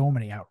have so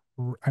many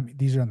I mean,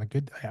 these are on the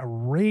good,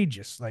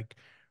 outrageous, like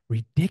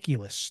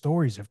ridiculous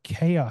stories of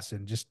chaos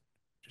and just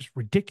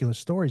ridiculous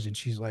stories. And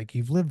she's like,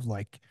 you've lived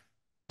like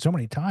so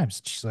many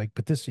times. She's like,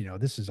 but this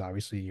is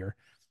obviously your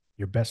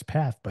best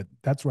path. But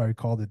that's why we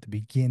called it the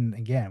begin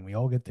again. We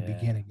all get to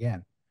begin Yeah.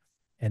 again.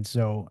 And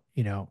so,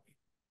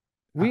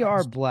 We I are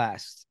just,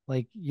 blessed.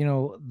 Like,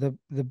 the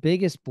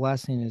biggest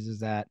blessing is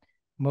that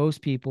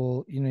most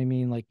people, you know what I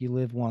mean? Like you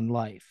live one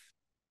life,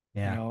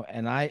 yeah.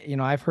 and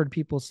I've heard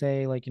people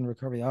say like in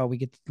recovery, oh, we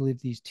get to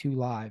live these two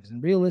lives.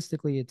 And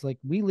realistically, it's like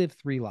we live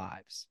three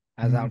lives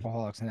as Mhm.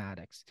 alcoholics and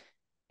addicts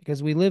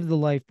because we live the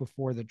life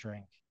before the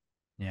drink.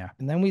 Yeah.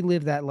 And then we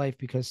live that life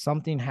because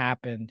something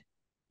happened,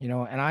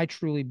 and I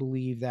truly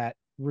believe that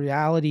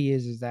reality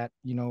is that,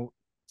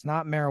 it's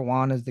not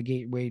marijuana is the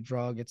gateway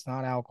drug. It's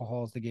not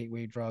alcohol is the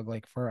gateway drug.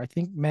 Like for, I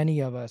think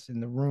many of us in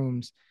the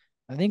rooms,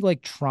 I think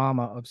like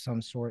trauma of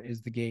some sort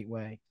is the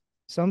gateway.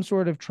 Some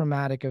sort of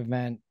traumatic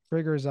event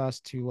triggers us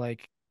to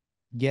like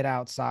get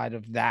outside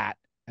of that.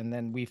 And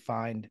then we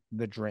find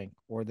the drink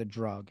or the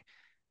drug.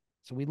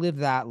 So we live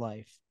that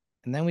life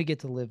and then we get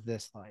to live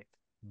this life.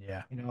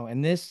 Yeah.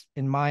 And this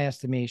in my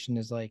estimation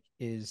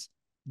is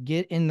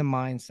get in the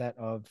mindset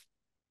of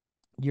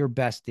your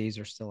best days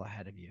are still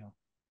ahead of you,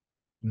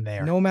 I'm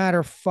there. no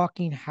matter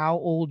fucking how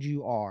old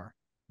you are.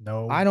 I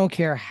No, don't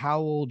care how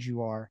old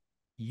you are,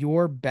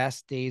 your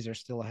best days are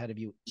still ahead of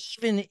you.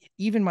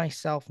 Even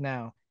myself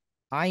now,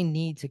 I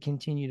need to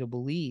continue to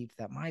believe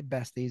that my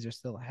best days are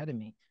still ahead of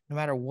me. No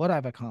matter what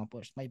I've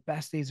accomplished, my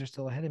best days are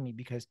still ahead of me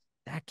because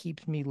that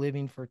keeps me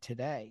living for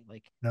today.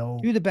 Like no,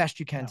 do the best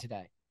you can no.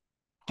 today,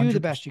 do the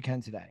best 100%. you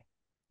can today,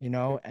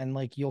 and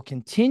like you'll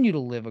continue to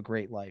live a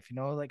great life,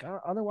 like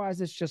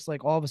otherwise it's just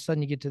like all of a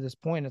sudden you get to this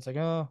point, it's like,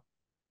 oh,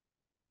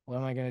 what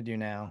am I going to do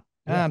now?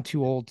 Yeah. I'm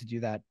too old to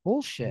do that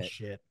bullshit.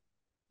 Bullshit.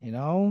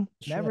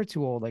 Never Shit.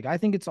 too old. Like I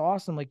think it's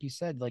awesome, like you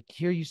said, like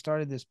here you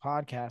started this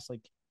podcast,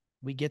 like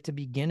we get to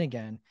begin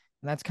again,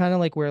 and that's kind of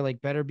like where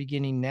like better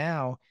beginning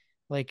now,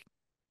 like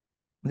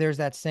there's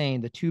that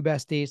saying, the two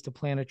best days to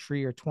plant a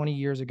tree are 20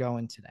 years ago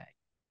and today.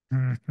 Those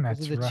are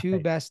That's the two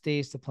right. best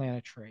days to plant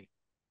a tree.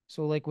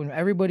 So like when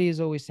everybody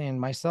is always saying,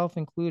 myself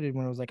included,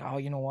 when it was like, oh,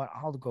 you know what?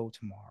 I'll go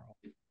tomorrow.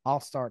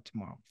 I'll start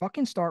tomorrow.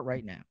 Fucking start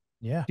right now.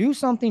 Yeah. Do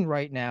something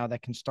right now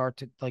that can start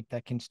to like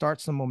that can start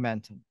some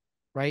momentum.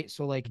 Right.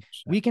 So like 100%.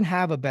 we can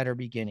have a better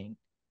beginning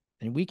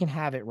and we can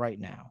have it right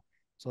now.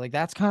 So like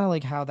that's kind of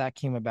like how that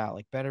came about,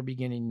 like better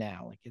beginning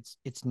now. Like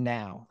it's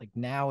now. Like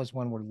now is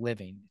when we're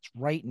living. It's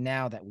right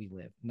now that we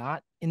live,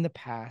 not in the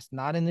past,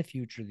 not in the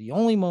future. The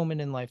only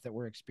moment in life that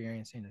we're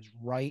experiencing is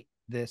right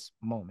this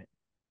moment.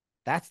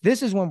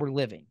 This is when we're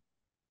living,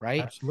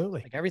 right?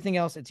 Absolutely. Like everything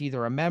else, it's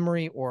either a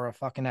memory or a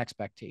fucking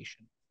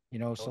expectation, you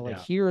know? No So like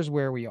doubt. here's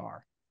where we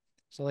are.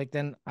 So like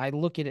then I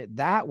look at it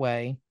that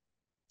way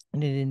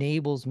and it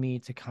enables me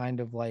to kind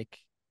of like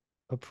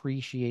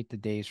appreciate the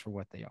days for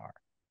what they are.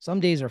 Some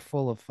days are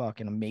full of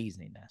fucking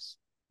amazingness,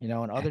 you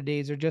know, and Yeah. other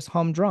days are just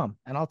humdrum.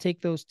 And I'll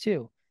take those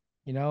too,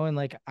 you know, and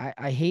like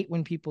I hate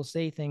when people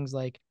say things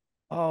like,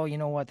 oh, you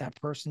know what, that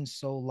person's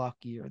so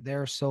lucky or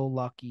they're so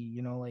lucky,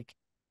 you know, like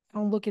I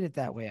don't look at it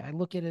that way. I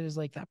look at it as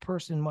like that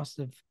person must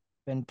have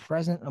been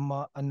present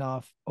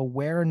enough,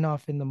 aware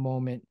enough in the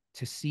moment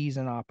to seize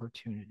an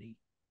opportunity.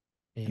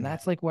 And Amen.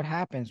 that's like what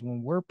happens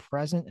when we're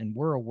present and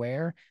we're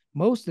aware.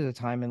 Most of the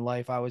time in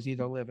life, I was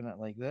either living it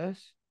like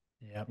this,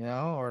 Yep. you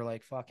know, or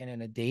like fucking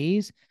in a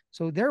daze.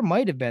 So there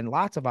might have been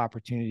lots of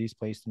opportunities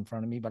placed in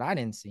front of me, but I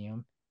didn't see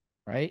them,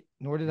 right?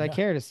 Nor did I Yeah.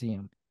 care to see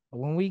them. But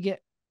when we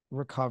get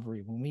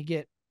recovery, when we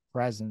get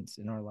presence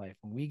in our life,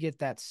 when we get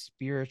that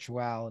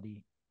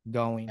spirituality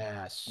going,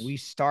 Yes. we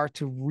start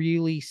to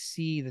really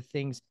see the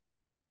things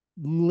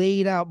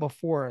laid out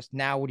before us.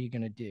 Now, what are you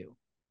going to do?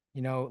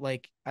 You know,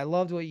 like I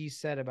loved what you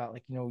said about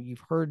like, you know,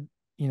 you've heard,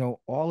 you know,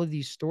 all of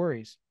these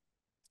stories.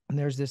 And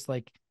there's this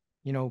like,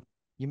 you know,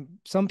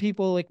 some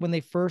people like when they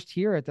first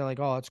hear it, they're like,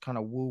 oh, it's kind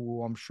of woo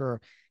woo, I'm sure.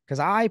 Because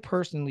I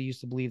personally used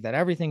to believe that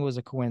everything was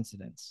a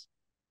coincidence.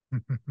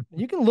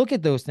 You can look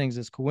at those things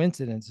as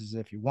coincidences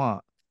if you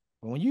want.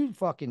 But when you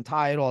fucking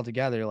tie it all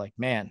together, you're like,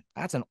 man,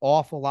 that's an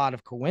awful lot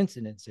of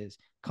coincidences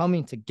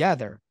coming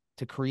together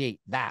to create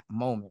that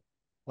moment.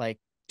 Like,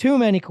 too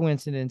many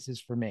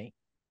coincidences for me,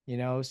 you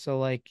know? So,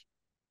 like,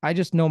 I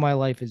just know my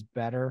life is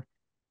better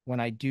when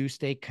I do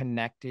stay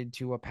connected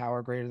to a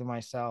power greater than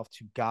myself,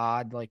 to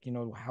God, like, you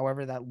know,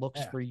 however that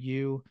looks Yeah. for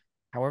you,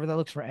 however that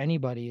looks for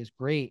anybody is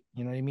great.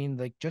 You know what I mean?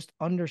 Like, just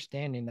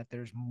understanding that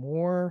there's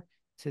more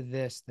to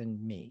this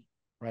than me,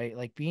 right?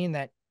 Like being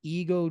that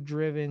ego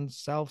driven,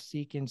 self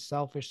seeking,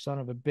 selfish son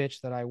of a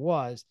bitch that I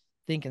was,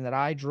 thinking that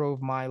I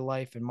drove my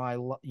life and my,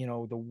 you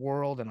know, the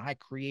world and I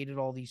created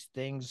all these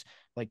things.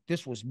 Like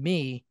this was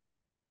me,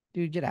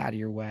 dude, get out of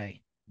your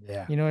way.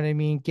 Yeah. You know what I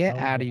mean? Get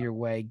No out of doubt. your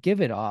way. Give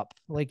it up.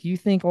 Like you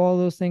think all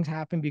those things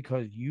happen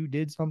because you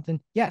did something.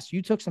 Yes,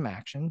 you took some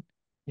action,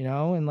 you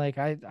know, and like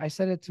I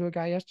said it to a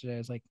guy yesterday. I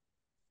was like,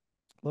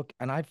 look,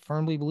 and I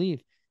firmly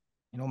believe,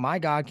 you know, my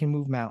God can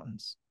move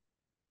mountains,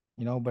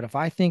 you know, but if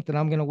I think that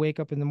I'm going to wake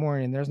up in the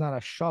morning and there's not a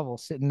shovel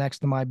sitting next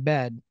to my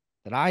bed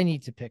that I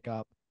need to pick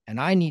up and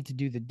I need to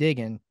do the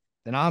digging,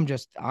 then I'm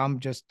just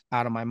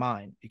out of my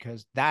mind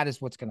because that is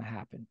what's going to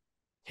happen.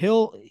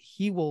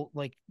 He will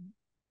like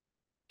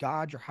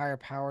God, your higher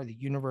power, the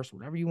universe,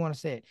 whatever you want to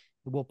say it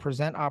will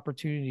present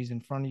opportunities in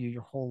front of you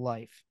your whole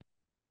life.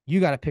 You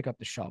got to pick up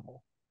the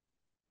shovel.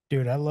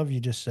 Dude, I love you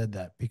just said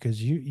that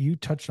because you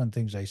touched on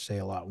things I say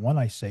a lot. One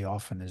I say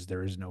often is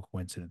there is no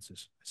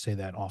coincidences. I say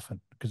that often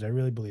because I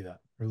really believe that.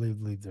 I really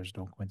believe there's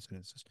no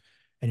coincidences.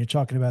 And you're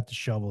talking about the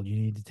shovel, you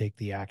need to take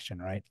the action,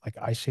 right? Like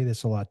I say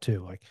this a lot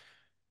too. Like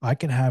I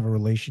can have a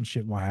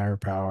relationship with my higher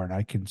power and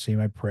I can say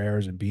my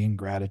prayers and be in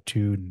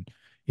gratitude and,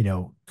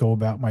 go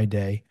about my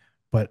day.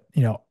 But,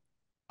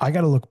 I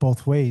got to look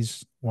both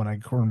ways when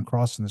I'm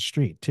crossing the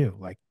street too.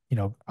 Like,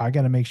 I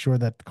got to make sure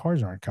that the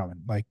cars aren't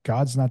coming. Like,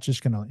 God's not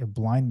just going to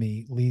blind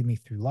me, lead me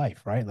through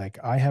life, right? Like,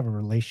 I have a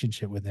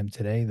relationship with Him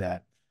today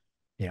that,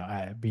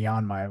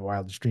 beyond my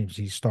wildest dreams.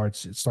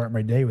 Start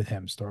my day with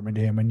Him, start my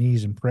day on my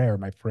knees in prayer.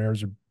 My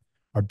prayers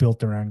are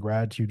built around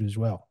gratitude as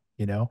well,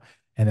 and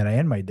then I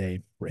end my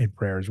day in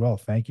prayer as well.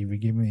 Thank you for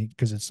giving me,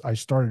 because I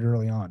started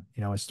early on.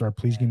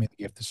 Please give Yeah. me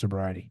the gift of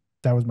sobriety.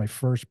 That was my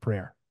first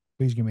prayer.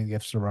 Please give me the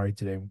gift of sobriety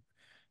today.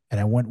 And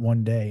I went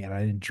one day and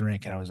I didn't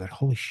drink. And I was like,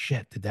 holy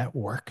shit, did that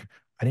work?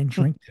 I didn't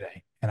drink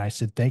today. And I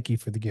said, thank you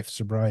for the gift of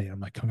sobriety. And I'm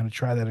like, I'm going to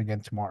try that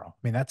again tomorrow. I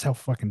mean, that's how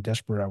fucking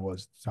desperate I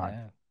was at the time.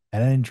 Yeah.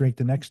 And I didn't drink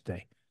the next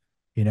day,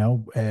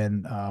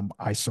 and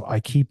I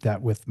keep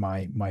that with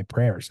my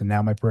prayers. And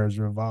now my prayers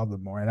are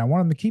evolving more. And I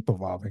want them to keep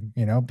evolving,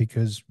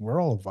 because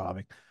we're all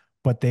evolving.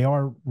 But they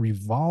are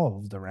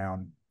revolved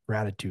around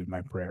gratitude,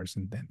 my prayers,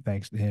 and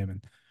thanks to Him.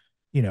 And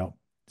you know,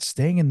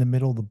 staying in the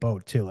middle of the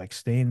boat too, like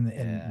staying in the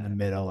Yeah.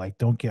 middle.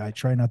 Like I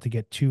try not to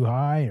get too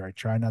high or I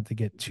try not to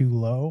get too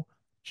low.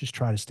 Just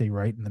try to stay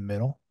right in the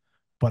middle.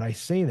 But I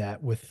say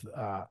that with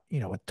a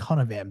ton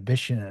of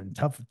ambition and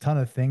ton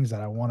of things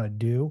that I want to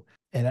do.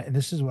 And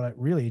this is what I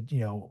really,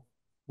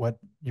 what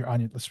you're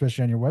on,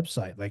 especially on your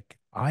website. Like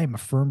I am a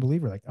firm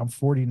believer. Like I'm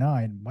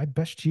 49, my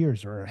best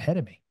years are ahead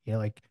of me.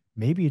 Like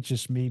maybe it's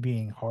just me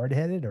being hard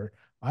headed, or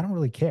I don't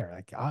really care.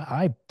 Like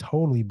I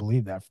totally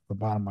believe that from the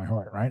bottom of my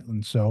heart, right?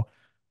 And so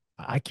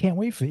I can't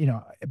wait for,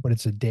 but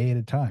it's a day at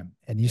a time.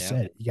 And you Yeah.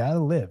 said it, you got to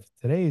live.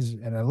 Today's,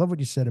 and I love what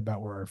you said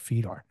about where our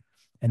feet are.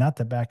 And not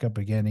to back up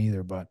again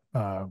either, but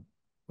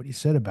what you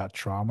said about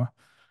trauma.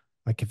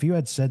 Like if you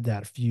had said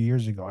that a few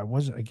years ago, I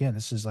wasn't, again,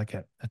 this is like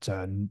it's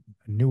a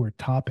newer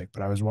topic,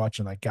 but I was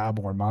watching like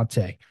Gabor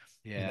Mate,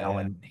 Yeah.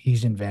 and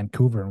he's in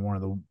Vancouver in one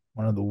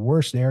of the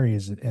worst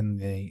areas in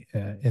the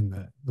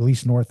at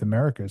least North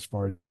America as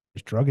far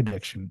as drug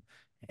addiction.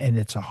 And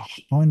it's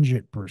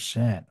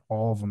 100%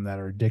 all of them that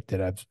are addicted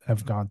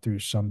have gone through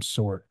some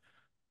sort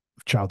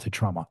of childhood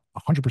trauma.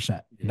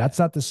 100%. And Yeah. that's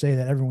not to say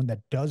that everyone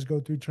that does go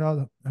through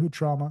childhood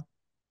trauma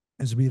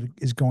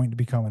is going to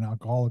become an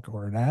alcoholic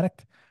or an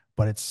addict,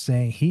 but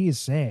he is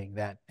saying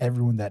that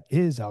everyone that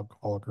is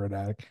alcoholic or an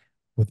addict,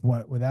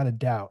 without a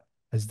doubt,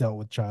 has dealt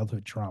with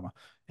childhood trauma,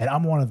 and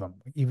I'm one of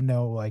them. Even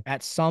though, like,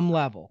 At some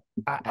level.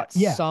 At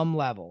yeah, some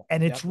level.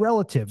 and Yep. it's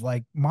relative.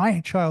 Like my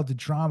childhood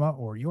trauma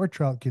or your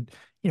child could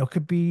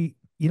be.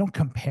 You don't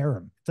compare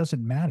them. It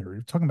doesn't matter.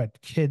 We're talking about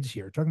kids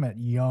here. We're talking about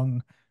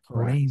young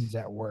Correct. brains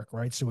at work,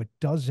 right? So it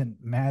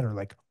doesn't matter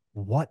like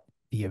what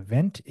the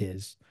event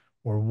is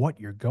or what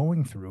you're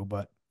going through.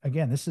 But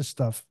again, this is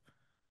stuff,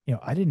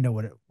 I didn't know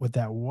what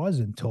that was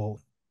until,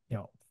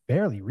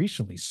 fairly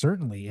recently,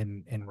 certainly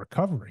in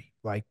recovery.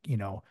 Like,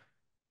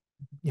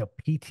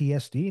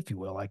 PTSD, if you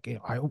will. Like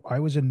I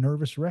was a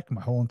nervous wreck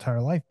my whole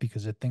entire life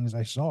because of things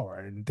I saw. Or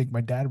I didn't think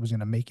my dad was going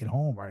to make it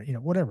home, or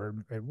whatever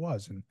it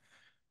was. And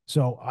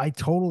so I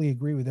totally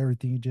agree with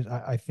everything you just.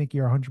 I think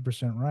you're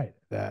 100% right.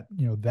 That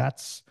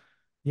that's,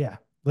 yeah.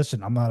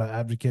 Listen, I'm not an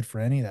advocate for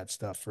any of that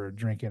stuff, for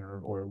drinking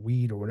or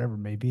weed or whatever it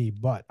may be,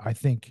 but I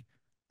think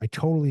I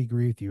totally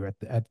agree with you. At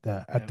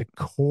the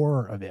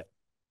core of it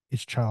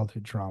is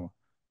childhood trauma.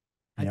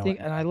 I think,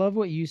 and I love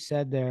what you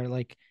said there.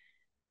 Like,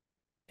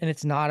 and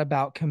it's not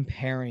about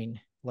comparing,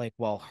 like,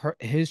 well,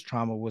 his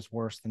trauma was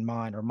worse than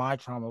mine, or my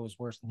trauma was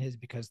worse than his,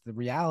 because the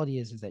reality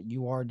is that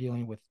you are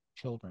dealing with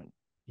children.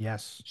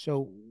 Yes.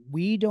 So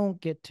we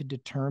don't get to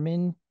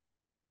determine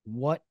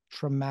what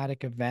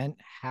traumatic event,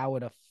 how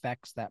it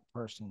affects that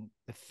person.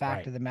 The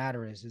fact of the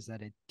matter is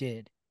that it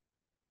did,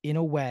 in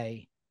a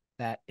way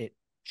that it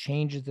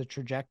changes the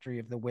trajectory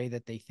of the way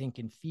that they think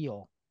and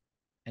feel.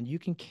 And you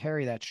can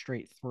carry that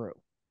straight through,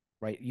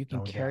 right? You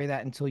can carry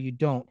that until you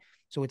don't.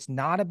 So it's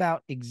not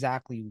about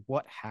exactly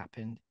what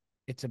happened.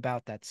 It's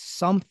about that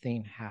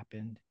something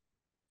happened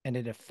and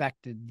it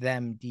affected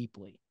them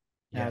deeply.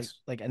 Now, Yes.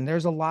 like, and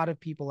there's a lot of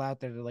people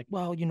out there that are like,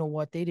 well, you know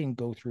what? They didn't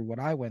go through what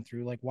I went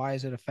through. Like, why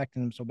is it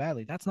affecting them so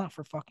badly? That's not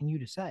for fucking you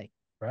to say.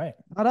 Right.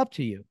 Not up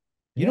to you.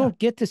 You don't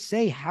get to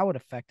say how it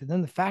affected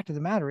them. The fact of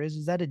the matter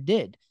is that it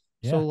did.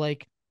 Yeah. So,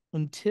 like,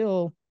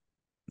 until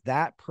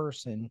that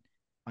person,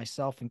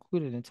 myself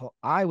included, until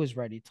I was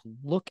ready to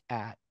look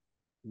at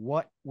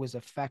what was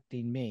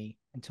affecting me,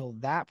 until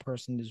that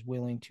person is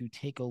willing to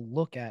take a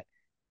look at,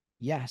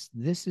 yes,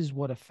 this is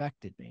what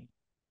affected me.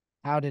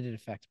 How did it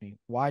affect me?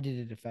 Why did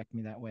it affect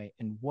me that way?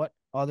 And what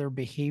other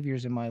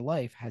behaviors in my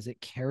life has it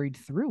carried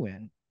through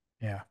in?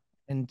 Yeah.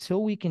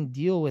 Until we can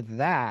deal with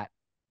that,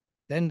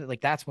 then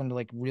like that's when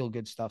like real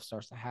good stuff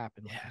starts to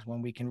happen. Like, is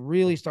when we can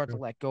really start to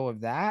let go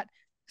of that,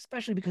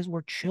 especially because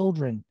we're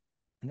children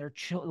and they're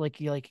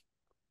like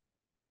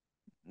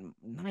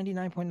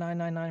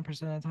 99.999%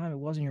 of the time it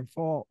wasn't your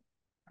fault.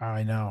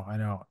 I know.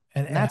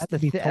 And that's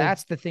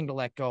that's the thing to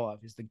let go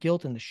of, is the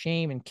guilt and the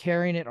shame and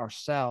carrying it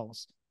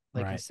ourselves.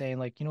 Like, and saying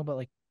like, but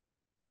like,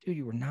 dude,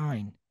 you were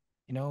 9,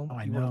 you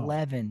were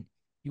 11,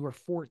 you were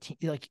 14.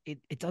 Like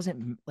it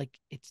doesn't, like,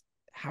 it's,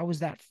 how is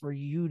that for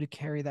you to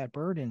carry that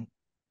burden,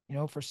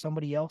 for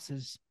somebody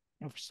else's,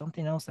 for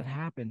something else that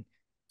happened,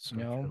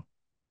 True.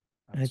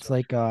 and it's so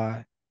like,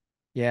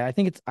 yeah, I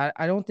think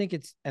I don't think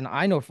it's, and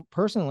I know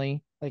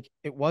personally, like,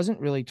 it wasn't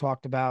really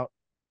talked about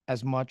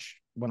as much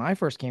when I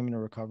first came into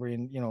recovery,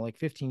 and, like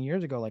 15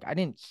 years ago, like I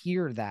didn't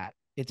hear that.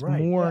 It's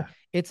more,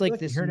 it's like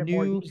this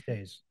new, these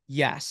days.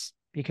 Yes,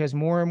 because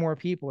more and more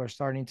people are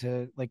starting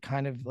to like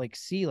kind of like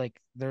see like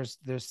there's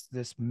this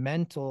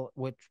mental,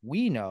 which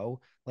we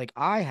know, like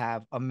I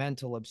have a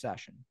mental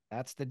obsession.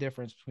 That's the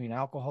difference between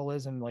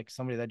alcoholism, like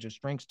somebody that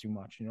just drinks too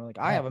much, like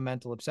I have a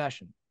mental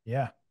obsession.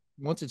 Yeah.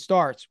 Once it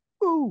starts,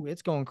 ooh,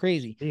 it's going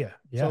crazy. Yeah.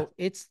 So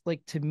it's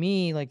like, to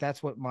me, like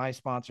that's what my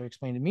sponsor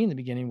explained to me in the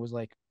beginning, was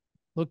like,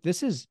 look,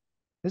 this isn't,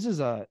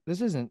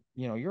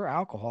 your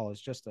alcohol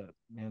is just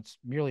it's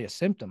merely a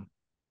symptom.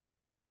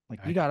 Like,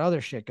 you got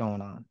other shit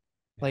going on.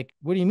 Like,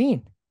 what do you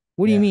mean?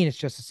 What do you mean it's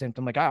just a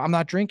symptom? Like, I'm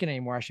not drinking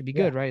anymore. I should be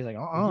good, right? He's like,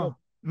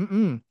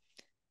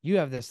 you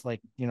have this,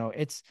 like,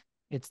 it's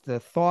the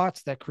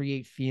thoughts that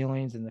create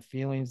feelings, and the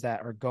feelings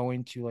that are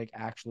going to like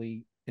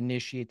actually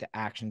initiate the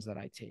actions that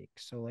I take.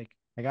 So like,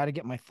 I got to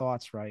get my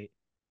thoughts right.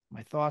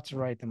 My thoughts are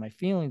right, then my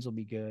feelings will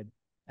be good.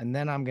 And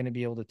then I'm going to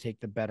be able to take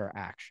the better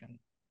action.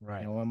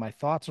 Right. When my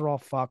thoughts are all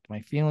fucked, my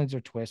feelings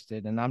are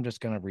twisted, and I'm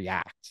just going to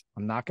react.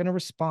 I'm not going to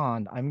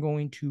respond. I'm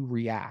going to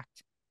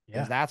react,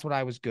 because that's what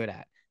I was good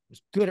at. I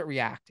was good at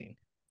reacting.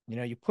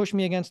 You push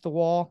me against the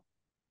wall,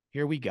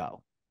 here we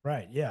go.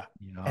 Right. Yeah.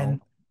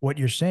 And what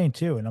you're saying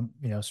too, and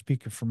I'm,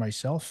 speaking for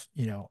myself,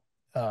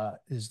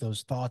 is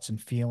those thoughts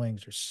and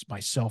feelings, or my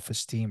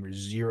self-esteem, or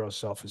zero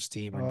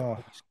self-esteem, or Oh,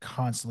 always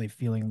constantly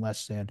feeling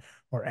less than,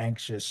 or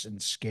anxious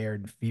and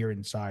scared and fear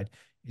inside,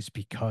 is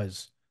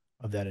because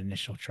of that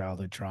initial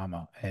childhood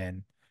trauma.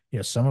 And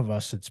some of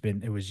us,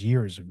 it was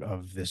years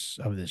of this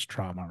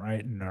trauma,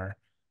 right? And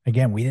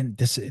again, we didn't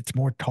this it's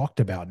more talked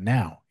about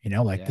now,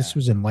 like this yeah.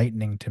 was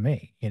enlightening to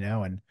me,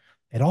 and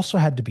it also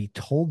had to be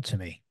told to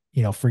me.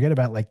 Forget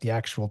about like the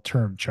actual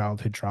term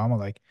childhood trauma.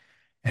 Like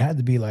it had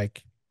to be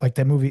like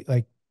that movie,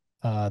 like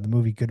the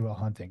movie Good Will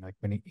Hunting, like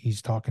when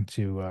he's talking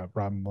to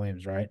Robin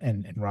Williams, right?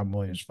 And Robin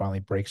Williams finally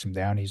breaks him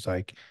down. He's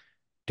like,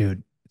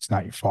 dude, it's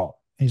not your fault.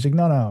 And he's like,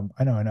 no, no,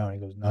 I know, I know. And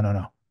he goes, no, no,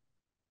 no,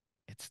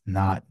 it's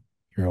not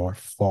your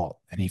fault.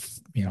 And he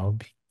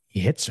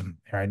hits him,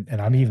 right?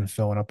 And I'm Yeah. even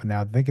filling up and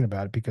now thinking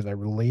about it because I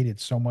related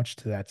so much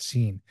to that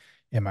scene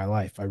in my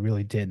life. I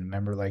really did.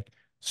 Remember, like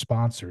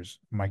sponsors,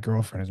 my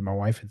girlfriend is my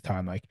wife at the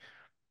time, like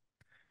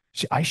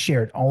I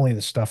shared only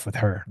the stuff with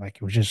her. Like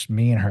it was just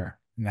me and her,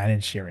 and I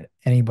didn't share it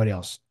anybody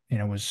else.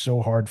 And it was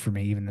so hard for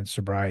me, even in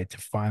sobriety, to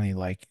finally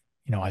I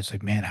was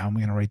like, man, how am I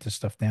going to write this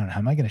stuff down? How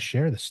am I going to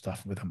share this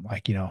stuff with them?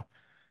 Like, I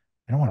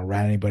don't want to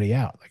rat anybody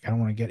out. Like, I don't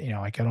want to get,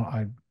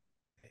 like,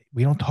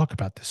 we don't talk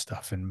about this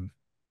stuff. And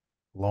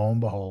lo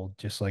and behold,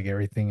 just like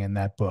everything in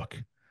that book,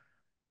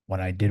 when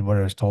I did what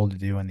I was told to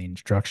do in the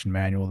instruction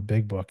manual, the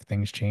big book,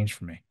 things changed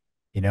for me,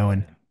 and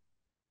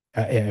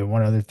Yeah. and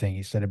one other thing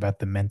he said about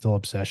the mental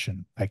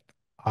obsession, like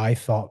I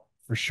thought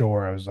for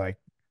sure, I was like,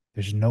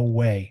 there's no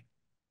way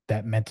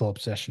that mental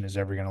obsession is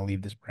ever going to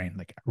leave this brain.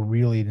 Like I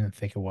really didn't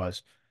think it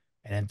was.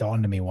 And it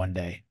dawned on me one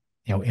day,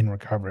 in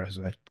recovery, I was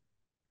like,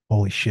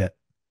 holy shit,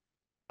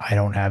 I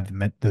don't have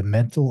the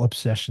mental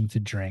obsession to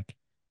drink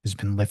has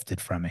been lifted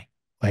from me.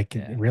 Like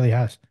it Yeah. really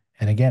has.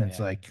 And again, it's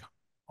Yeah. like,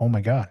 oh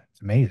my God,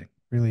 it's amazing.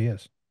 It really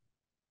is.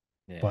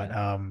 But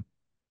Yeah.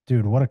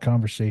 dude, what a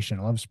conversation.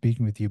 I love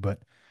speaking with you,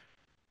 but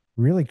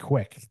really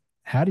quick,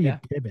 how do you Yeah.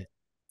 pivot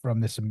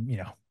from this,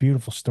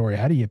 beautiful story?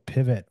 How do you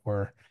pivot,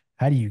 or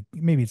how do you,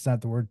 maybe it's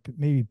not the word,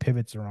 maybe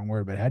pivot's the wrong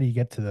word, but how do you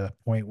get to the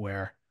point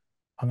where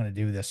I'm going to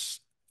do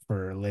this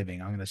for a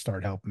living? I'm going to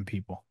start helping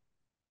people.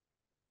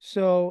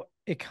 So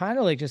it kind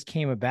of like just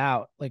came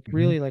about. Like Hmm.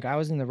 really, like I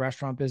was in the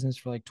restaurant business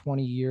for like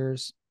 20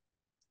 years.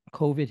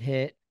 COVID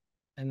hit.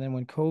 And then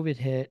when COVID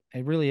hit,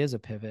 it really is a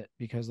pivot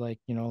because like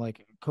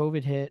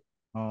COVID hit,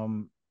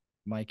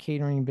 my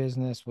catering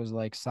business was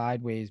like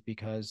sideways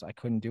because I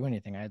couldn't do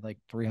anything. I had like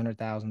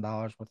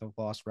 $300,000 worth of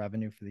lost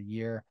revenue for the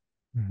year.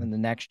 Hmm. Then the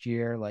next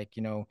year, like,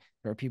 there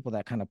are people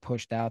that kind of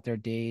pushed out their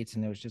dates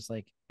and it was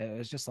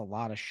just a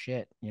lot of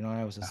shit, and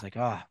I was just Yeah. like,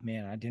 oh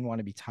man, I didn't want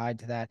to be tied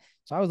to that.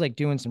 So I was like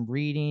doing some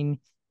reading,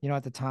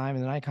 at the time.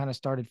 And then I kind of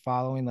started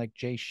following like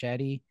Jay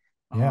Shetty.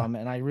 Yeah.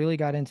 And I really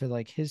got into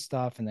like his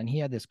stuff. And then he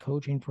had this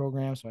coaching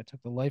program. So I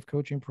took the life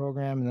coaching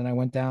program and then I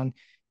went down,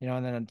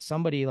 and then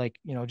somebody like,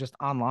 just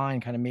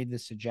online kind of made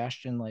this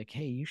suggestion, like,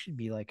 hey, you should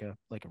be like a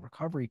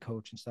recovery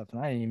coach and stuff. And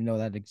I didn't even know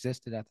that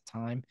existed at the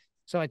time.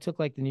 So I took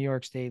like the New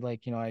York State,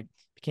 like, I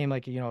became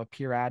like, a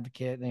peer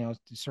advocate,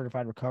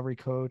 certified recovery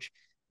coach.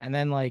 And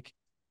then like,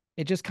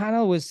 it just kind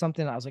of was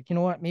something I was like, you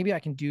know what, maybe I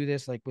can do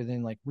this like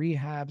within like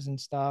rehabs and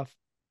stuff.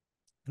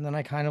 And then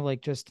I kind of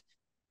like just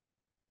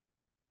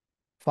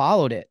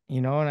followed it,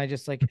 and I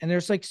just like, and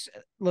there's like,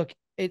 look,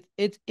 it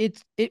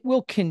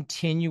will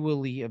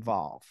continually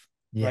evolve,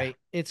 Yeah. right?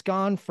 It's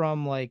gone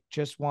from like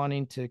just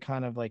wanting to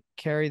kind of like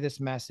carry this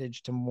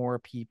message to more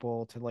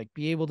people, to like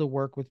be able to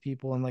work with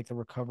people in like the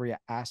recovery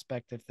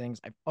aspect of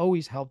things. I've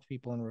always helped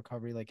people in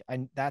recovery. Like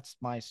that's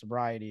my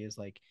sobriety, is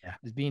like, Yeah.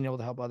 is being able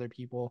to help other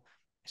people.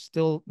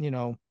 Still,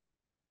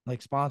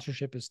 like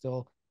sponsorship is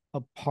still a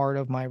part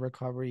of my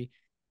recovery.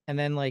 And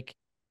then like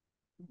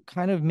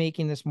kind of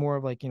making this more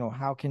of like,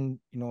 how can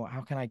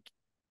I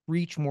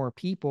reach more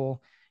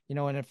people,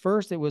 and at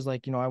first it was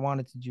like, I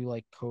wanted to do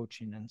like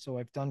coaching. And so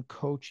I've done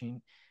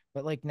coaching,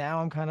 but like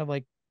now I'm kind of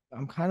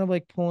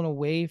like pulling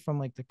away from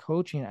like the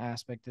coaching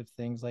aspect of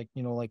things, like,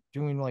 like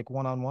doing like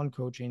one-on-one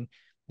coaching.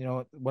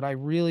 What I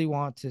really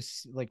want to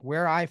like,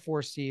 where I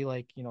foresee,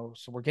 like,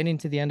 so we're getting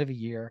to the end of a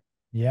year.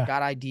 I've Yeah.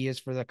 got ideas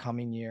for the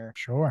coming year.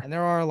 Sure. And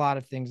there are a lot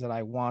of things that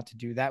I want to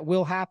do that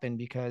will happen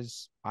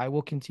because I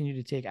will continue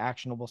to take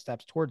actionable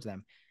steps towards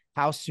them.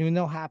 How soon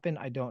they'll happen,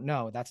 I don't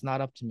know. That's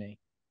not up to me.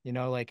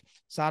 Like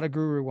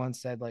Sadhguru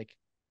once said, like,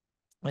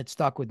 it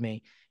stuck with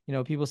me.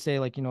 People say,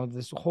 like,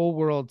 this whole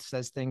world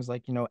says things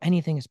like,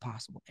 anything is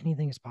possible.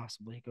 Anything is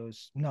possible. He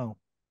goes, no,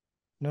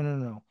 no, no,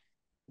 no, no.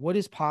 What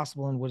is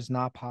possible and what is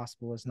not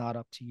possible is not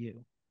up to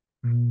you.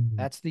 Mm.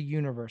 That's the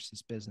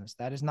universe's business.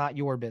 That is not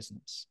your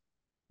business.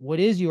 What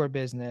is your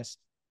business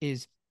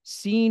is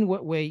seeing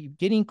what way,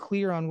 getting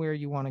clear on where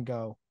you want to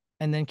go,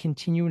 and then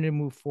continuing to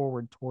move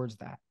forward towards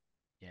that.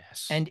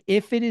 Yes. And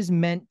if it is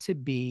meant to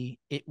be,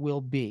 it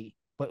will be.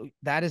 But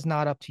that is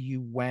not up to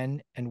you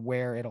when and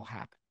where it'll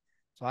happen.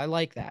 So I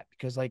like that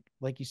because like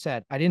you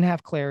said, I didn't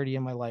have clarity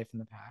in my life in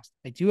the past.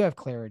 I do have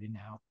clarity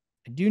now.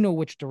 I do know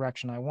which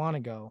direction I want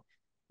to go.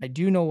 I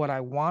do know what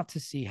I want to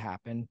see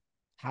happen.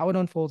 How it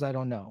unfolds, I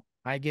don't know.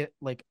 I get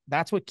like,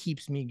 that's what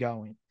keeps me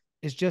going.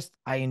 is just,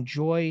 I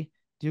enjoy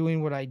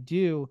doing what I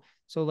do.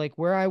 So like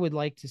where I would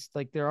like to,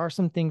 like, there are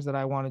some things that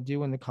I want to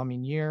do in the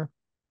coming year.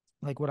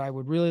 Like what I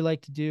would really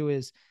like to do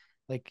is,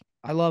 like,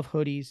 I love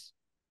hoodies,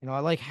 I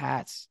like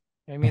hats.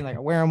 You know what I mean? Like I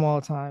wear them all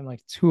the time.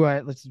 Like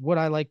it's what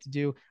I like to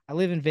do. I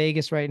live in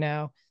Vegas right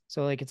now.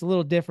 So like it's a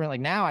little different.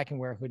 Like now I can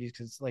wear hoodies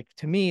because like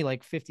to me,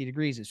 like 50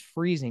 degrees is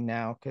freezing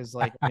now. Cause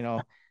like,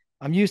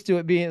 I'm used to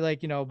it being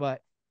like,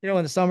 but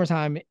in the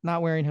summertime,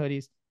 not wearing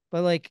hoodies.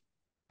 But like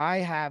I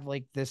have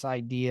like this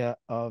idea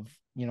of,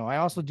 I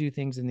also do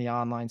things in the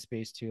online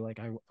space too. Like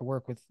I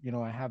work with,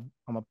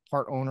 I'm a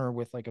part owner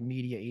with like a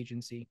media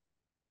agency.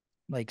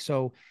 Like,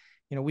 so,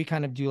 we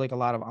kind of do like a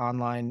lot of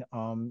online,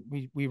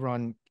 we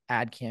run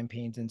ad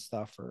campaigns and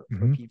stuff for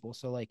Mhm. people.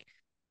 So like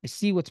I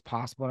see what's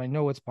possible and I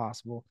know what's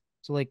possible.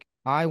 So like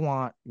I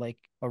want like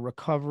a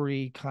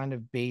recovery kind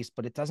of base,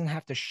 but it doesn't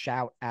have to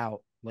shout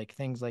out like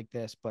things like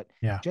this, but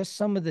Yeah. just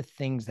some of the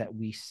things that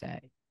we say.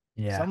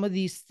 Yeah. Some of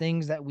these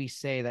things that we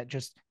say that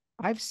just,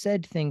 I've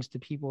said things to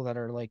people that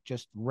are like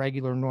just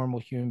regular normal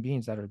human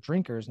beings that are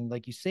drinkers, and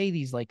like you say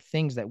these like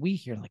things that we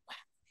hear, like, wow,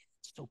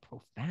 it's so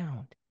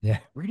profound. Yeah.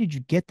 Where did you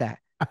get that?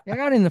 I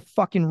got in the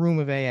fucking room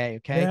of AA.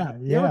 Okay. Yeah.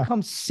 You ever Yeah.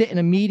 come sit in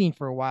a meeting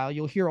for a while,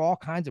 you'll hear all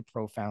kinds of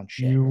profound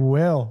shit. You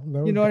will. You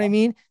No know what I doubt.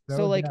 mean? So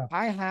No like doubt.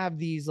 I have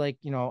these like,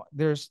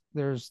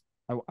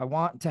 I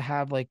want to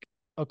have like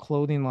a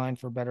clothing line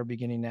for Better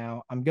Beginning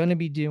Now. I'm going to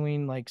be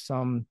doing like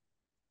some,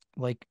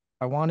 like,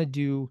 I want to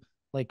do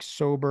like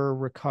sober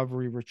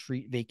recovery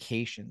retreat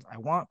vacations. I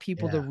want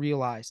people to Yeah.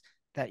 realize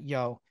that,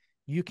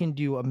 you can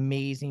do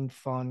amazing,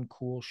 fun,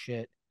 cool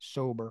shit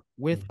sober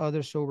with Yeah.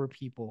 other sober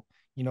people,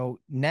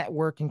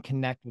 network and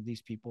connect with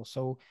these people.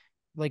 So,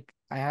 like,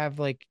 I have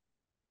like,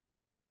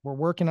 we're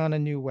working on a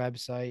new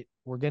website.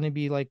 We're going to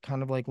be like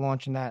kind of like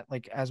launching that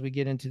like as we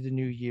get into the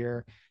new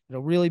year.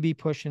 It'll really be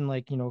pushing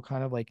like,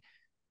 kind of like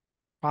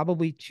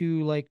probably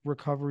two like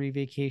recovery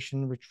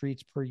vacation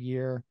retreats per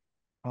year,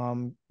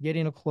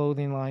 getting a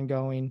clothing line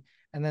going.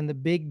 And then the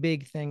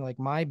big thing, like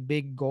my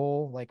big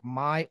goal, like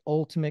my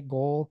ultimate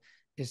goal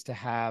is to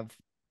have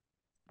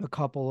a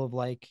couple of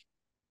like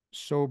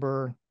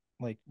sober,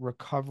 like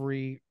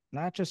recovery,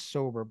 not just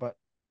sober, but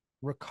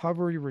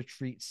recovery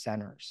retreat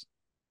centers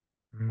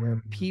where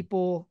Mm.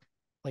 people,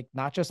 like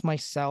not just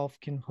myself,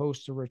 can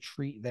host a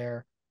retreat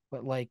there,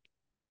 but like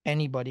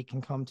anybody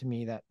can come to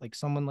me, that like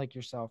someone like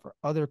yourself or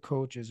other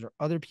coaches or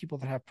other people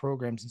that have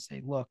programs, and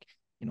say, look,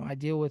 I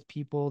deal with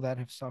people that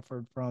have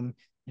suffered from,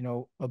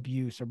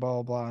 abuse or blah,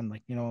 blah, blah. And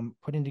like, I'm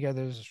putting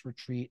together this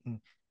retreat,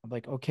 and I'm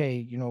like,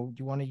 okay, do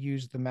you want to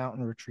use the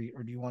mountain retreat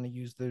or do you want to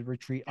use the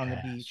retreat on the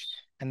beach? Yes.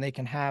 And they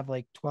can have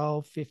like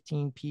 12,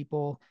 15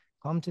 people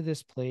come to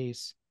this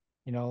place,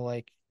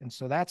 like, and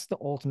so that's the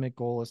ultimate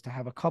goal, is to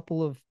have a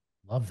couple of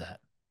Love that.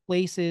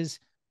 places,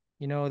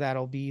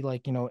 that'll be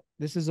like,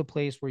 this is a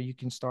place where you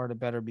can start a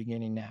better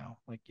beginning now.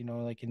 Like,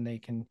 like, and they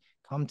can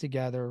come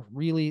together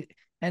really,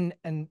 and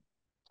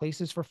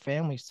places for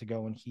families to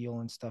go and heal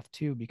and stuff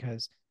too,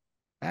 because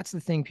that's the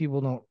thing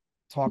people don't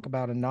talk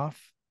about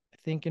enough. I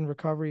think in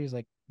recovery is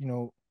like,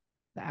 the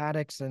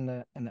addicts and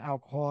the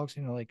alcoholics,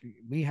 like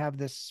we have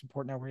this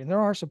support network, and there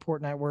are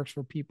support networks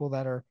for people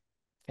that are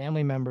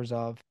family members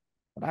of,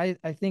 but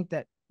I think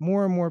that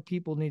more and more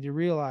people need to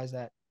realize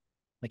that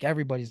like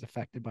everybody's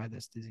affected by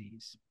this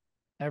disease.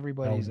 No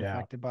Everybody's doubt.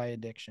 affected by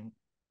addiction.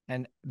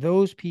 And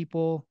those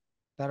people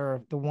that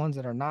are the ones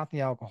that are not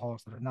the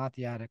alcoholics, that are not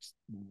the addicts,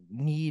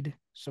 need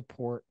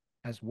support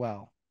as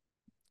well,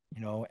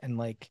 and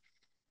like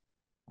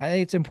I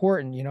think it's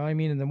important, what I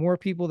mean? And the more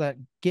people that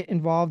get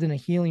involved in a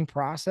healing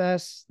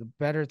process, the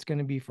better it's going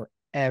to be for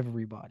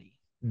everybody.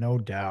 No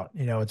doubt.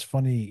 It's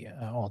funny.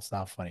 Well, it's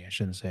not funny. I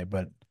shouldn't say,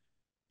 but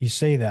you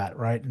say that,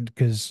 right? And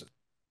because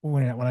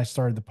when I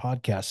started the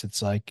podcast,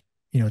 it's like,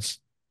 it's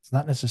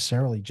not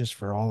necessarily just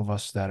for all of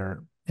us that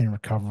are in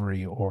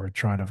recovery or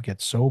trying to get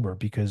sober,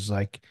 because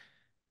like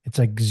it's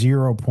like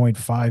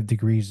 0.5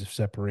 degrees of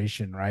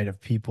separation, right?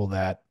 Of people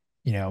that,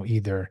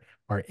 either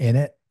are in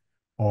it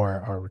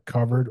or are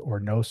recovered or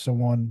know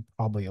someone,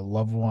 probably a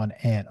loved one,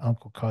 aunt,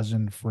 uncle,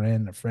 cousin,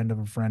 friend, a friend of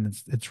a friend.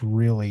 It's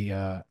really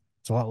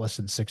it's a lot less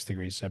than 6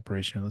 degrees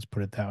separation. Let's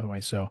put it that way.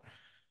 So,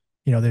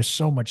 there's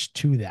so much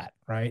to that,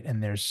 right?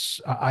 And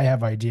I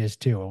have ideas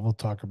too, and we'll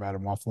talk about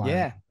them offline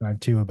Yeah.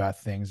 too, about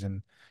things,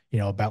 and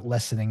about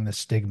lessening the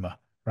stigma,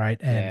 right?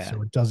 And Yeah.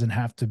 so it doesn't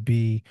have to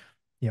be,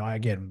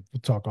 again,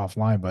 we'll talk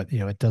offline, but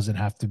it doesn't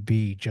have to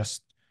be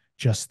just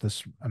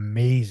this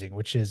amazing,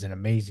 which is an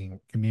amazing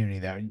community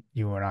that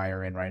you and I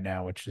are in right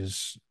now, which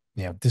is,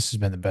 this has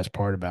been the best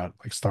part about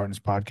like starting this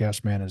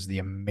podcast, man, is the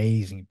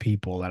amazing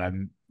people that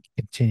I'm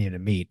continue to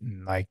meet,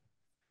 and like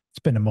it's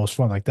been the most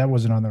fun. Like that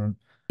wasn't on the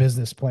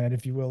business plan,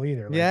 if you will,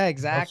 either. Like Yeah, also to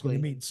exactly.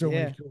 meet so many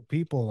Yeah. cool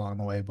people along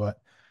the way. But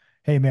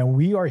hey, man,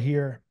 we are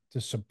here to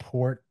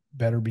support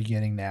Better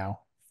Beginning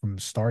Now from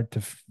start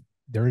to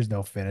there is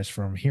no finish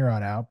from here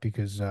on out,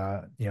 because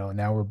now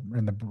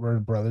we're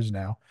brothers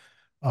now.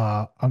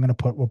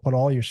 We'll put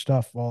all your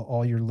stuff,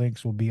 all your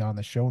links will be on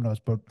the show notes,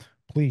 but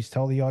please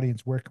tell the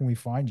audience, where can we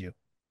find you?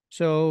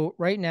 So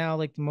right now,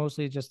 like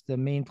mostly just the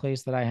main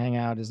place that I hang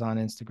out is on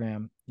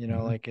Instagram,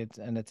 like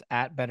it's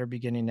at Better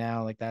Beginning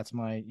Now. Like that's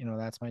my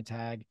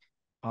tag.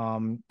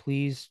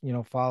 Please,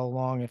 follow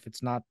along if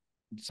it's not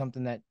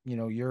something that,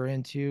 you're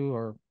into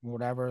or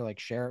whatever, like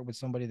share it with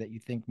somebody that you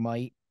think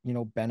might,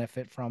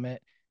 benefit from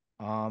it.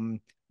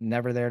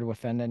 Never there to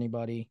offend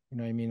anybody. You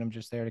know what I mean? I'm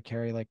just there to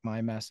carry like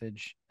my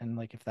message. And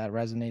like, if that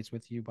resonates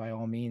with you, by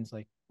all means,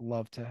 like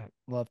love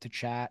to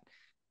chat.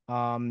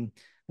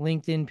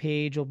 LinkedIn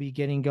page will be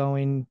getting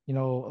going, a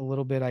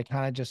little bit. I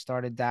kind of just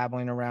started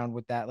dabbling around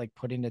with that, like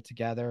putting it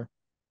together.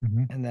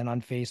 And then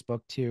on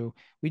Facebook too,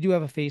 we do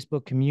have a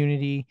Facebook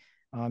community.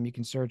 You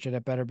can search it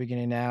at Better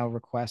Beginning Now,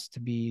 request to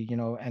be,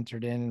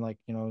 entered in, and like,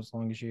 as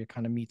long as you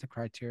kind of meet the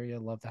criteria,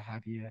 love to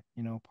have you,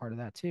 part of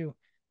that too.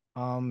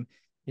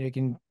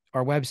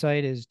 Our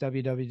website is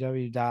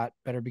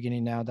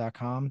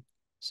www.betterbeginningnow.com.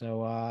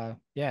 So,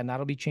 and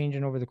that'll be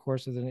changing over the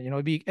course of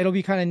the, it'll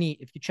be kind of neat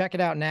if you check it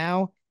out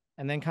now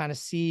and then kind of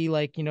see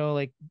like,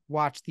 like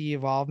watch the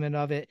evolvement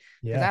of it.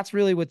 Yeah. That's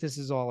really what this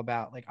is all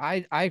about. Like,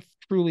 I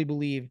truly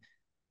believe,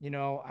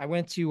 I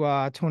went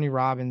to Tony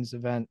Robbins'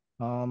 event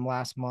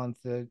last month,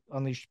 the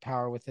Unleash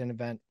Power Within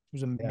event. It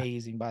was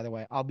amazing, by the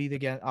way. I'll be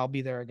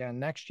there again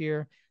next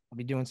year. I'll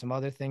be doing some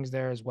other things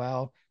there as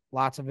well.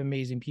 Lots of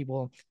amazing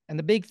people. And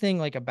the big thing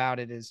like about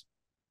it is,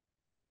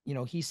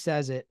 he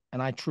says it,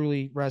 and I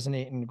truly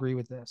resonate and agree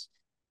with this.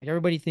 Like,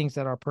 everybody thinks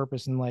that our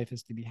purpose in life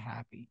is to be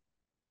happy.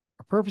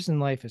 Our purpose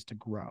in life is to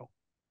grow.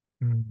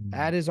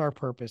 That is our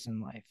purpose in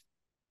life.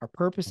 Our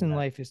purpose in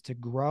life is to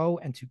grow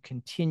and to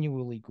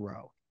continually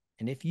grow.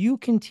 And if you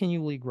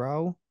continually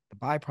grow, the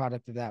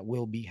byproduct of that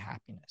will be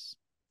happiness.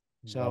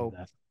 So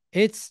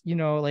it's,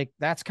 like,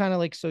 that's kind of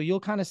like, so you'll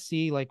kind of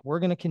see, like, we're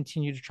going to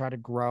continue to try to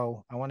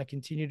grow. I want to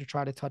continue to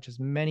try to touch as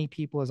many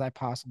people as I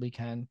possibly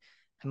can.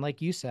 And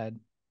like you said,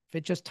 if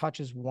it just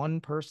touches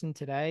one person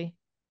today,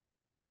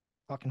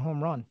 fucking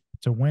home run.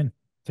 It's a win.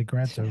 It's a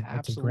grand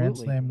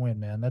slam win,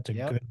 man. That's a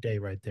good day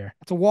right there.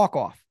 It's a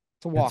walk-off.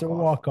 It's a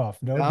walk-off.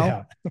 No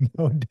doubt.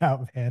 No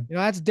doubt, man.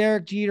 That's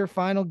Derek Jeter,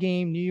 final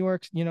game, New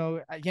York,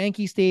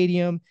 Yankee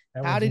Stadium.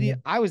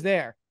 I was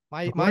there.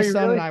 My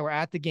son and I were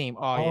at the game.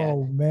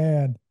 Oh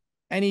man.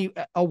 And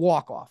a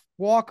walk-off.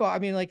 I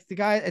mean, like, the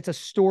guy, it's a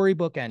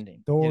storybook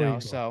ending.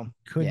 So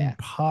couldn't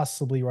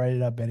possibly write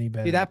it up any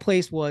better. Dude, that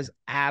place was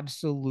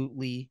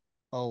absolutely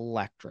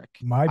electric.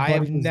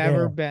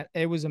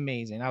 It was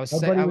amazing. I was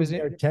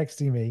there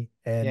texting me,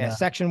 and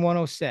section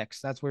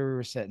 106. That's where we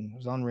were sitting. It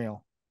was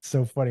unreal.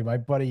 So funny. My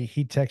buddy,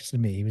 he texted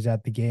me. He was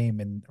at the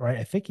game, and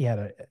I think I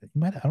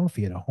don't know if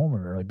he had a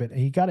homer early, but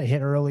he got a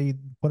hit early,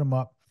 put him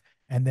up,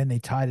 and then they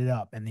tied it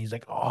up. And he's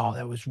like, "Oh,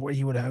 that was where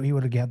he would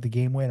have got the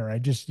game winner." I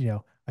just,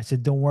 I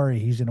said, "Don't worry,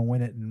 he's gonna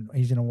win it, and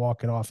he's gonna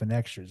walk it off in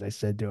extras." I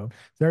said to him.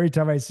 So every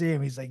time I see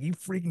him, he's like, "You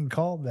freaking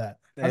called that."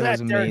 That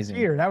was amazing.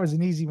 Jeter. That was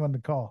an easy one to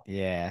call.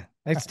 Yeah,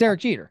 it's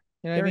Derek Jeter.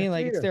 You know what I mean?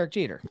 Like, it's Derek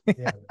Jeter.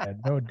 Yeah,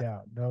 man, no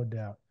doubt.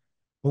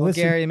 Well,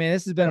 listen, Gary, man,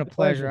 this has been a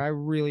pleasure. I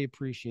really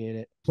appreciate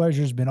it.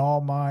 Pleasure's been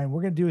all mine.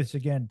 We're going to do this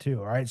again too.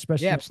 All right.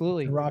 Especially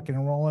absolutely. Rocking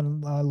and rolling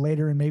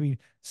later in maybe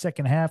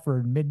second half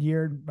or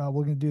mid-year.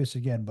 We're going to do this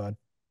again, bud.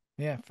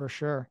 Yeah, for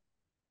sure.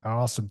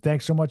 Awesome.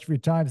 Thanks so much for your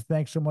time.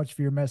 Thanks so much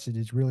for your message.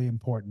 It's really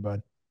important,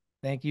 bud.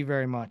 Thank you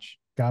very much.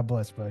 God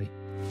bless, buddy.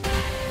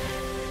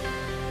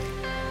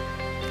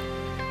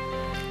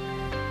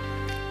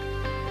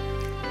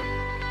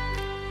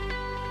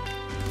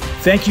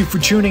 Thank you for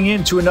tuning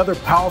in to another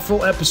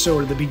powerful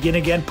episode of the Begin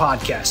Again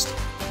podcast.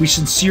 We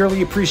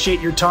sincerely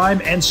appreciate your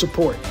time and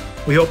support.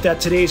 We hope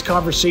that today's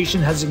conversation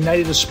has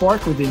ignited a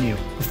spark within you,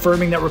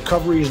 affirming that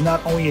recovery is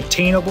not only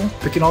attainable,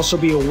 but can also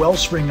be a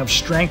wellspring of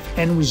strength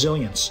and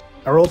resilience.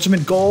 Our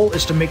ultimate goal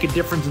is to make a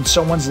difference in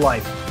someone's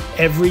life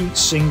every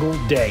single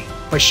day.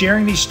 By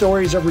sharing these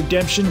stories of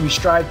redemption, we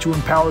strive to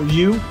empower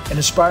you and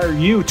inspire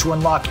you to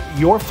unlock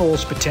your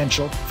fullest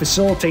potential,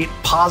 facilitate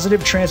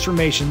positive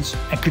transformations,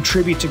 and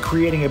contribute to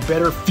creating a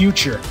better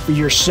future for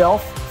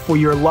yourself, for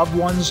your loved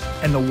ones,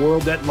 and the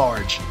world at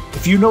large.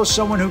 If you know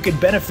someone who could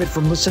benefit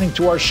from listening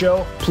to our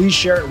show, please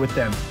share it with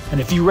them. And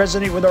if you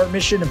resonate with our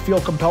mission and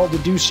feel compelled to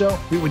do so,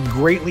 we would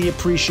greatly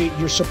appreciate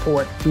your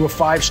support through a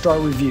 5-star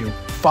review,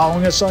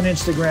 following us on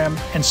Instagram,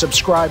 and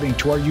subscribing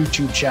to our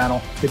YouTube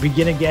channel, The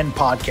Begin Again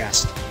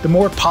Podcast. The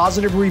more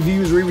positive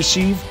reviews we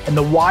receive and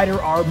the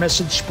wider our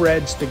message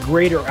spreads, the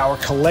greater our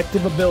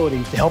collective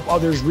ability to help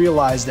others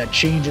realize that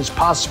change is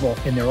possible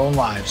in their own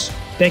lives.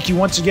 Thank you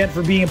once again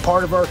for being a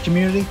part of our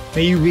community.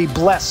 May you be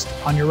blessed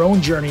on your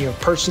own journey of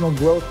personal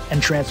growth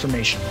and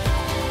transformation.